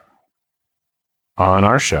now on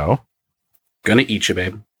our show. Gonna eat you,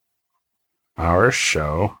 babe. Our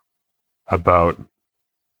show about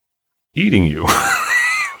eating you.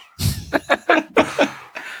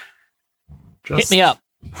 Hit me up.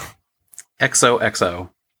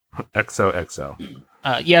 XOXO. XOXO.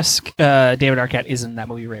 Yes, David Arquette is in that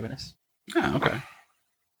movie Ravenous. Oh, okay.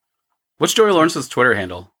 What's Joey Lawrence's Twitter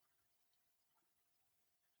handle?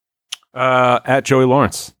 At Joey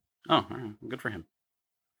Lawrence. Oh, good for him.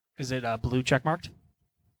 Is it blue checkmarked?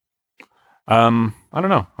 I don't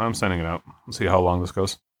know. I'm sending it out. We'll see how long this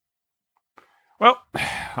goes. Well,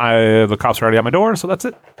 the cops are already at my door, so that's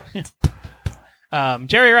it.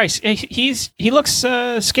 Jerry Rice, he looks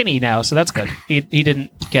skinny now, so that's good. He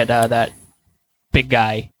didn't get that big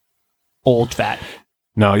guy, old fat.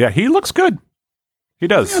 No, yeah, he looks good. He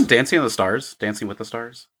does. Yeah, Dancing with the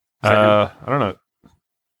Stars. I don't know.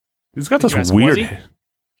 He's got this Jurassic weird. Warzy?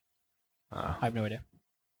 I have no idea.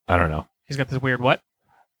 I don't know. He's got this weird what?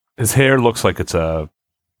 His hair looks like it's a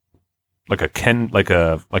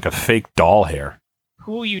fake doll hair.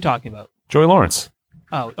 Who are you talking about? Joey Lawrence.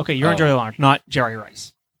 Oh, okay. You're on Joey Lawrence, not Jerry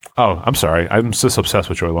Rice. Oh, I'm sorry. I'm just obsessed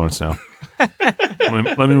with Joey Lawrence now.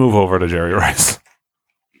 let me move over to Jerry Rice.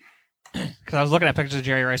 Because I was looking at pictures of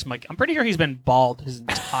Jerry Rice. I'm like, I'm pretty sure he's been bald his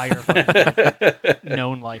entire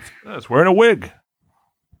known life. It's wearing a wig.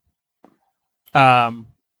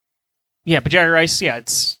 Yeah, but Jerry Rice, yeah,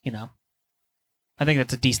 it's, I think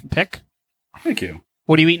that's a decent pick. Thank you.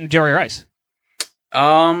 What are you eating, Jerry Rice?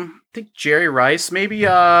 I think Jerry Rice, maybe,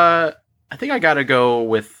 I think I gotta go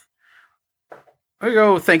with,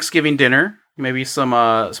 Thanksgiving dinner, maybe some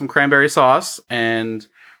cranberry sauce and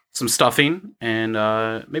some stuffing and,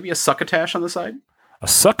 maybe a succotash on the side. A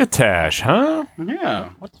succotash, huh?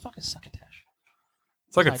 Yeah. What the fuck is succotash?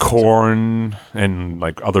 It's like a corn and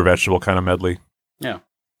like other vegetable kind of medley. Yeah.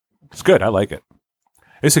 It's good. I like it.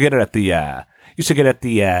 I used to get it at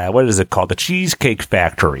the, what is it called? The Cheesecake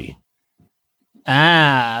Factory.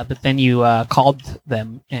 Ah, but then you called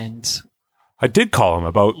them and I did call them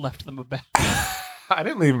about... left them a bit. I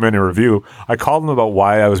didn't leave them any review. I called them about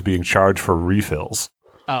why I was being charged for refills.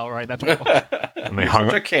 Oh, right. That's what it was. And they hung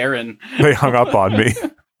Such a Karen. They hung up on me.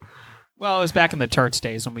 Well, it was back in the Turks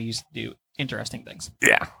days when we used to do interesting things.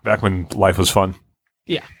 Yeah. Back when life was fun.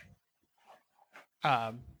 Yeah.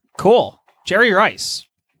 Cool. Jerry Rice.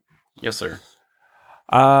 Yes, sir.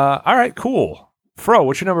 All right, cool. Fro,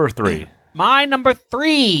 what's your number 3? My number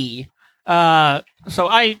 3. So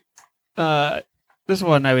this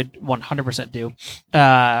one I would 100% do.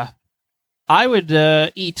 I would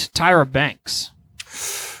eat Tyra Banks.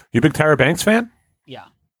 You a big Tyra Banks fan? Yeah.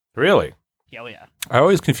 Really? Hell yeah. I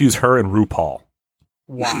always confuse her and RuPaul.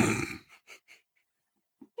 Why?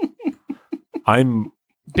 I'm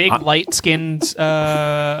Big, light-skinned,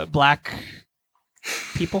 black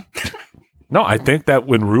people? No, I think that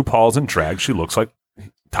when RuPaul's in drag, she looks like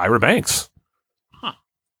Tyra Banks. Huh.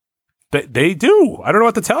 They do. I don't know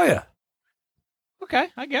what to tell you. Okay,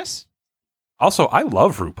 I guess. Also, I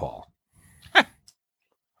love RuPaul.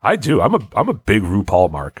 I do. I'm a big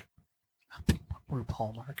RuPaul mark.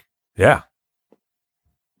 RuPaul Mark. Yeah.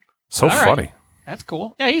 So All right. funny. That's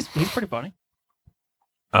cool. Yeah, he's pretty funny.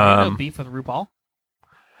 No beef with RuPaul.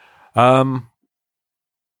 I'm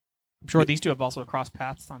sure these two have also crossed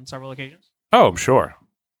paths on several occasions. Oh, I'm sure.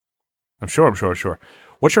 I'm sure.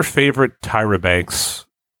 What's your favorite Tyra Banks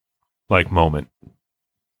moment?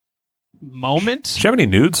 Moment? Does she have any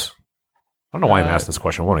nudes? I don't know why I'm asking this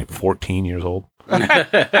question. I'm only 14 years old.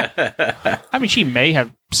 I mean, she may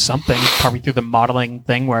have something, probably through the modeling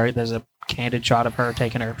thing where there's a candid shot of her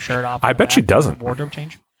taking her shirt off. I bet she doesn't. Wardrobe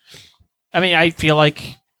change. I mean, I feel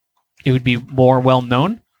like it would be more well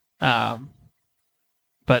known, but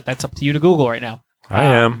that's up to you to Google right now. I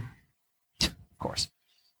am. Of course.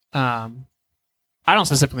 I don't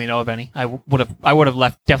specifically know of any. I would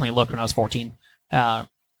have definitely looked when I was 14. I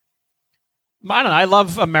don't know. I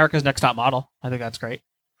love America's Next Top Model. I think that's great.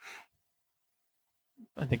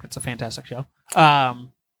 I think it's a fantastic show. But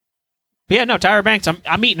yeah, no, Tyra Banks.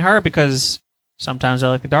 I'm eating her because sometimes I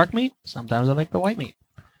like the dark meat, sometimes I like the white meat.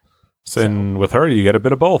 So with her, you get a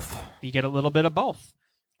bit of both. You get a little bit of both.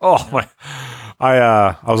 Oh my!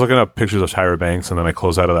 I was looking up pictures of Tyra Banks, and then I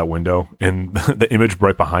closed out of that window, and the image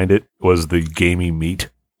right behind it was the gamey meat.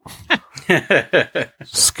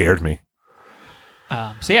 Scared me.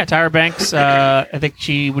 So yeah, Tyra Banks. I think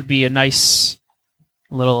she would be a nice,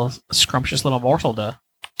 little scrumptious little morsel to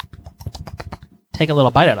take a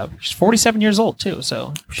little bite out of. She's 47 years old too,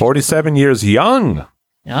 so 47 years young.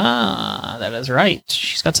 That is right.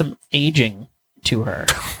 She's got some aging to her.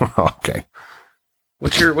 Okay.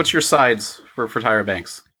 What's your sides for Tyra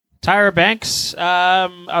Banks? Tyra Banks. I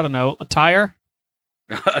don't know. A tire.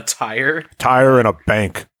 A tire? Tire and a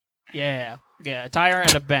bank. Yeah, a tire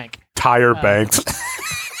and a bank. Tire Banks.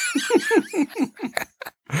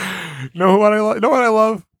 Know what I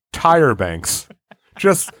love? Tire banks.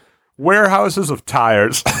 Just warehouses of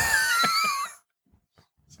tires.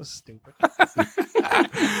 So stupid.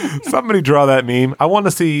 Somebody draw that meme. I want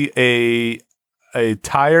to see a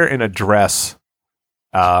tire in a dress.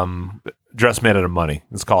 Dress made out of money.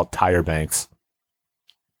 It's called Tire Banks.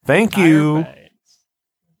 Thank you.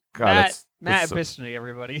 God, Matt Bistany,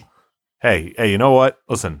 everybody. Hey, you know what?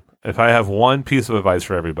 Listen, if I have one piece of advice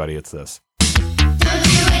for everybody, it's this.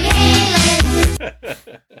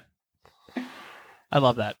 I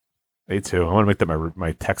love that. Me too. I want to make that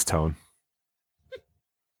my text tone.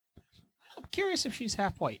 I'm curious if she's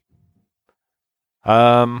half white.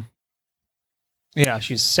 Yeah,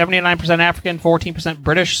 she's 79% African, 14%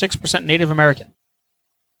 British, 6% Native American.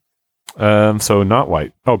 So not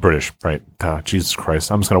white. Oh, British, right. Jesus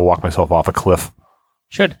Christ. I'm just going to walk myself off a cliff.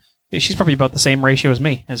 Should. She's probably about the same ratio as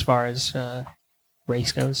me as far as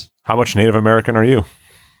race goes. How much Native American are you?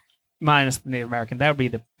 Minus the Native American. That would be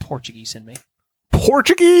the Portuguese in me.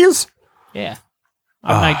 Portuguese? Yeah.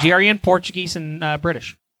 I'm Nigerian, Portuguese, and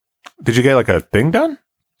British. Did you get a thing done?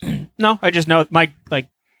 No, I just know my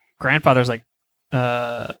grandfather's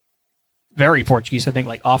very Portuguese, I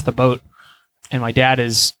think, off the boat. And my dad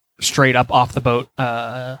is straight up off the boat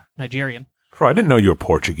Nigerian. Bro, I didn't know you were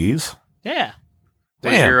Portuguese. Yeah.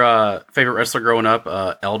 Was your favorite wrestler growing up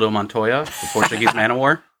Aldo Montoya, the Portuguese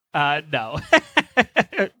Manowar? No.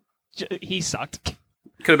 He sucked.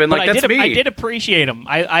 Could have been that's me. I did appreciate him.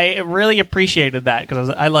 I really appreciated that because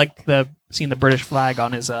I liked seeing the British flag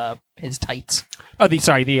on his tights. Oh,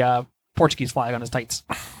 the Portuguese flag on his tights.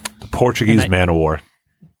 Portuguese Manowar.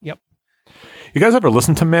 Yep. You guys ever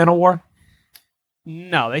listen to Manowar?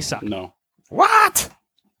 No, they suck. No. What?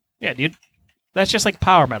 Yeah, dude. That's just like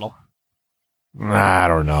power metal. I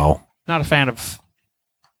don't know. Not a fan of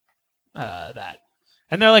that.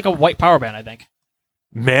 And they're like a white power band, I think.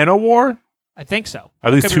 Manowar? I think so.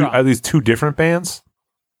 Are these two different bands?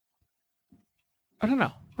 I don't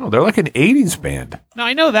know. Oh, they're like an 80s band. No,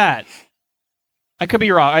 I know that. I could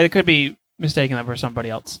be wrong. I could be mistaking them for somebody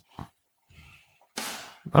else.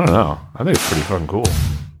 I don't know. I think it's pretty fucking cool.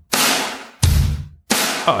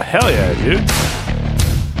 Oh, hell yeah, dude.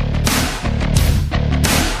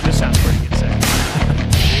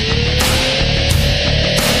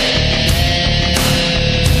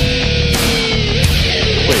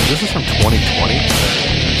 This is from 2020.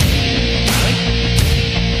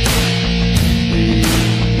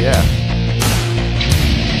 Yeah.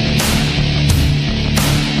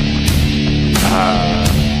 Come on.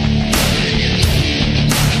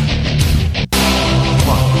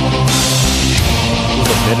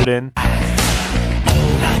 Was a minute in.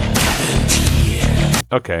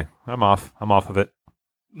 Okay, I'm off. I'm off of it.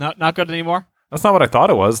 Not good anymore. That's not what I thought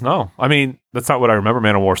it was. No, I mean that's not what I remember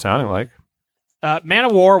Man of War sounding like. Man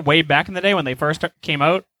of War, way back in the day when they first came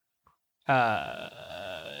out.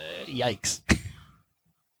 Yikes!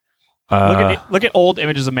 Look at old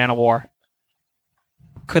images of Man of War.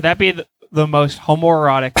 Could that be the most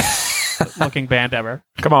homoerotic looking band ever?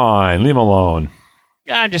 Come on, leave him alone.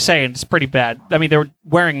 I'm just saying, it's pretty bad. I mean, they were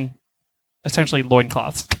wearing essentially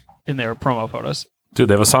loincloths in their promo photos. Dude,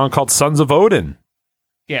 they have a song called Sons of Odin.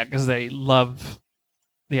 Yeah, because they love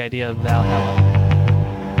the idea of Valhalla.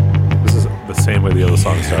 This is the same way the other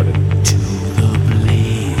song started. To the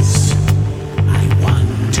blaze, I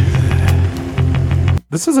wander.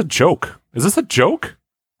 This is a joke. Is this a joke?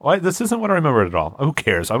 Why? This isn't what I remember at all. Who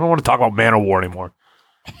cares? I don't want to talk about Man of War anymore.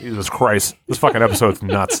 Jesus Christ. This fucking episode's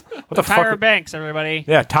nuts. What the Tyra fuck? Banks, everybody.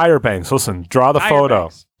 Yeah, Tire Banks. Listen, draw the Tyra photo.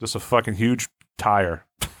 Banks. Just a fucking huge tire.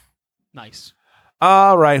 Nice.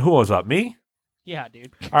 All right, who was up? Me? Yeah,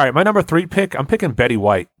 dude. All right, my number 3 pick, I'm picking Betty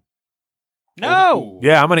White. No!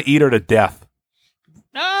 Yeah, I'm going to eat her to death.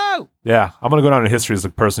 No! Yeah, I'm going to go down in history as the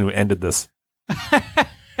person who ended this.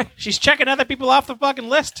 She's checking other people off the fucking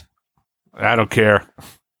list. I don't care.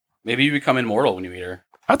 Maybe you become immortal when you eat her.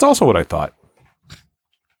 That's also what I thought.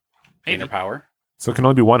 Gain her power. So it can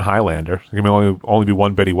only be one Highlander. There can only be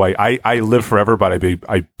one Betty White. I live forever, but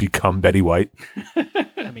I become Betty White.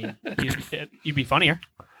 I mean, you'd be funnier.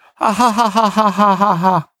 Ha ha ha ha ha ha ha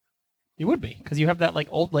ha. You would be, because you have that like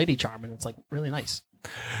old lady charm, and it's like really nice.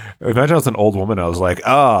 Imagine I was an old woman. I was like,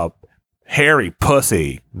 oh, hairy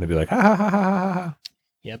pussy. And they'd be like, ha ha ha ha ha ha.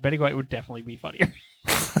 Yeah, Betty White would definitely be funnier.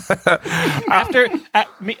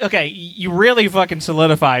 Okay, you really fucking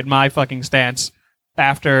solidified my fucking stance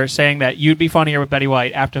after saying that you'd be funnier with Betty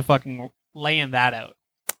White after fucking laying that out.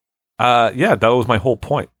 Yeah, that was my whole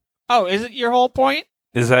point. Oh, is it your whole point?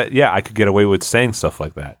 Is that, yeah, I could get away with saying stuff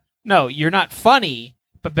like that. No, you're not funny,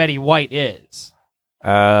 but Betty White is.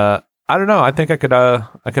 I don't know. I think I could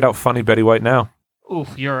out funny Betty White now.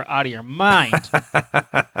 Oof, you're out of your mind.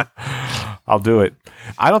 I'll do it.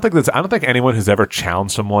 I don't think anyone who's ever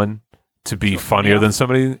challenged someone to be funnier than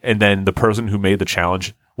somebody, and then the person who made the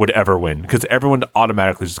challenge would ever win, because everyone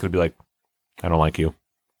automatically is just going to be like, I don't like you.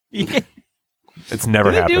 Yeah. It's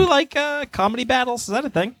never happened. They do like comedy battles? Is that a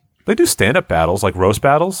thing? They do stand-up battles, like roast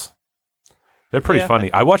battles. They're pretty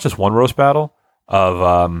funny. I watched this one roast battle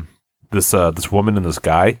of this woman and this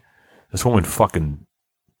guy. This woman fucking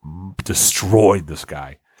destroyed this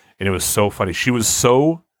guy, and it was so funny. She was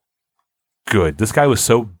so good. This guy was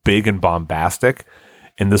so big and bombastic,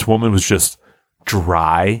 and this woman was just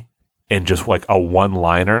dry and just like a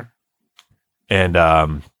one-liner. And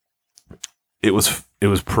it was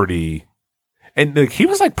pretty, and like, he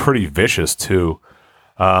was like pretty vicious too.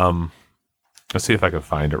 Let's see if I can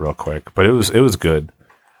find it real quick. But it was good.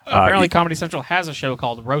 Apparently, Comedy Central has a show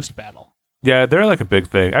called Roast Battle. Yeah, they're like a big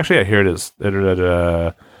thing. Actually, yeah, here it is.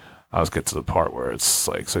 I'll just get to the part where it's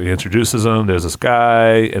like, so he introduces them. There's this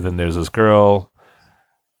guy, and then there's this girl.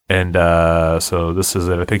 And so this is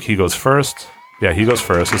it. I think he goes first. Yeah, he goes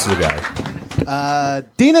first. This is the guy.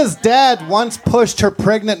 Dina's dad once pushed her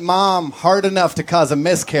pregnant mom hard enough to cause a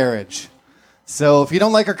miscarriage. So if you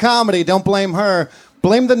don't like her comedy, don't blame her.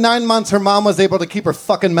 Blame the 9 months her mom was able to keep her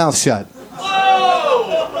fucking mouth shut.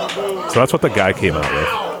 So that's what the guy came out with.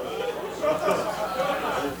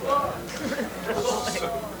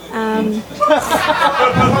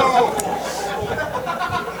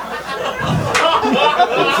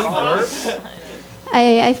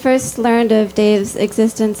 I first learned of Dave's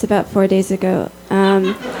existence about 4 days ago.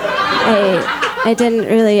 I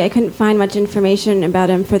couldn't find much information about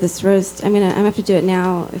him for this roast. I'm gonna have to do it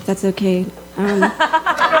now, if that's okay.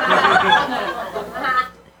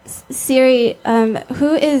 Siri,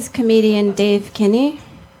 who is comedian Dave Kinney?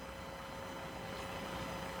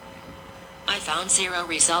 I found 0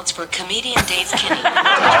 results for comedian Dave Kinney.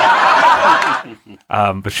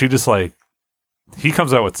 But she just like, he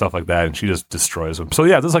comes out with stuff like that and she just destroys them. So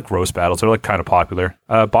yeah, there's like roast battles. They're like kind of popular.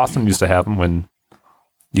 Boston used to have them when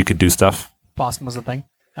you could do stuff. Boston was a thing.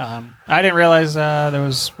 I didn't realize there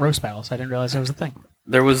was roast battles. I didn't realize there was a thing.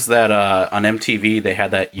 There was that on MTV. They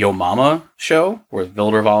had that Yo Mama show where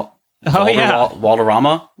Valderrama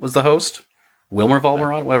was the host. Wilmer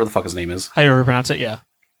Valderrama, whatever the fuck his name is. How do you pronounce it? Yeah.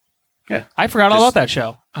 Yeah. I forgot all about that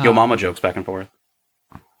show. Yo Mama jokes back and forth.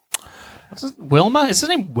 What's his, Wilma? Is his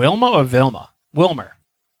name Wilma or Vilma? Wilmer.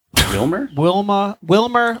 Wilmer? Wilmer.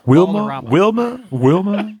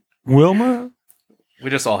 Wilma. We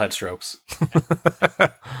just all had strokes.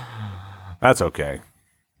 That's okay.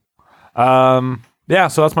 Yeah,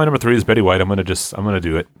 so that's my number 3 is Betty White. I'm gonna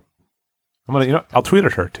do it. I'll tweet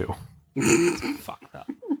at her too. Fucked up.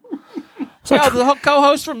 Yo, the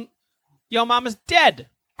co-host from Yo Mama's Dead.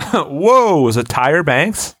 Whoa, is it Tyra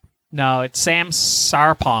Banks? No, it's Sam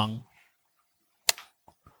Sarpong.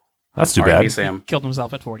 That's too R.I.P. bad. Sam. Killed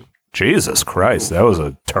himself at 40. Jesus Christ, that was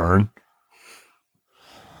a turn.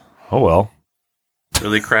 Oh well.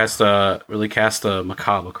 Really cast a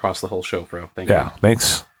macabre across the whole show, bro. Thank you. Yeah,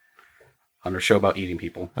 thanks. On a show about eating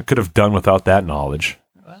people. I could have done without that knowledge.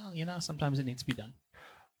 Well, sometimes it needs to be done.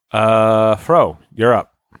 Fro, you're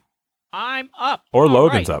up. I'm up. Or All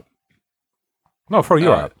Logan's right. up. No, Fro,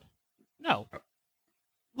 you're up. No.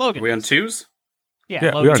 Logan. Are we on 2s? Yeah,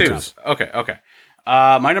 Logan. we are on 2s. 2s. Okay.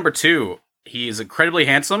 My number 2, he's incredibly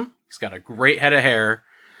handsome. He's got a great head of hair.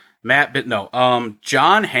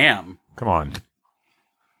 John Hamm. Come on.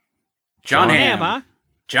 John Hamm, Hamm. huh?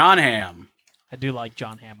 John Hamm. I do like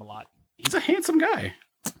John Hamm a lot. He's a handsome guy.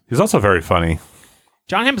 He's also very funny.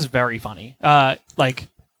 John Hamm is very funny. Like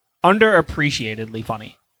underappreciatedly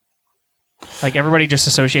funny. Like everybody just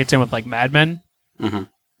associates him with like Mad Men,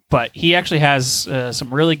 but he actually has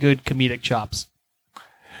some really good comedic chops.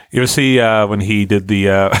 You ever see when he did the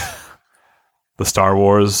the Star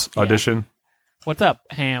Wars audition? What's up,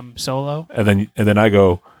 Ham Solo? And then I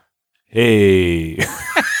go, hey.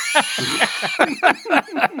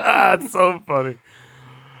 That's so funny.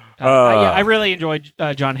 I really enjoyed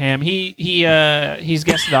John Hamm. He's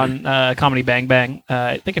guested on Comedy Bang Bang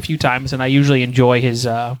I think a few times, and I usually enjoy his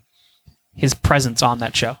presence on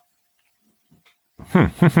that show.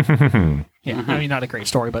 Yeah, I mean, not a great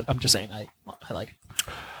story, but I'm just saying I like it.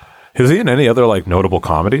 Is he in any other like notable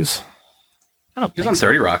comedies? I don't He's think on so.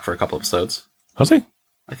 30 Rock for a couple episodes. Was he?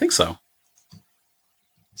 I think so.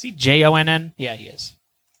 Is he Jonn? Yeah, he is.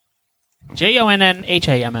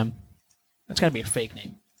 JONNHAMM. That's got to be a fake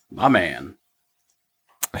name. My man.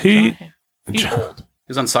 He He's old.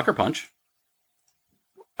 He's on Sucker Punch.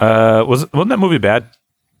 wasn't that movie bad?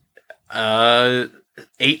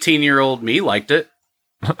 18-year-old me liked it.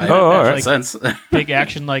 All that right. makes sense. Big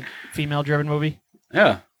action, like female-driven movie.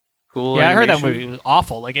 Yeah. Cool. Yeah, I heard that animation. movie. It was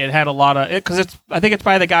awful. Like it had a lot of because I think it's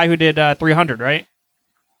by the guy who did 300, right?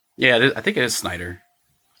 Yeah, I think it is Snyder.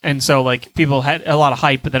 And so like people had a lot of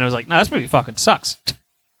hype, but then it was like, no, this movie fucking sucks.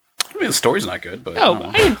 I mean, the story's not good, but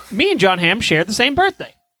No, me and John Hamm shared the same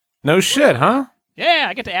birthday. No shit, huh? Yeah,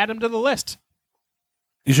 I get to add him to the list.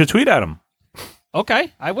 You should tweet at him.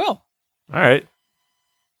 Okay, I will. All right.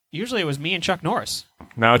 Usually it was me and Chuck Norris.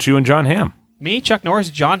 Now it's you and John Hamm. Me, Chuck Norris,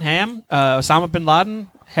 John Hamm, Osama bin Laden,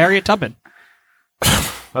 Harriet Tubman.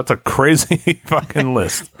 That's a crazy fucking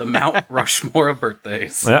list. The Mount Rushmore of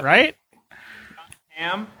birthdays. Yeah. Right?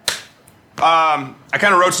 I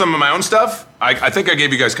kind of wrote some of my own stuff. I think I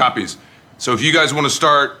gave you guys copies. So if you guys want to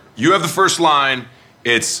start, you have the first line.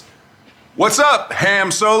 It's, "What's up,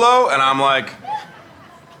 Ham Solo?" And I'm like,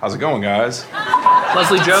 "How's it going, guys?"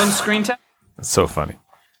 Leslie Jones screen tap. That's so funny.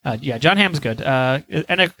 Yeah, John Hamm's good.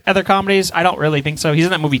 And other comedies, I don't really think so. He's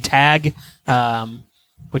in that movie Tag,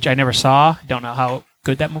 which I never saw. Don't know how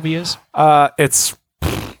good that movie is. It's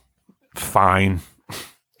fine.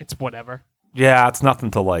 It's whatever. Yeah, it's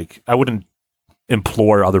nothing to like. I wouldn't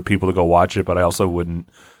implore other people to go watch it, but I also wouldn't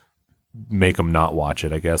make them not watch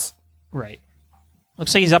it, I guess. Right.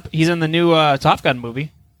 Looks like he's in the new Top Gun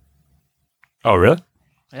movie. Oh, really?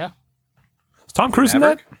 Yeah. Is Tom Cruise in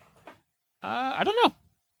that? I don't know.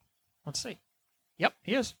 Let's see. Yep,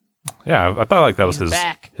 he is. Yeah, I thought like that was He's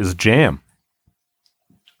back. his jam.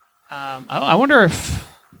 I wonder if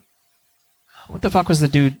what the fuck was the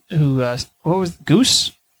dude who what was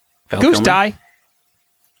Goose? Val Goose Kilmer? die?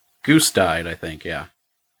 Goose died, I think. Yeah.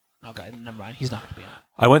 Okay, never mind. He's not going to be on.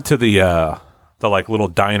 I went to the like little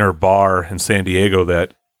diner bar in San Diego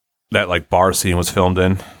that like bar scene was filmed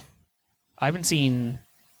in. I haven't seen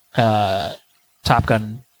Top Gun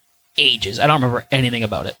in ages. I don't remember anything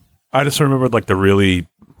about it. I just remembered like the really,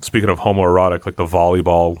 speaking of homoerotic, like the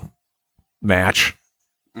volleyball match.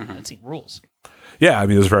 I haven't seen Rules. Yeah, I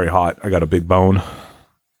mean it was very hot. I got a big bone.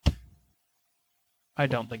 I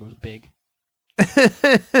don't think it was big.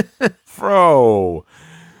 Bro,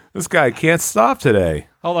 this guy can't stop today.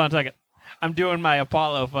 Hold on a second. I'm doing my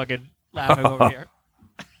Apollo fucking laughing over here.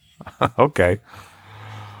 Okay. You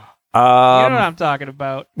know what I'm talking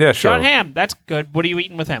about. Yeah, sure. John Hamm, that's good. What are you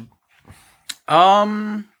eating with him?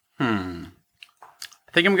 I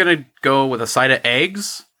think I'm gonna go with a side of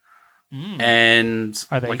eggs and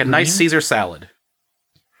Are they like a nice green? Caesar salad.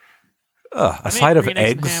 A side of green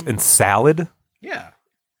eggs and eggs ham. and salad? Yeah.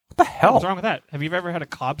 What the hell? What's wrong with that? Have you ever had a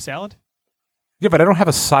Cobb salad? Yeah, but I don't have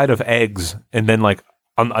a side of eggs and then like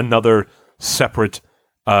another separate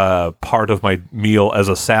part of my meal as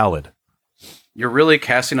a salad. You're really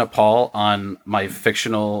casting a pall on my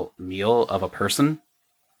fictional meal of a person?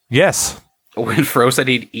 Yes. When Fro said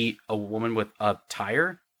he'd eat a woman with a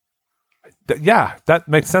tire? Yeah, that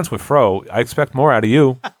makes sense with Fro. I expect more out of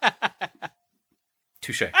you.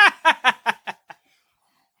 Touche.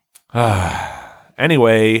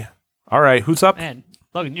 Anyway, all right, who's up? Man,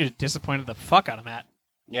 Logan, you just disappointed the fuck out of Matt.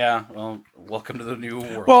 Yeah, well, welcome to the new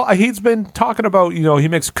world. Well, he's been talking about, he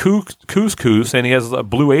makes couscous and he has a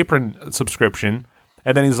Blue Apron subscription.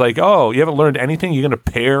 And then he's like, oh, you haven't learned anything? You're going to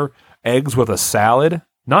pair eggs with a salad?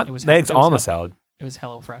 Not eggs on the salad. It was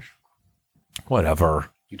HelloFresh.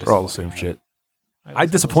 Whatever. They're all the same shit. I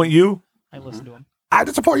listen- disappoint you? I listened to him. I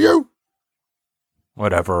disappoint you?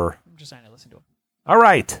 Whatever. I'm just saying I listened to him. All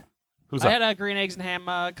right. Who's I up? had green eggs and ham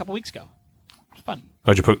a couple weeks ago. It was fun.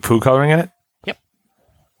 Did you put food coloring in it?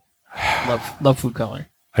 Love food coloring.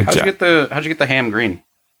 How'd you get the ham green?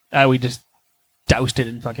 We just doused it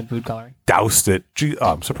in fucking food coloring. Doused it. Gee,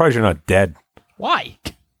 I'm surprised you're not dead. Why?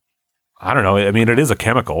 I don't know. I mean, it is a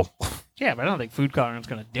chemical. Yeah, but I don't think food coloring is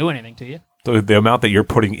going to do anything to you. The amount that you're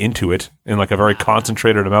putting into it in like a very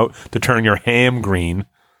concentrated amount to turn your ham green.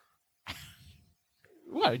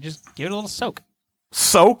 Well, just give it a little soak.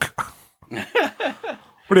 Soak?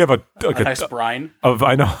 What do you have? A nice brine?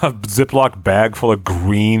 I know a Ziploc bag full of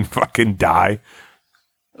green fucking dye.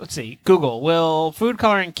 Let's see. Google, will food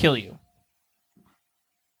coloring kill you?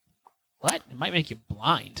 What? It might make you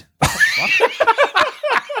blind. What the fuck?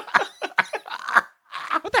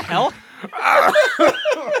 What the hell?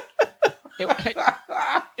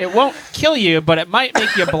 It won't kill you, but it might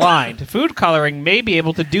make you blind. Food coloring may be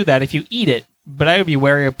able to do that if you eat it, but I would be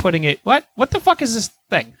wary of putting it... What? What the fuck is this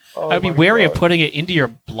thing? I would be wary of putting it into your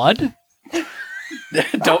blood?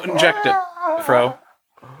 Don't inject it, Fro.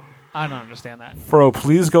 I don't understand that. Fro,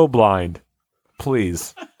 please go blind.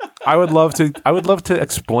 Please. I would love to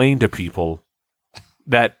explain to people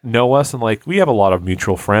that know us and like we have a lot of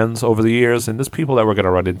mutual friends over the years and there's people that we're going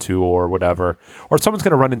to run into or whatever, or someone's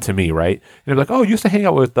going to run into me, right? And they're like, oh, you used to hang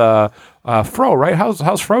out with Fro, right?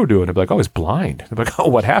 How's Fro doing? I'd be like, oh, he's blind. I'd be like, oh,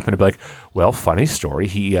 what happened? I'd be like, well, funny story.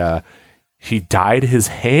 He dyed his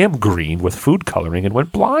ham green with food coloring and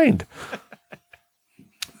went blind.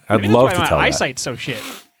 I'd Maybe love that's to why tell my that. eyesight's so shit.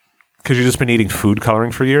 Because you've just been eating food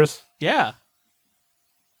coloring for years? Yeah.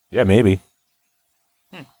 Yeah, maybe.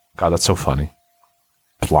 God, that's so funny.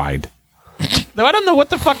 Blind. Though I don't know what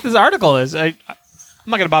the fuck this article is. I'm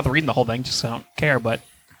not going to bother reading the whole thing, just 'cause I don't care, but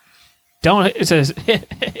it says,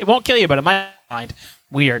 it won't kill you, but it might blind.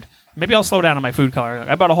 Weird. Maybe I'll slow down on my food coloring.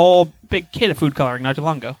 I bought a whole big kit of food coloring not too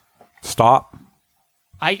long ago. Stop.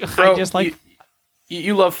 I Fro, just like...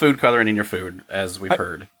 You love food coloring in your food, as we've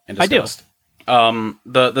heard and I do. discussed.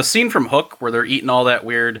 The scene from Hook where they're eating all that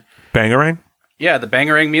weird... Bangarang? Yeah, the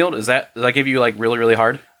Bangarang meal, does that give you like really, really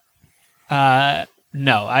hard?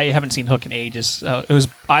 No, I haven't seen Hook in ages. Last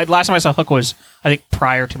time I saw Hook was, I think,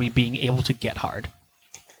 prior to me being able to get hard.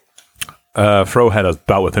 Fro had a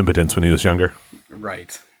bout with impotence when he was younger.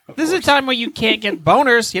 Right. This is a time where you can't get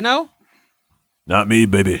boners, you know? Not me,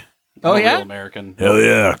 baby. Oh, yeah? Real American. Hell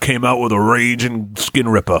yeah. Came out with a raging skin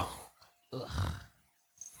ripper.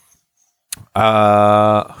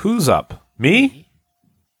 Who's up? Me?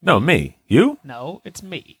 No, me. You? No, it's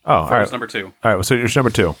me. Oh, all right. number 2. All right, so you're number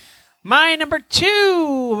 2. My number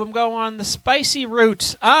 2, I'm going on the spicy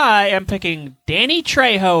route. I am picking Danny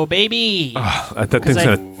Trejo, baby. That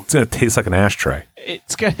thing's gonna taste like an ashtray.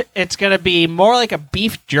 It's gonna be more like a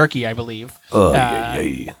beef jerky, I believe.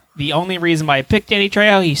 The only reason why I picked Danny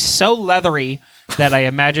Trejo, he's so leathery that I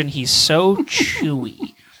imagine he's so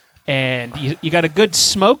chewy. And you got a good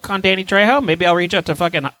smoke on Danny Trejo. Maybe I'll reach out to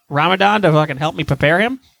fucking Ramadan to fucking help me prepare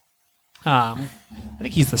him. I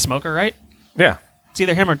think he's the smoker, right? Yeah. It's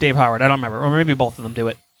either him or Dave Howard. I don't remember. Or maybe both of them do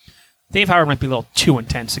it. Dave Howard might be a little too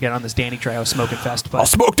intense to get on this Danny Trejo smoking fest. But, I'll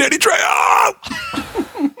smoke Danny Trejo!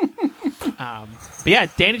 but yeah,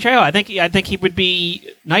 Danny Trejo, I think he would be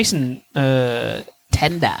nice and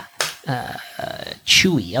tender,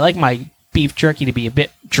 chewy. I like my beef jerky to be a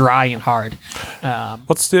bit dry and hard.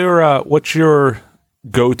 What's your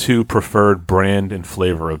go-to preferred brand and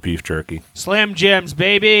flavor of beef jerky? Slim Jims,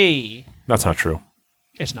 baby. That's not true.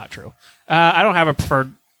 It's not true. I don't have a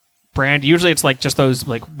preferred brand. Usually it's like just those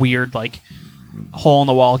like weird like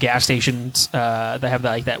hole-in-the-wall gas stations that have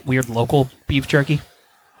like that weird local beef jerky.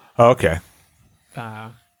 Oh, okay.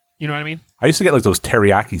 You know what I mean? I used to get like those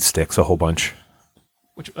teriyaki sticks a whole bunch.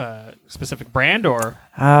 Which specific brand or?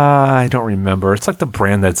 I don't remember. It's like the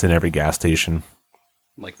brand that's in every gas station.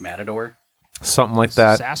 Like Matador? Something like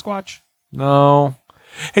that. Sasquatch? No.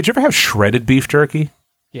 Hey, did you ever have shredded beef jerky?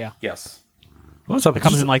 Yeah. Yes. What's up? It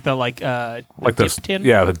comes in like the like dip tin.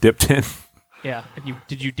 Yeah, the dip tin. Yeah. And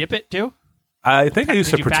did you dip it too? I think I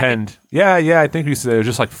used to pretend. Yeah. I think we used to. It was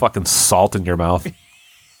just like fucking salt in your mouth.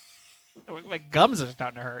 My gums are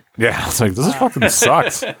starting to hurt. Yeah, it's like this fucking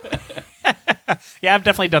sucks. Yeah, I've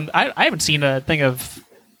definitely done. I haven't seen a thing of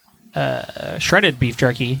shredded beef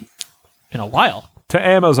jerky in a while. To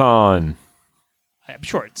Amazon. I'm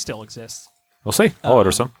sure it still exists. We'll see. I'll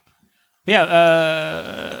order some.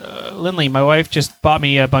 Yeah, Lindley, my wife just bought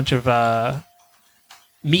me a bunch of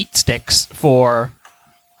meat sticks for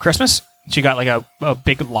Christmas. She got like a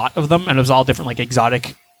big lot of them, and it was all different like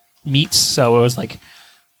exotic meats. So it was like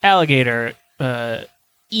alligator,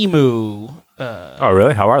 emu. Oh,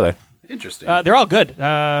 really? How are they? Interesting. They're all good.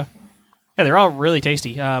 Yeah, they're all really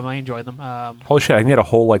tasty. I enjoy them. Holy shit! I can get a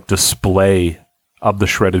whole like display of the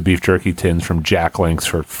shredded beef jerky tins from Jack Links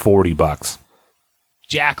for $40.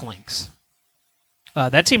 Jack Links.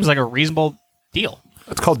 That seems like a reasonable deal.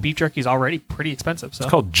 It's called beef jerky is already pretty expensive. So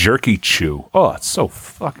it's called Jerky Chew. Oh, it's so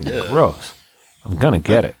fucking gross. I'm gonna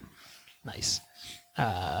get it. Nice.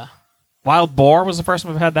 Wild boar was the first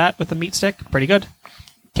time I've had that with the meat stick. Pretty good.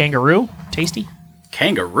 Kangaroo, tasty.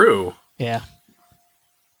 Kangaroo. Yeah.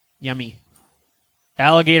 Yummy.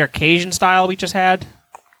 Alligator Cajun style we just had.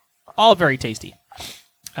 All very tasty.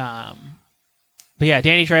 But yeah,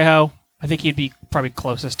 Danny Trejo. I think he'd be probably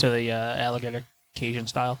closest to the alligator Cajun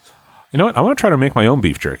style. You know what? I want to try to make my own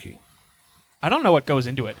beef jerky. I don't know what goes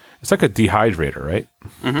into it. It's like a dehydrator, right?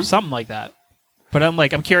 Mm-hmm. Something like that. But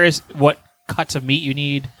I'm curious what cuts of meat you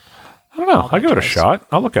need. I don't know. I'll give it a shot.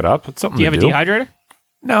 I'll look it up. It's something Do you to have do. a dehydrator?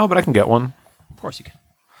 No, but I can get one. Of course you can.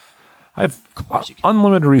 I have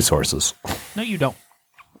unlimited resources. No, you don't.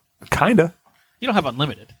 Kinda. You don't have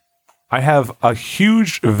unlimited. I have a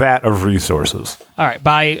huge vat of resources. All right,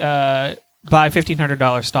 buy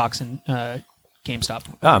 $1,500 stocks in GameStop.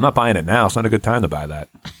 Oh, I'm not buying it now. It's not a good time to buy that.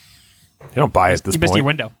 You don't buy it at this You point. missed your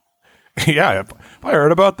window. Yeah, I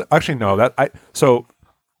heard about that. Actually, no.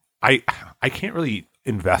 I can't really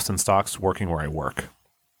invest in stocks working where I work.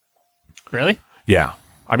 Really? Yeah.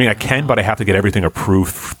 I mean, I can, but I have to get everything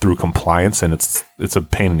approved through compliance, and it's a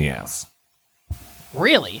pain in the ass.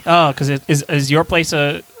 Really? Oh, because is your place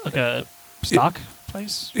a stock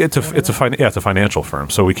place? It's a financial firm,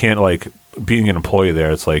 so we can't like being an employee there.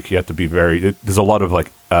 It's like you have to be there's a lot of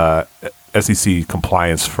like SEC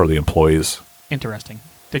compliance for the employees. Interesting.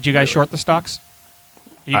 Did you guys short the stocks?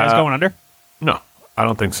 Are you guys going under? No, I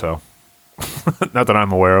don't think so. Not that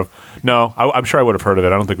I'm aware of. No, I'm sure I would have heard of it.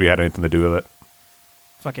 I don't think we had anything to do with it.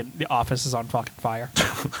 Fucking the office is on fucking fire.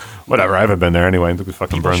 Whatever. I haven't been there anyway. I think we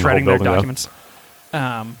fucking People burned the whole shredding their building documents.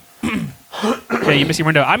 Yeah, you miss your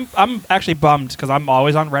window. I'm actually bummed because I'm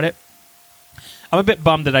always on Reddit. I'm a bit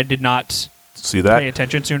bummed that I did not see that pay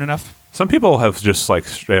attention soon enough. Some people have just like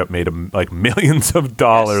straight up made like millions of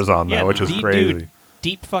dollars on that, which is deep crazy. Dude,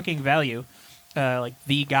 deep fucking value. Like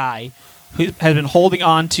the guy who has been holding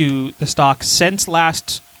on to the stock since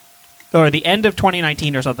the end of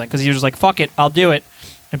 2019 or something, because he was just like, fuck it, I'll do it.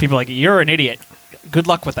 And people are like, you're an idiot. Good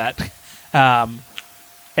luck with that.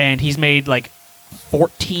 And he's made like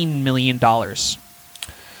 $14 million.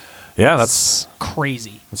 Yeah, that's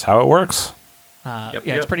crazy. That's how it works.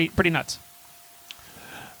 It's pretty nuts.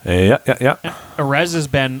 Yeah. Erez has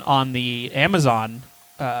been on the Amazon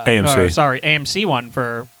AMC one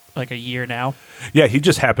for like a year now. Yeah, he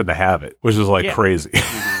just happened to have it, which is like crazy.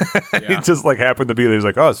 He just like happened to be there. He's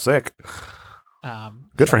like, oh, sick.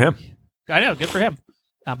 Good for him. I know, good for him.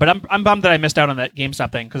 But I'm bummed that I missed out on that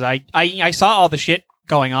GameStop thing because I saw all the shit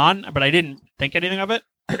going on, but I didn't think anything of it.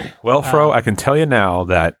 Well, Fro, I can tell you now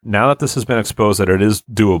that this has been exposed that it is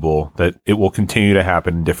doable, that it will continue to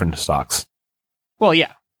happen in different stocks. Well,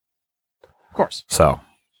 yeah. Of course. So,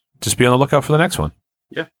 just be on the lookout for the next one.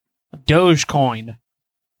 Yeah. Dogecoin.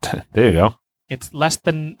 There you go. It's less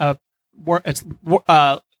than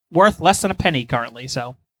worth less than a penny currently,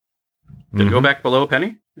 so. Did it go back below a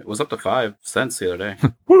penny? It was up to 5 cents the other day.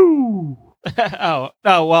 Woo! Oh,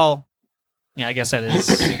 well. Yeah, I guess that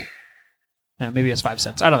is. Maybe it's 5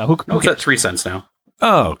 cents. I don't know. Who it's at 3 cents now.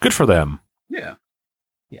 Oh, good for them. Yeah.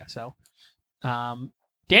 Yeah, so.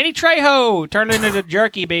 Danny Trejo turned into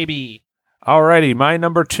jerky, baby. Alrighty, my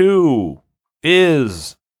number 2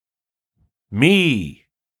 is me.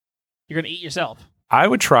 You're going to eat yourself. I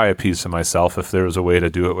would try a piece of myself if there was a way to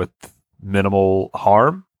do it with minimal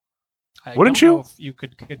harm. I Wouldn't don't know you? if you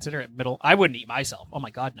could consider it middle. I wouldn't eat myself. Oh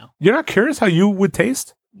my god, no. You're not curious how you would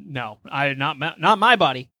taste? No, not my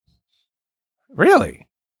body. Really?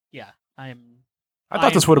 Yeah, I am. I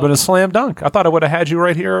thought this would have been a slam dunk. I thought I would have had you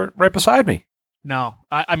right here, right beside me. No,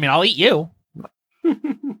 I mean, I'll eat you.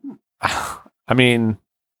 I mean,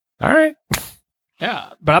 all right.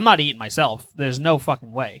 Yeah, but I'm not eating myself. There's no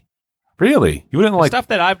fucking way. Really? You wouldn't The like stuff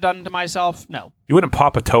that I've done to myself? No. you wouldn't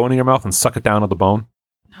pop a toe into your mouth and suck it down to the bone?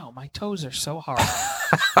 No, my toes are so hard.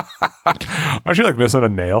 Aren't you like missing a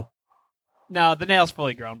nail? No, the nail's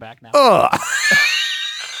fully grown back now. Ugh.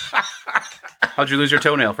 How'd you lose your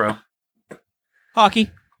toenail, Fro?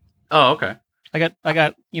 Hockey. Oh, okay. I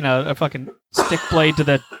got a fucking stick blade to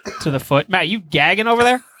the foot. Matt, you gagging over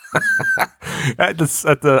there? at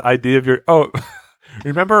the idea of your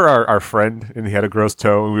remember our friend and he had a gross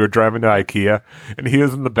toe and we were driving to IKEA and he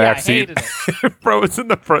was in the back seat. Bro was in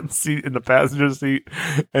the front seat in the passenger seat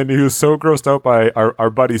and he was so grossed out by our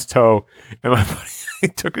buddy's toe and my buddy he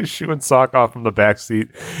took his shoe and sock off from the back seat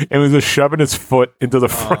and was just shoving his foot into the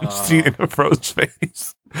front seat in Fro's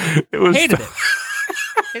face. It was hated it.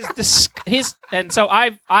 And so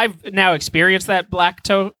I've now experienced that black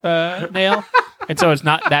toe nail, and so it's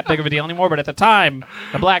not that big of a deal anymore. But at the time,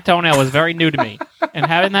 the black toenail was very new to me, and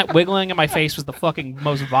having that wiggling in my face was the fucking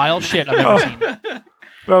most vile shit I've ever seen.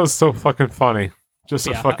 That was so fucking funny. Just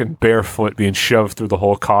a fucking barefoot being shoved through the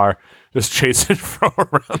whole car, just chasing Fro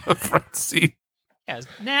around the front seat. Yeah, it's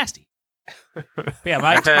nasty. But yeah,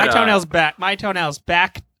 my toenail's back. My toenail's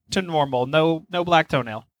back to normal. No black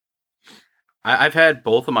toenail. I've had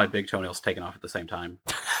both of my big toenails taken off at the same time.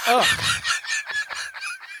 Oh.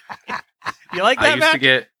 You like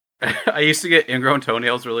that, I used to get ingrown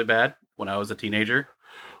toenails really bad when I was a teenager.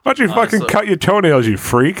 Why'd you fucking cut your toenails, you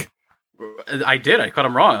freak? I did. I cut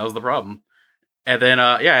them wrong. That was the problem. And then,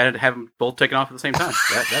 I had to have them both taken off at the same time.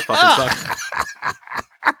 That fucking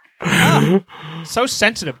sucks. So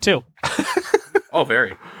sensitive, too. Oh,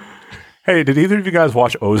 very. Hey, did either of you guys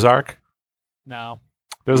watch Ozark? No.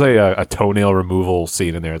 There's a toenail removal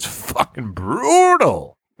scene in there. It's fucking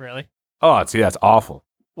brutal. Really? Oh, it's awful.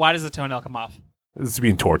 Why does the toenail come off? It's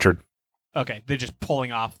being tortured. Okay, they're just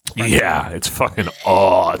pulling off. Yeah, it's fucking, it's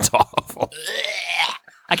awful.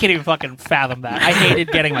 I can't even fucking fathom that. I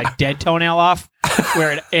hated getting my dead toenail off,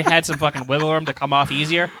 where it had some fucking wiggle room to come off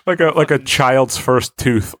easier. Like a child's first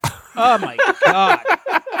tooth. Oh my god!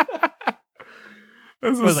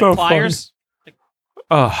 This was is so like pliers. funny.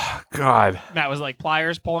 Oh god! Matt was like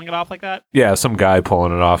pliers pulling it off like that. Yeah, some guy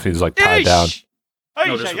pulling it off. He's like tied down.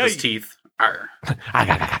 No, just with his teeth. Arr.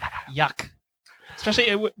 Yuck!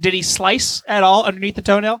 Especially, did he slice at all underneath the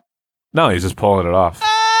toenail? No, he's just pulling it off.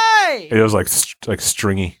 Hey! It was like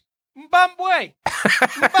stringy. Mbambwe!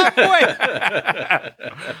 Mbambwe!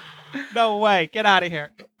 No way! Get out of here!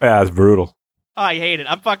 Yeah, it's brutal. Oh, I hate it.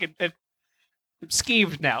 I'm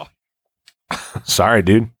skeeved now. Sorry,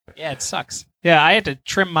 dude. Yeah, it sucks. Yeah, I had to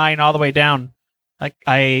trim mine all the way down. Like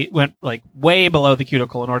I went like way below the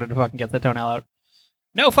cuticle in order to fucking get the toenail out.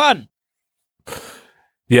 No fun.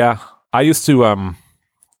 Yeah, I used to.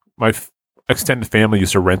 My extended family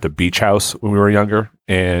used to rent a beach house when we were younger,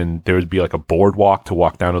 and there would be like a boardwalk to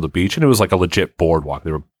walk down to the beach, and it was like a legit boardwalk.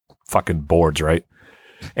 There were fucking boards, right?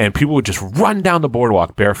 And people would just run down the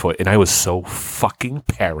boardwalk barefoot, and I was so fucking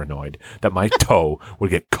paranoid that my toe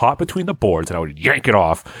would get caught between the boards, and I would yank it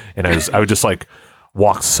off, and I would just like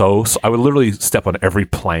walk so I would literally step on every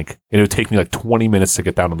plank, and it would take me like 20 minutes to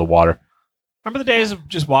get down to the water. Remember the days of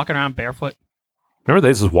just walking around barefoot? Remember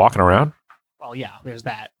days just walking around? Well, yeah, there's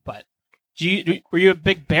that. But were you a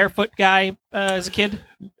big barefoot guy as a kid?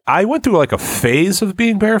 I went through like a phase of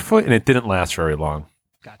being barefoot, and it didn't last very long.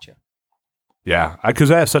 Gotcha. Yeah,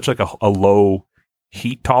 because I have such like a low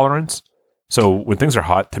heat tolerance. So when things are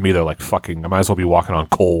hot, to me, they're like fucking, I might as well be walking on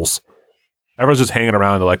coals. Everyone's just hanging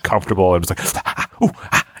around, they're like comfortable, and it's like,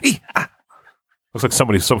 looks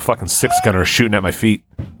like some fucking six gunner shooting at my feet.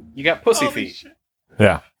 You got pussy feet. Shit.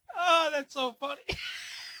 Yeah. Oh, that's so funny.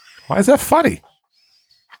 Why is that funny?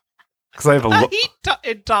 Because I have a heat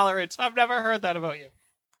intolerance. I've never heard that about you.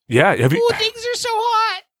 Yeah. Have you? Ooh, things are so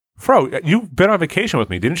hot. Fro, you've been on vacation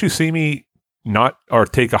with me. Didn't you see me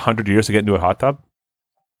take 100 years to get into a hot tub?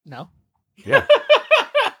 No. Yeah.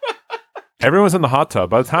 Everyone's in the hot tub.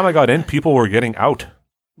 By the time I got in, people were getting out.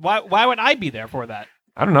 Why would I be there for that?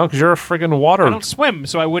 I don't know, because you're a friggin' water. I don't swim,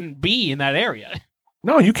 so I wouldn't be in that area.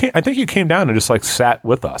 No, you can't. I think you came down and just like sat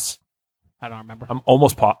with us. I don't remember.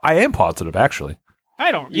 I am positive, actually.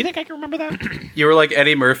 I don't. You think I can remember that? You were like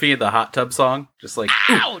Eddie Murphy in the hot tub song, just like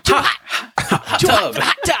ow, too hot, too hot for the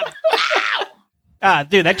hot tub.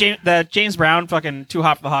 Dude, that James Brown fucking Too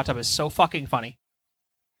Hot for the Hot Tub is so fucking funny.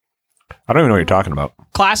 I don't even know what you're talking about.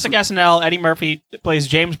 Classic SNL. Eddie Murphy plays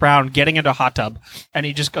James Brown getting into a hot tub, and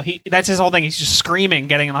that's his whole thing. He's just screaming,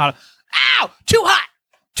 getting in the hot tub. Ow! Too hot!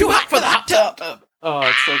 Too hot for the hot tub! Oh,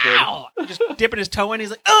 it's so good. Ow! Just dipping his toe in.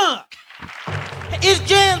 He's like, ugh! It's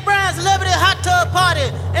James Brown's celebrity hot tub party,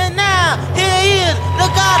 and now here is the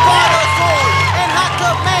godfather of soul and hot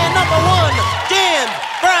tub man number one, James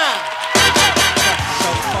Brown.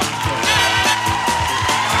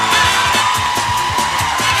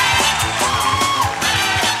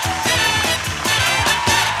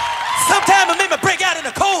 Sometimes I make me break out in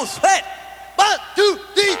a cold sweat. 1, 2,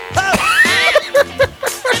 3, 4.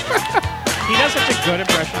 He does such a good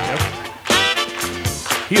impression too.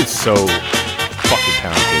 He is so fucking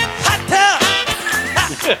talented. Hot tub.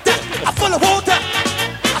 I'm full of water.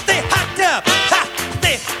 I stay hot tub. Hot,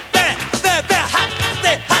 stay very, very, very hot.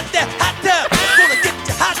 Stay hot there, hot tub. I'm gonna get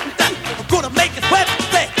you hot and hot. I'm gonna make it wet.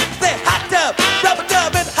 Stay hot tub. Rubber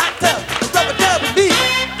dub in the hot tub. Rubber dub with me.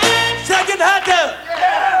 Should I get in the hot tub?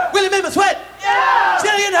 Yeah. Will it make me sweat? Yeah.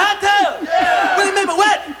 Should I get in the hot tub? Yeah. Will it make me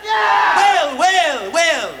wet? Yeah.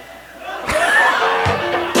 Well.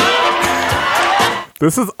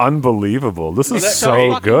 This is unbelievable. This is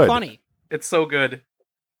so fucking good. Funny. It's so good.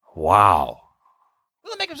 Wow.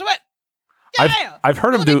 Will it make him sweat? I've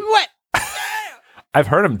heard him do. I've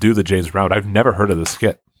heard him do the James Brown. I've never heard of this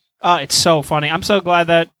skit. It's so funny. I'm so glad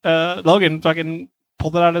that Logan fucking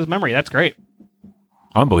pulled it out of his memory. That's great.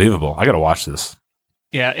 Unbelievable. I got to watch this.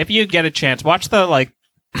 Yeah, if you get a chance, watch the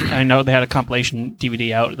I know they had a compilation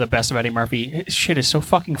DVD out, the best of Eddie Murphy. His shit is so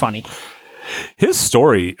fucking funny. His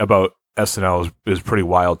story about SNL is pretty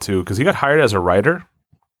wild too, because he got hired as a writer,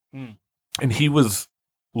 and he was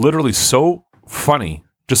literally so funny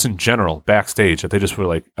just in general backstage that they just were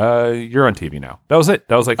like, "You're on TV now." That was it.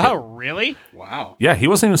 That was like, oh, really? Wow. Yeah, he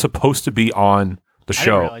wasn't even supposed to be on the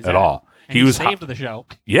show at all. And he was saved the show.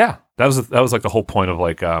 Yeah, that was like the whole point of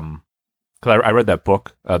because I read that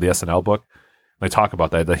book, the SNL book. And they talk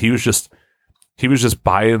about that he was just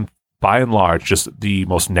by and large just the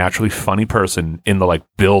most naturally funny person in the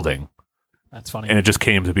building. That's funny. And it just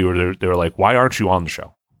came to be where they were like, "Why aren't you on the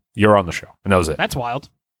show? You're on the show," and that was it. That's wild.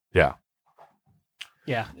 Yeah.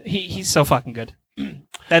 Yeah, he's so fucking good.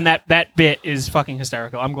 And that bit is fucking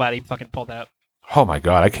hysterical. I'm glad he fucking pulled that up. Oh my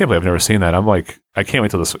god, I can't believe I've never seen that. I'm like, I can't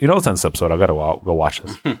wait till this. It's on this episode. I got to go watch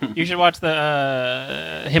this. You should watch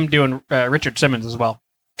the him doing Richard Simmons as well.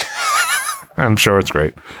 I'm sure it's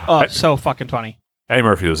great. Oh, so fucking funny. Eddie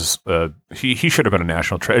Murphy was he should have been a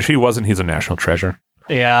national treasure. If he wasn't, he's a national treasure.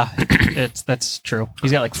 Yeah, that's true.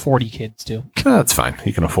 He's got 40 kids too. That's fine.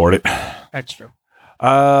 He can afford it. That's true.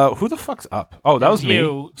 Who the fuck's up? Oh, that was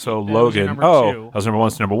you. Me. So That Logan. was your number two. That was number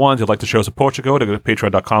one. So number one, if you'd like the show, support your go to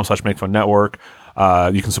patreon.com/MakeFunNetwork.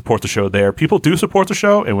 You can support the show there. People do support the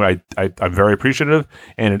show, and I'm very appreciative.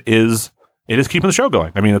 And it is keeping the show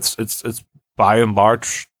going. I mean, it's by and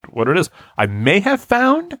large what it is. I may have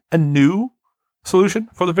found a new solution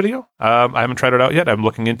for the video. I haven't tried it out yet. I'm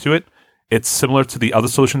looking into it. It's similar to the other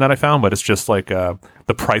solution that I found, but it's just the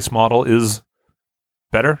price model is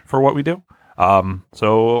better for what we do.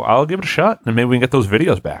 So I'll give it a shot, and maybe we can get those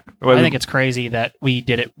videos back. I think it's crazy that we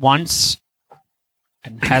did it once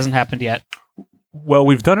and it hasn't happened yet. Well,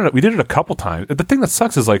 we did it a couple times. The thing that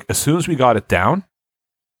sucks is as soon as we got it down,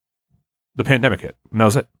 the pandemic hit, and that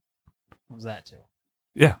was it. What was that too?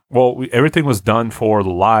 Yeah. Well, everything was done for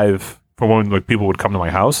live for when people would come to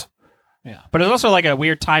my house. Yeah, but it was also a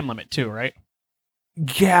weird time limit too, right?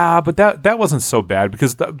 Yeah, but that wasn't so bad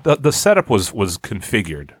because the setup was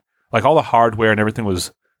configured. All the hardware and everything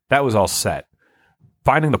was all set.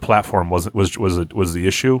 Finding the platform was the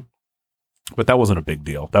issue, but that wasn't a big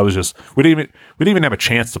deal. That was just we didn't even have a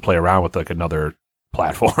chance to play around with another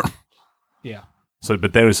platform. Yeah. So,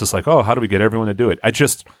 but then it was just oh, how do we get everyone to do it? I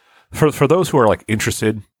just for those who are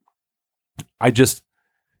interested,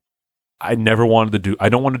 I never wanted to do. I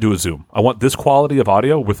don't want to do a Zoom. I want this quality of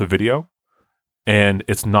audio with a video, and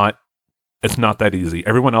it's not that easy.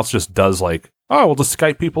 Everyone else just does oh, we'll just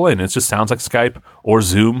Skype people in. It just sounds like Skype or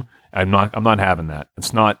Zoom. I'm not having that.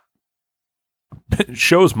 It's not.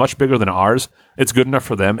 Show's much bigger than ours. It's good enough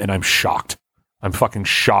for them, and I'm shocked. I'm fucking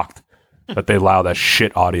shocked that they allow that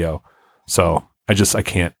shit audio. So I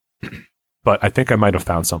can't. But I think I might have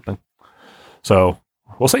found something. So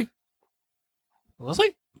we'll see. We'll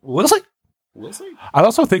see. We'll see. We'll see. I'm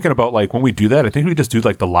also thinking about when we do that, I think we just do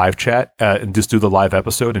the live chat and just do the live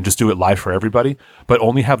episode and just do it live for everybody, but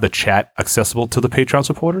only have the chat accessible to the Patreon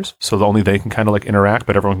supporters, so that only they can kind of interact,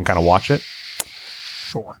 but everyone can kind of watch it.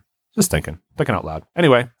 Sure. Just thinking out loud.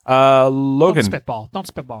 Anyway, Logan. Don't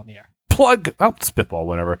spitball in the air. I'll spitball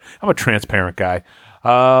whenever. I'm a transparent guy.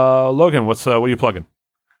 Logan, what are you plugging?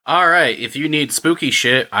 All right, if you need spooky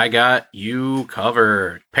shit, I got you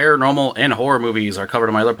covered. Paranormal and horror movies are covered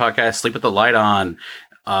on my other podcast, Sleep with the Light On,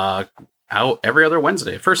 out every other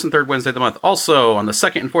Wednesday, first and third Wednesday of the month. Also, on the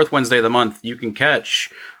second and fourth Wednesday of the month, you can catch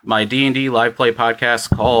my D&D live play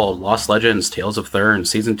podcast called Lost Legends, Tales of Thurn,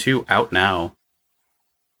 Season 2, out now.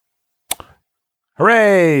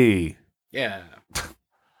 Hooray! Yeah.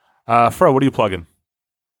 Fro, what are you plugging?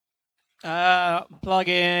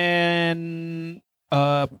 Plug-in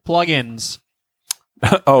plugins.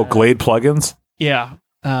 Glade plugins? Yeah.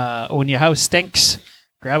 When your house stinks,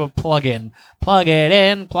 grab a plug-in. Plug it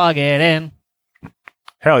in, plug it in.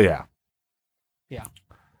 Hell yeah. Yeah.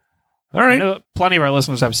 All right. I know plenty of our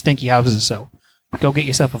listeners have stinky houses, so go get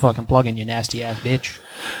yourself a fucking plug-in, you nasty ass bitch.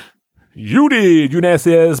 You did, you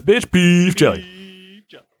nasty ass bitch. Beef jelly.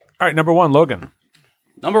 All right, number 1, Logan.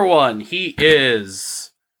 Number 1, he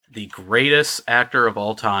is the greatest actor of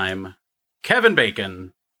all time, Kevin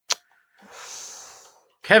Bacon.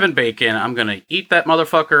 Kevin Bacon, I'm going to eat that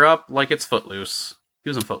motherfucker up like it's Footloose. He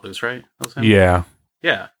was in Footloose, right? That was him? Yeah.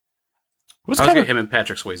 Yeah. What's I was Kevin, getting him and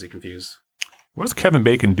Patrick Swayze confused. what is Kevin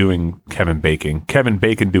Bacon doing? Kevin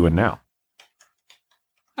Bacon doing now?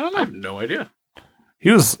 I don't I know. have no idea.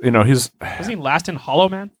 He was, he's Wasn't he last in Hollow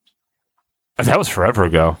Man? that was forever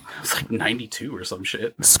ago. It was like 92 or some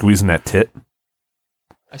shit. Squeezing that tit.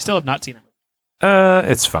 I still have not seen him.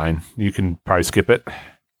 It's fine. You can probably skip it.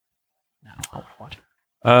 No, I'll watch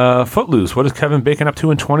it. Footloose. What is Kevin Bacon up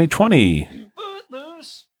to in 2020?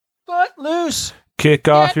 Footloose. Footloose. Kick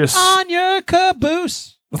off your. On your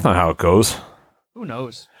caboose. That's not how it goes. Who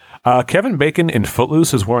knows? Kevin Bacon in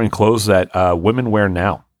Footloose is wearing clothes that women wear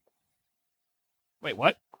now. Wait,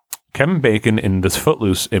 what? Kevin Bacon in this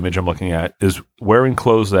Footloose image I'm looking at is wearing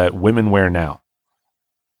clothes that women wear now.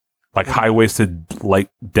 Like high-waisted, light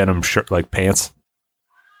denim shirt, like pants.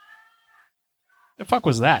 The fuck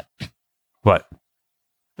was that? What?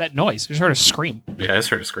 That noise. I just heard a scream. Yeah, I just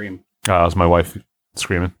heard a scream. It was my wife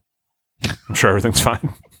screaming. I'm sure everything's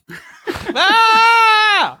fine.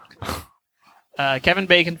 Ah! Kevin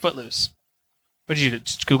Bacon Footloose. What did you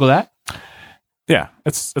just Google that? Yeah,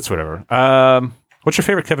 it's whatever. What's your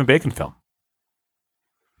favorite Kevin Bacon film?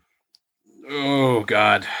 Oh,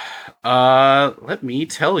 God. Let me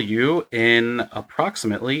tell you in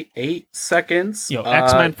approximately 8 seconds. Yo,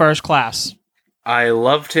 X-Men First Class. I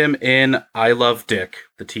loved him in I Love Dick,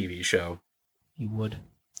 the TV show. You would.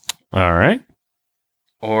 All right.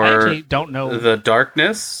 Or I actually don't know. The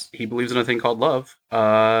Darkness. He believes in a thing called love.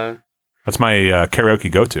 That's my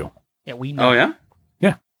karaoke go-to. Yeah, we know. Oh, yeah?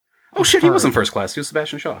 Yeah. Oh, shit, he was in First Class. He was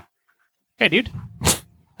Sebastian Shaw. Hey, dude.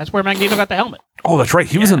 That's where Magneto got the helmet. Oh, that's right.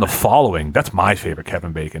 He was in The Following. That's my favorite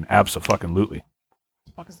Kevin Bacon. Abso-fucking-lutely. What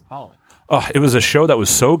the fuck is The Following? Oh, it was a show that was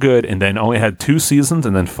so good and then only had 2 seasons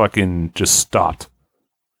and then fucking just stopped.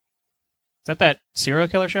 Is that serial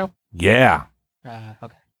killer show? Yeah.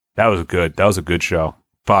 Okay. That was good. That was a good show.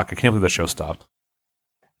 Fuck, I can't believe that show stopped.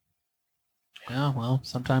 Yeah, well,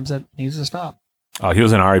 sometimes that needs to stop. Oh, he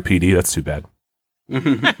was in R.I.P.D. That's too bad.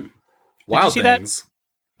 Wild see Things.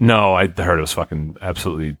 No, I heard it was fucking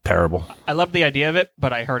absolutely terrible. I loved the idea of it,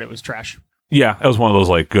 but I heard it was trash. Yeah, it was one of those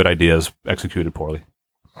like good ideas executed poorly.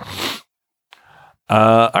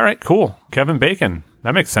 All right, cool. Kevin Bacon.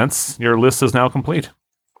 That makes sense. Your list is now complete.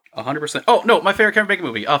 100%. Oh, no, my favorite Kevin Bacon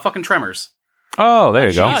movie. Fucking Tremors. Oh, there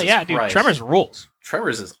you go. Oh, yeah, dude. Christ. Tremors rules.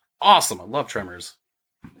 Tremors is awesome. I love Tremors.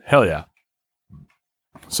 Hell yeah.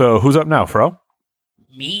 So who's up now, Fro?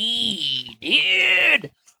 Me, dude.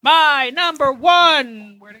 My number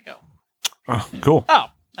 1. Where'd it go? Oh, cool. Oh,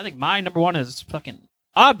 I think my number 1 is fucking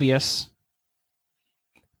obvious.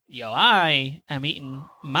 Yo, I am eating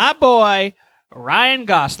my boy, Ryan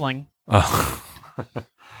Gosling. Oh.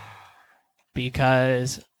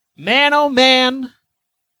 Because, man, oh man,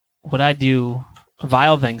 would I do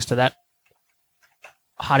vile things to that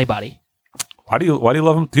hottie body. Why do you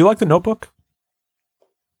love him? Do you like The Notebook?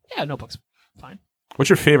 Yeah, Notebook's fine. What's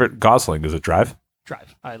your favorite Gosling? Is it Drive?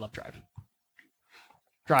 Drive. I love Drive.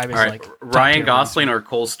 Drive is All right, like Ryan Gosling or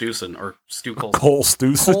Cole Stewson or Stu Colson. Cole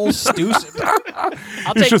Stewson. Cole Stewson.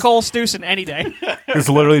 I'll take Cole Stewson any day. It's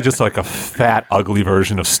literally just like a fat, ugly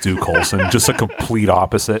version of Stu Colson, just a complete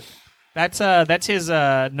opposite. That's his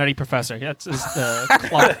Nutty Professor. That's his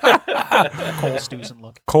Clark Cole Stewson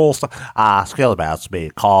look. Cole, excuse me, it's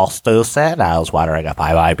me, Cole Stewson. I was wondering if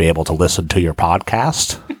I might be able to listen to your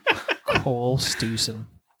podcast. Cole Stewson.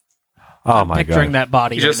 Oh my god! Picturing that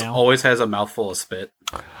body He right just now. always has a mouthful of spit.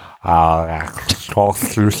 Cole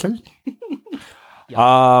Stewson.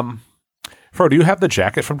 Fro, do you have the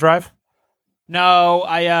jacket from Drive? No,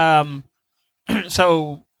 I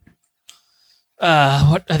so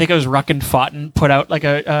what I think it was Ruck and Fountain put out like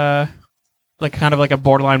a kind of like a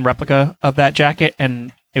borderline replica of that jacket,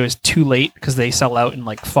 and it was too late because they sell out in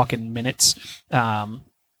like fucking minutes.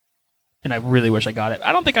 And I really wish I got it.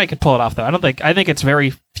 I don't think I could pull it off though. I think it's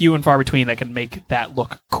very few and far between that can make that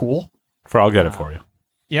look cool. I'll get it for you.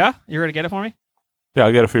 Yeah, you're gonna get it for me. Yeah,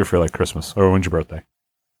 I'll get it for you for like Christmas. Or when's your birthday?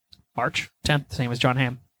 March 10th, same as John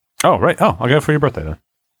Hamm. Oh, right. Oh, I'll get it for your birthday then.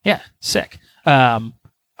 Yeah, sick. I'm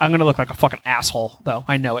gonna look like a fucking asshole though.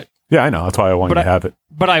 I know it. Yeah, I know. That's why I wanted to have it.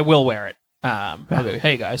 But I will wear it. I'll go,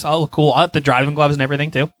 hey guys, I'll look cool. I'll have the driving gloves and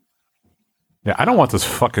everything too. Yeah, I don't want this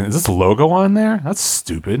fucking. Is this logo on there? That's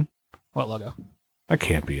stupid. What logo? That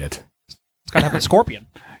can't be it. It's gotta have a scorpion.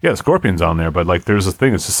 Yeah, the scorpion's on there, but like, there's a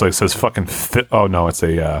thing. It's just like says fucking. Oh no, it's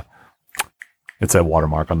a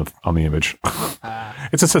watermark on the image.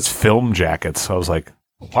 It just says film jackets. So I was like,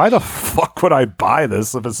 why the fuck would I buy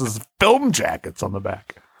this if this is film jackets on the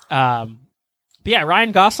back? But yeah,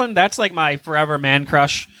 Ryan Gosling. That's like my forever man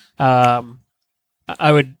crush. I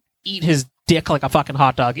would eat his dick like a fucking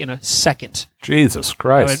hot dog in a second. Jesus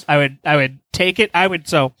Christ. I would take it.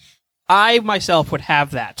 So I myself would have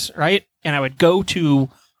that, right? And I would go to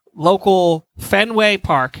local Fenway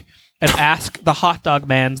Park and ask the hot dog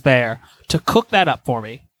man's there to cook that up for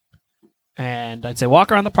me. And I'd say,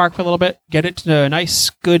 walk around the park for a little bit, get it to a nice,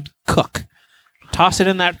 good cook. Toss it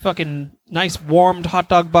in that fucking nice warmed hot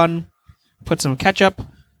dog bun. Put some ketchup,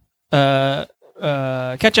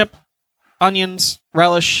 onions,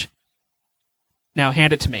 relish. Now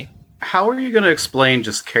hand it to me. How are you going to explain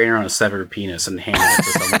just carrying around a severed penis and handing it to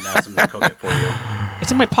someone and asking them to cook it for you?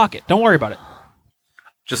 It's in my pocket. Don't worry about it.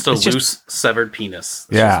 Just a loose severed penis.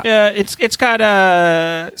 Yeah. It's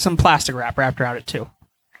got some plastic wrap wrapped around it too,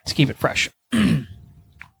 to keep it fresh. Don't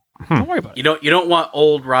worry about it. You don't want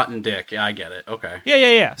old rotten dick. Yeah, I get it. Okay.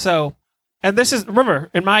 Yeah. So, and this is, remember,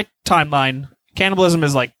 in my timeline, cannibalism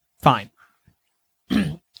is like fine.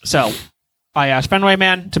 So, I asked Fenway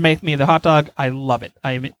Man to make me the hot dog. I love it.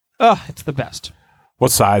 It's the best.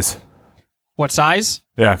 What size? What size?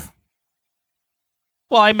 Yeah.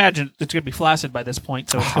 Well, I imagine it's going to be flaccid by this point.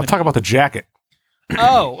 So I'm talking about the jacket.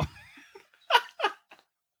 Oh.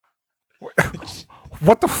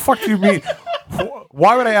 What the fuck do you mean?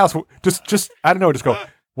 Why would I ask? Just I don't know. Just go.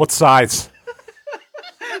 What size?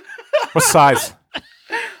 What size?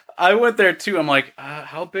 I went there too. I'm like,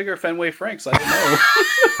 how big are Fenway Franks? I don't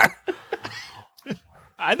know.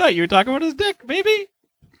 I thought you were talking about his dick, maybe.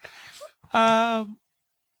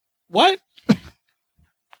 What?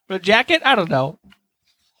 The jacket? I don't know.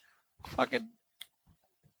 Fucking.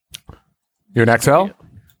 You're an XL? I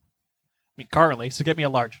mean, currently, so get me a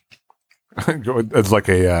large. It's like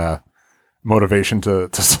a motivation to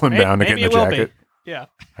slim down to get in the jacket. Yeah.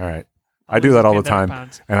 All right. I do that all the time,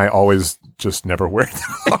 and I always just never wear them.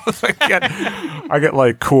 I get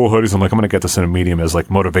like cool hoodies. I'm like, I'm going to get this in a medium as like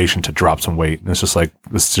motivation to drop some weight. And it's just like,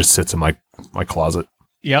 this just sits in my closet.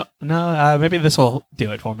 Yep. No, maybe this will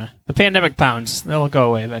do it for me. The pandemic pounds, they'll go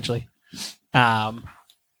away eventually. But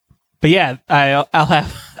yeah, I'll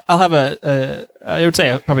have I would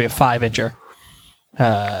say probably a 5-incher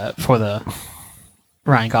for the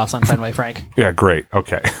Ryan Gosling Fenway Frank. Yeah, great.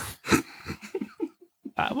 Okay.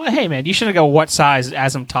 Well, hey man, you shouldn't go what size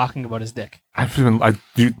as I'm talking about his dick. Okay.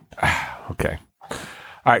 All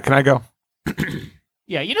right, can I go?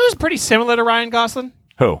 Yeah, you know who's pretty similar to Ryan Gosling?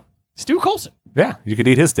 Who? Stu Colson. Yeah, you could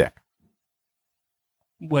eat his dick.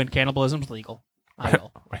 When cannibalism's legal. I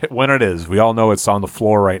will. When it is. We all know it's on the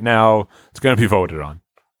floor right now. It's going to be voted on.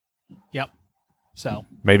 Yep. So.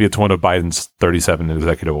 Maybe it's one of Biden's 37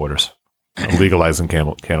 executive orders legalizing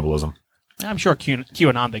cannibalism. I'm sure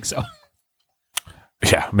QAnon thinks so.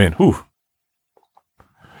 Yeah, man. Whew.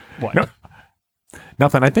 What? No,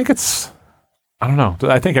 nothing. I think it's... I don't know.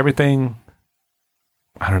 I think everything...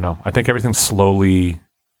 I don't know. I think everything's slowly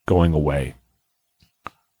going away.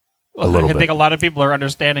 Well, a little bit. I think a lot of people are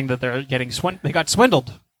understanding that they're getting they got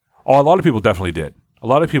swindled. Oh, a lot of people definitely did. A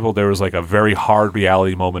lot of people, there was like a very hard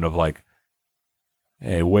reality moment of like,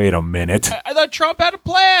 hey, wait a minute. I thought Trump had a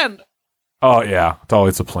plan. Oh, yeah. It's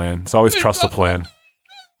always a plan. It's always trust the plan.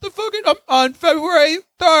 The fucking on February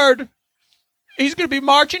 3rd, he's going to be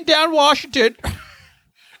marching down Washington,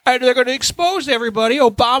 and they're going to expose everybody.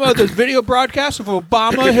 Obama, the video broadcast of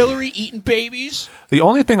Obama, Hillary eating babies. The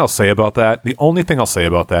only thing I'll say about that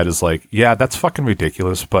is like, yeah, that's fucking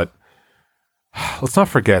ridiculous, but let's not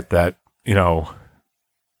forget that, you know,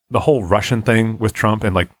 the whole Russian thing with Trump,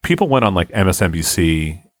 and like people went on like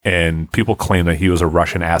MSNBC and people claim that he was a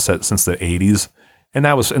Russian asset since the 80s. And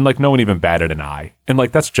that was, and like no one even batted an eye. And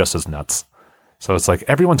like that's just as nuts. So it's like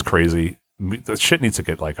everyone's crazy. The shit needs to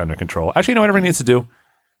get like under control. Actually, you know what everyone needs to do?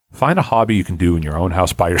 find a hobby you can do in your own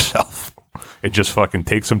house by yourself. It just fucking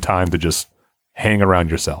takes some time to just hang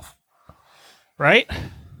around yourself. Right?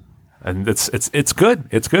 And it's good.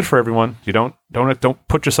 It's good for everyone. You don't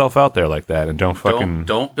put yourself out there like that, and don't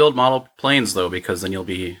don't build model planes though, because then you'll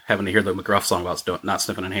be having to hear the McGruff song about not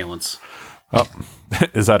sniffing inhalants. Oh,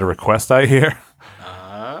 is that a request I hear?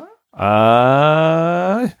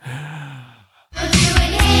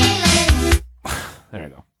 There you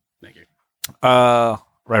go. Thank you.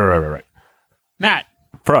 Right. Matt,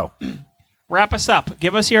 Pro, wrap us up.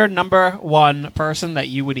 Give us your number one person that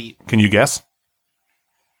you would eat. can you guess?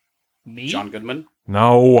 Me? John Goodman.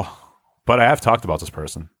 No, but I have talked about this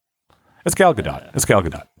person. It's Gal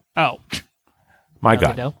Gadot. Oh. My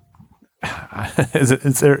Gal God. Gadot?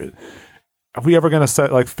 Is there? Are we ever gonna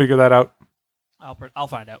figure that out? I'll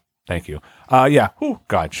find out. Thank you. Yeah. Oh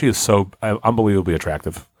God, she is so unbelievably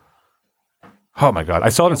attractive. Oh my God, I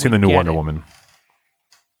still haven't seen the new Wonder Woman.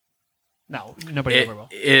 No, nobody ever will.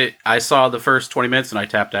 I saw the first 20 minutes and I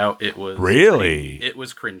tapped out. It was really. It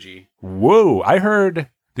was cringy. Whoa! I heard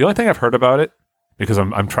the only thing I've heard about it because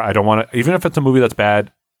I don't want to, even if it's a movie that's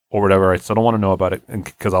bad or whatever. I still don't want to know about it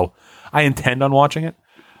because I intend on watching it.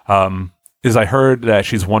 Is I heard that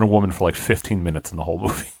she's Wonder Woman for like 15 minutes in the whole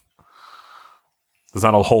movie. There's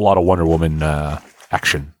not a whole lot of Wonder Woman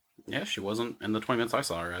action. Yeah, she wasn't in the 20 minutes I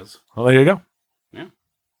saw her as. Well, there you go. Yeah.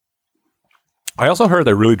 I also heard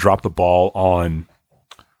they really dropped the ball on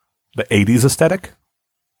the 80s aesthetic.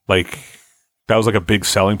 Like, that was like a big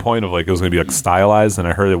selling point of like it was going to be like stylized, and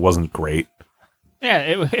I heard it wasn't great. Yeah,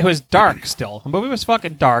 it was dark still. The movie was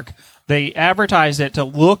fucking dark. They advertised it to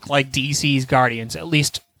look like DC's Guardians, at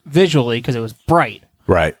least visually, because it was bright.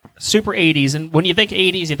 Right. Super 80s, and when you think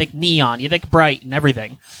 80s, you think neon, you think bright and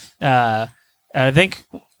everything. I think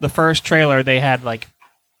the first trailer, they had like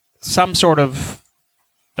some sort of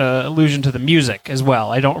allusion to the music as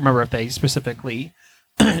well. I don't remember if they specifically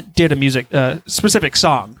did a specific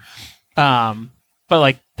song. But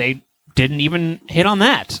like they didn't even hit on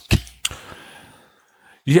that.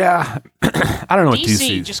 Yeah. I don't know what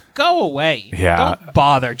DC. Just go away. Yeah. Don't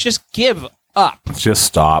bother. Just give up. Just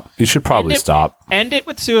stop. You should probably stop. End it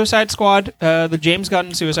with Suicide Squad, the James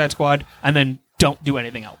Gunn Suicide Squad, and then don't do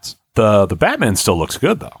anything else. The Batman still looks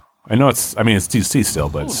good though. I know it's DC still,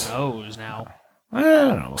 but who knows now? I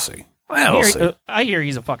don't know. We'll see. We'll see. I hear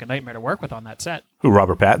he's a fucking nightmare to work with on that set. Who,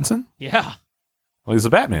 Robert Pattinson? Yeah. Well, he's a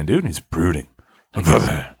Batman, dude. He's brooding.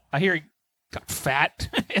 I hear he got fat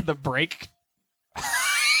in the break. He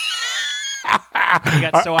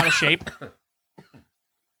got so out of shape.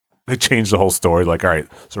 They changed the whole story. Like, all right,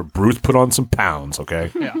 so Bruce put on some pounds,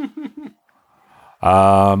 okay? Yeah.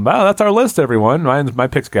 Well, that's our list, everyone. My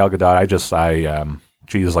pick's Gal Gadot.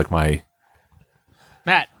 She's like my...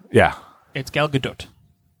 Matt. Yeah. It's Gal Gadot.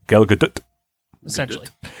 Gal Gadot. Essentially.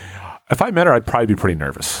 If I met her, I'd probably be pretty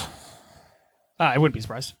nervous. I wouldn't be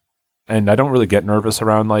surprised. And I don't really get nervous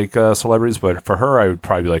around like celebrities, but for her, I would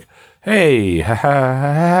probably be like, "Hey,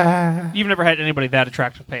 You've never had anybody that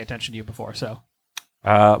attractive pay attention to you before, so."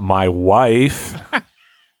 My wife.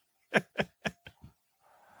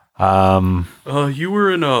 You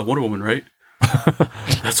were in Wonder Woman, right?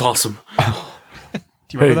 That's awesome. Do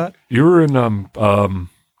you remember that? You were in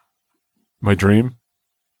My Dream.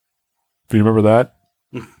 Do you remember that?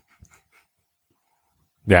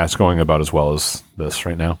 Yeah, it's going about as well as this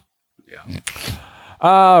right now. Yeah.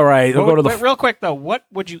 All right, we'll go to the... Real quick, though, what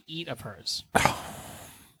would you eat of hers?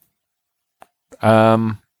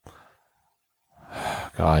 God.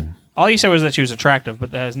 All you said was that she was attractive,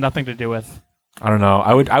 but that has nothing to do with... I don't know.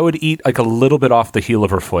 I would eat like a little bit off the heel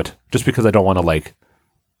of her foot, just because I don't want to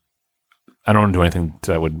I don't want to do anything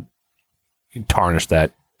that would tarnish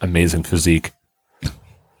that amazing physique.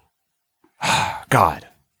 God.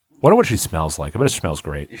 Wonder what she smells like. I bet it smells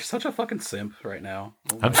great. You're such a fucking simp right now.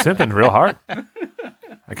 Oh I'm simping real hard.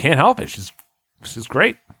 I can't help it. She's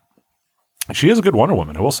great. She is a good Wonder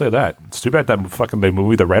Woman. I will say that. It's too bad that fucking big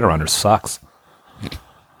movie they write around her sucks.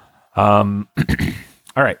 All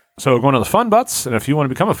right. So going to the Fun Butts, and if you want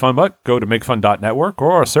to become a Fun Butt, go to makefun.network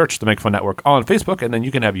or search the Make Fun Network on Facebook, and then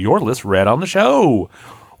you can have your list read on the show.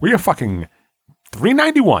 We are fucking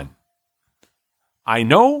 $3.91. I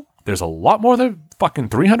know there's a lot more than fucking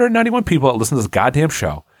 391 people that listen to this goddamn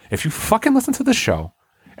show. If you fucking listen to this show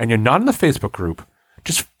and you're not in the Facebook group,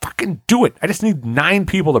 just fucking do it. I just need 9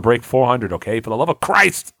 people to break 400, okay? For the love of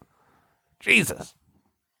Christ. Jesus.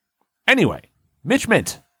 Anyway, Mitch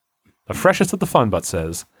Mint, the freshest of the Fun Butt,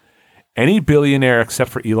 says, any billionaire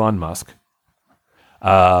except for Elon Musk.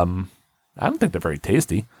 I don't think they're very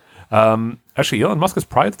tasty. Actually, Elon Musk is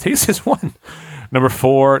probably the tastiest one. Number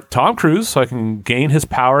 4, Tom Cruise, so I can gain his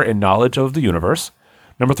power and knowledge of the universe.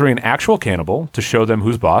 Number 3, an actual cannibal to show them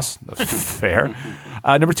who's boss. Fair.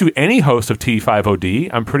 Number 2, any host of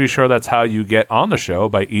T5OD. I'm pretty sure that's how you get on the show,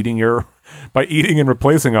 by eating and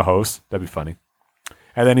replacing a host. That'd be funny.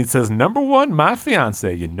 And then he says, number 1, my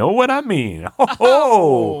fiance. You know what I mean?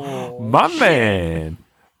 Oh, my man.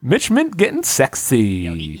 Mitch Mint getting sexy.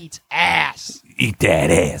 Yo, he eats ass. Eat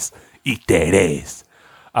that ass. Eat that ass.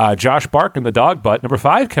 Josh Bark and the dog butt. Number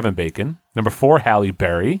 5, Kevin Bacon. Number 4, Halle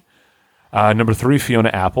Berry. Number 3, Fiona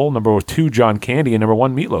Apple. Number 2, John Candy. And number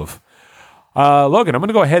 1, Meatloaf. Logan, I'm going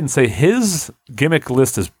to go ahead and say his gimmick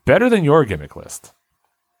list is better than your gimmick list.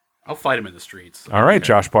 I'll fight him in the streets. All right,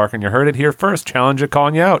 Josh Barkin, you heard it here first. Challenge it,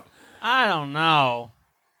 calling you out. I don't know.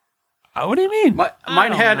 What do you mean?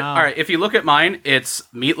 Mine had, all right, if you look at mine, it's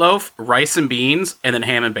meatloaf, rice and beans, and then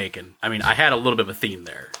ham and bacon. I mean, I had a little bit of a theme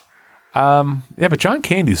there. Yeah, but John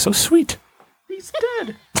Candy's so sweet. He's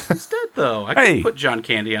dead. He's dead, though. I could put John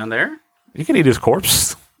Candy on there. You can eat his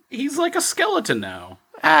corpse. He's like a skeleton now.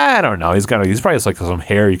 I don't know. He's probably just like some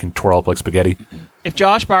hair you can twirl up like spaghetti. If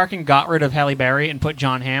Josh Barkin got rid of Halle Berry and put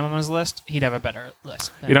John Hamm on his list, he'd have a better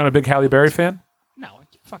list. You're not a big Halle Berry fan? No,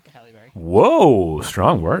 fuck Halle Berry. Whoa,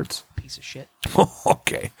 strong words. Piece of shit.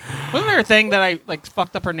 Okay. Wasn't there a thing that I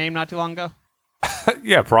fucked up her name not too long ago?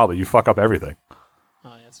 Yeah, probably. You fuck up everything.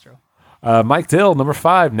 Oh, yeah, that's true. Mike Dill, number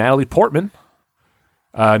 5, Natalie Portman.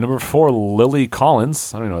 Number 4, Lily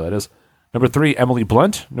Collins. I don't know who that is. Number 3, Emily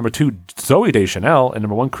Blunt. Number 2, Zoe Deschanel. And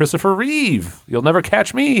number 1, Christopher Reeve. You'll never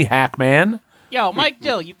catch me, hack man. Yo, Mike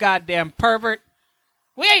Dill, you goddamn pervert.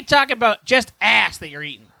 We ain't talking about just ass that you're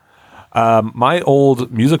eating. My old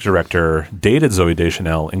music director dated Zoe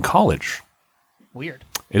Deschanel in college. Weird.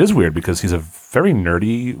 It is weird because he's a very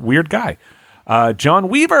nerdy, weird guy. John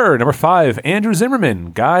Weaver, number 5, Andrew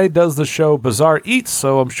Zimmerman. Guy does the show Bizarre Eats,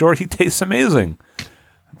 so I'm sure he tastes amazing.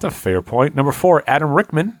 That's a fair point. Number 4, Adam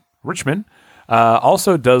Richman.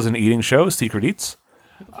 Also does an eating show, Secret Eats.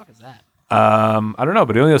 Who the fuck is that? I don't know,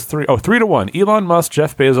 but he only has 3. Oh, 3 to 1. Elon Musk,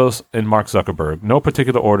 Jeff Bezos, and Mark Zuckerberg. No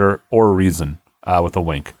particular order or reason, with a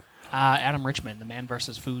wink. Adam Richman, the Man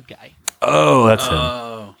vs. Food guy. Oh, that's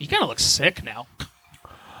him. He kind of looks sick now.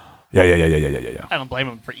 Yeah. I don't blame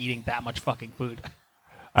him for eating that much fucking food.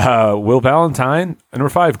 Will Valentine. Number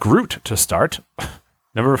 5, Groot to start.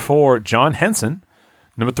 Number 4, John Henson.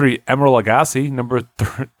 Number 3, Emerald Lagasse.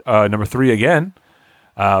 Number 3 again,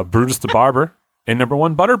 Brutus the Barber. And number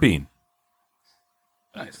 1, Butterbean.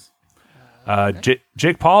 Nice.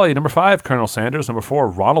 Jake Pauley. Number 5, Colonel Sanders. Number 4,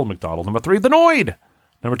 Ronald McDonald. Number 3, The Noid.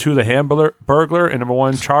 Number 2, The Hamburglar. And number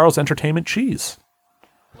 1, Charles Entertainment Cheese.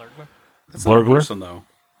 That's not a person, though.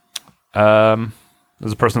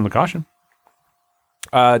 There's a person in the caution.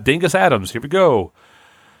 Dingus Adams. Here we go.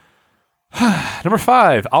 Number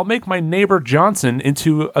 5, I'll make my neighbor Johnson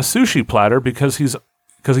into a sushi platter because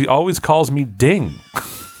he always calls me Ding.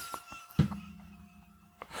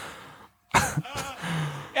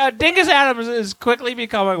 Yeah, Dingus Adams is quickly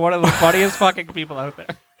becoming one of the funniest fucking people out there.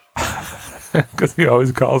 Because he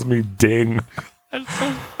always calls me Ding. That's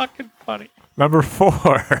so fucking funny. Number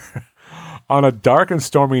 4, on a dark and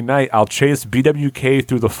stormy night, I'll chase BWK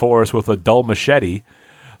through the forest with a dull machete,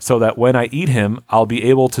 so that when I eat him, I'll be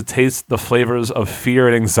able to taste the flavors of fear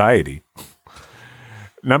and anxiety.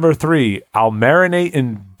 Number 3, I'll marinate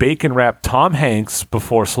and bacon wrap Tom Hanks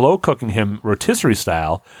before slow cooking him rotisserie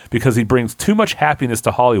style because he brings too much happiness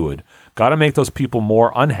to Hollywood. Gotta make those people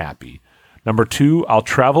more unhappy. Number 2, I'll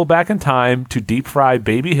travel back in time to deep fry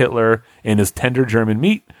baby Hitler in his tender German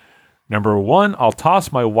meat. Number 1, I'll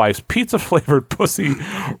toss my wife's pizza-flavored pussy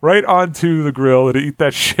right onto the grill and eat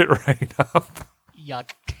that shit right up.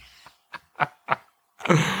 Yuck.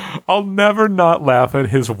 I'll never not laugh at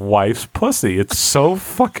his wife's pussy. It's so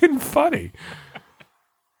fucking funny.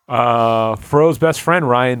 Fro's best friend,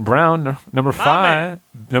 Ryan Brown. Number 5,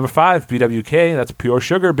 BWK. That's pure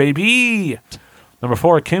sugar, baby. Number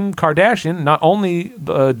 4, Kim Kardashian. Not only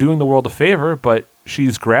doing the world a favor, but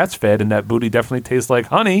she's grass-fed, and that booty definitely tastes like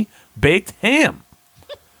honey baked ham.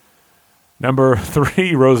 Number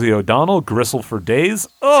 3, Rosie O'Donnell. Gristle for days.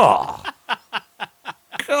 Oh,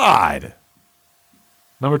 God.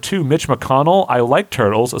 Number 2, Mitch McConnell. I like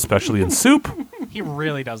turtles, especially in soup. He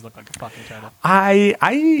really does look like a fucking turtle.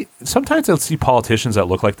 I sometimes I'll see politicians that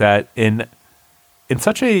look like that in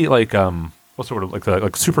such a what's the word,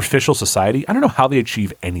 like superficial society. I don't know how they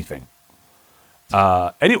achieve anything.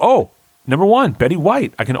 Number 1, Betty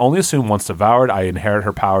White. I can only assume once devoured, I inherit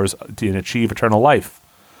her powers to achieve eternal life.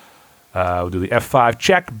 We'll do the F5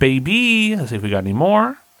 check, baby. Let's see if we got any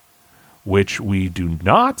more, which we do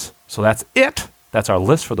not. So that's it. That's our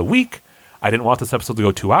list for the week. I didn't want this episode to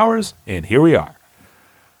go 2 hours, and here we are.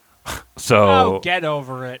 So get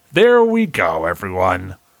over it. There we go,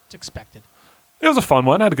 everyone. It's expected. It was a fun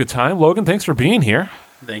one. I had a good time. Logan, thanks for being here.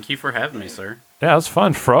 Thank you for having me, sir. Yeah, it was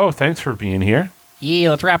fun. Fro, thanks for being here.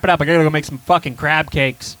 Yeah, let's wrap it up. I gotta go make some fucking crab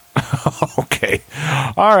cakes. Okay.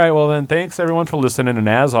 All right, well then, thanks everyone for listening, and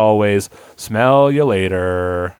as always, smell you later.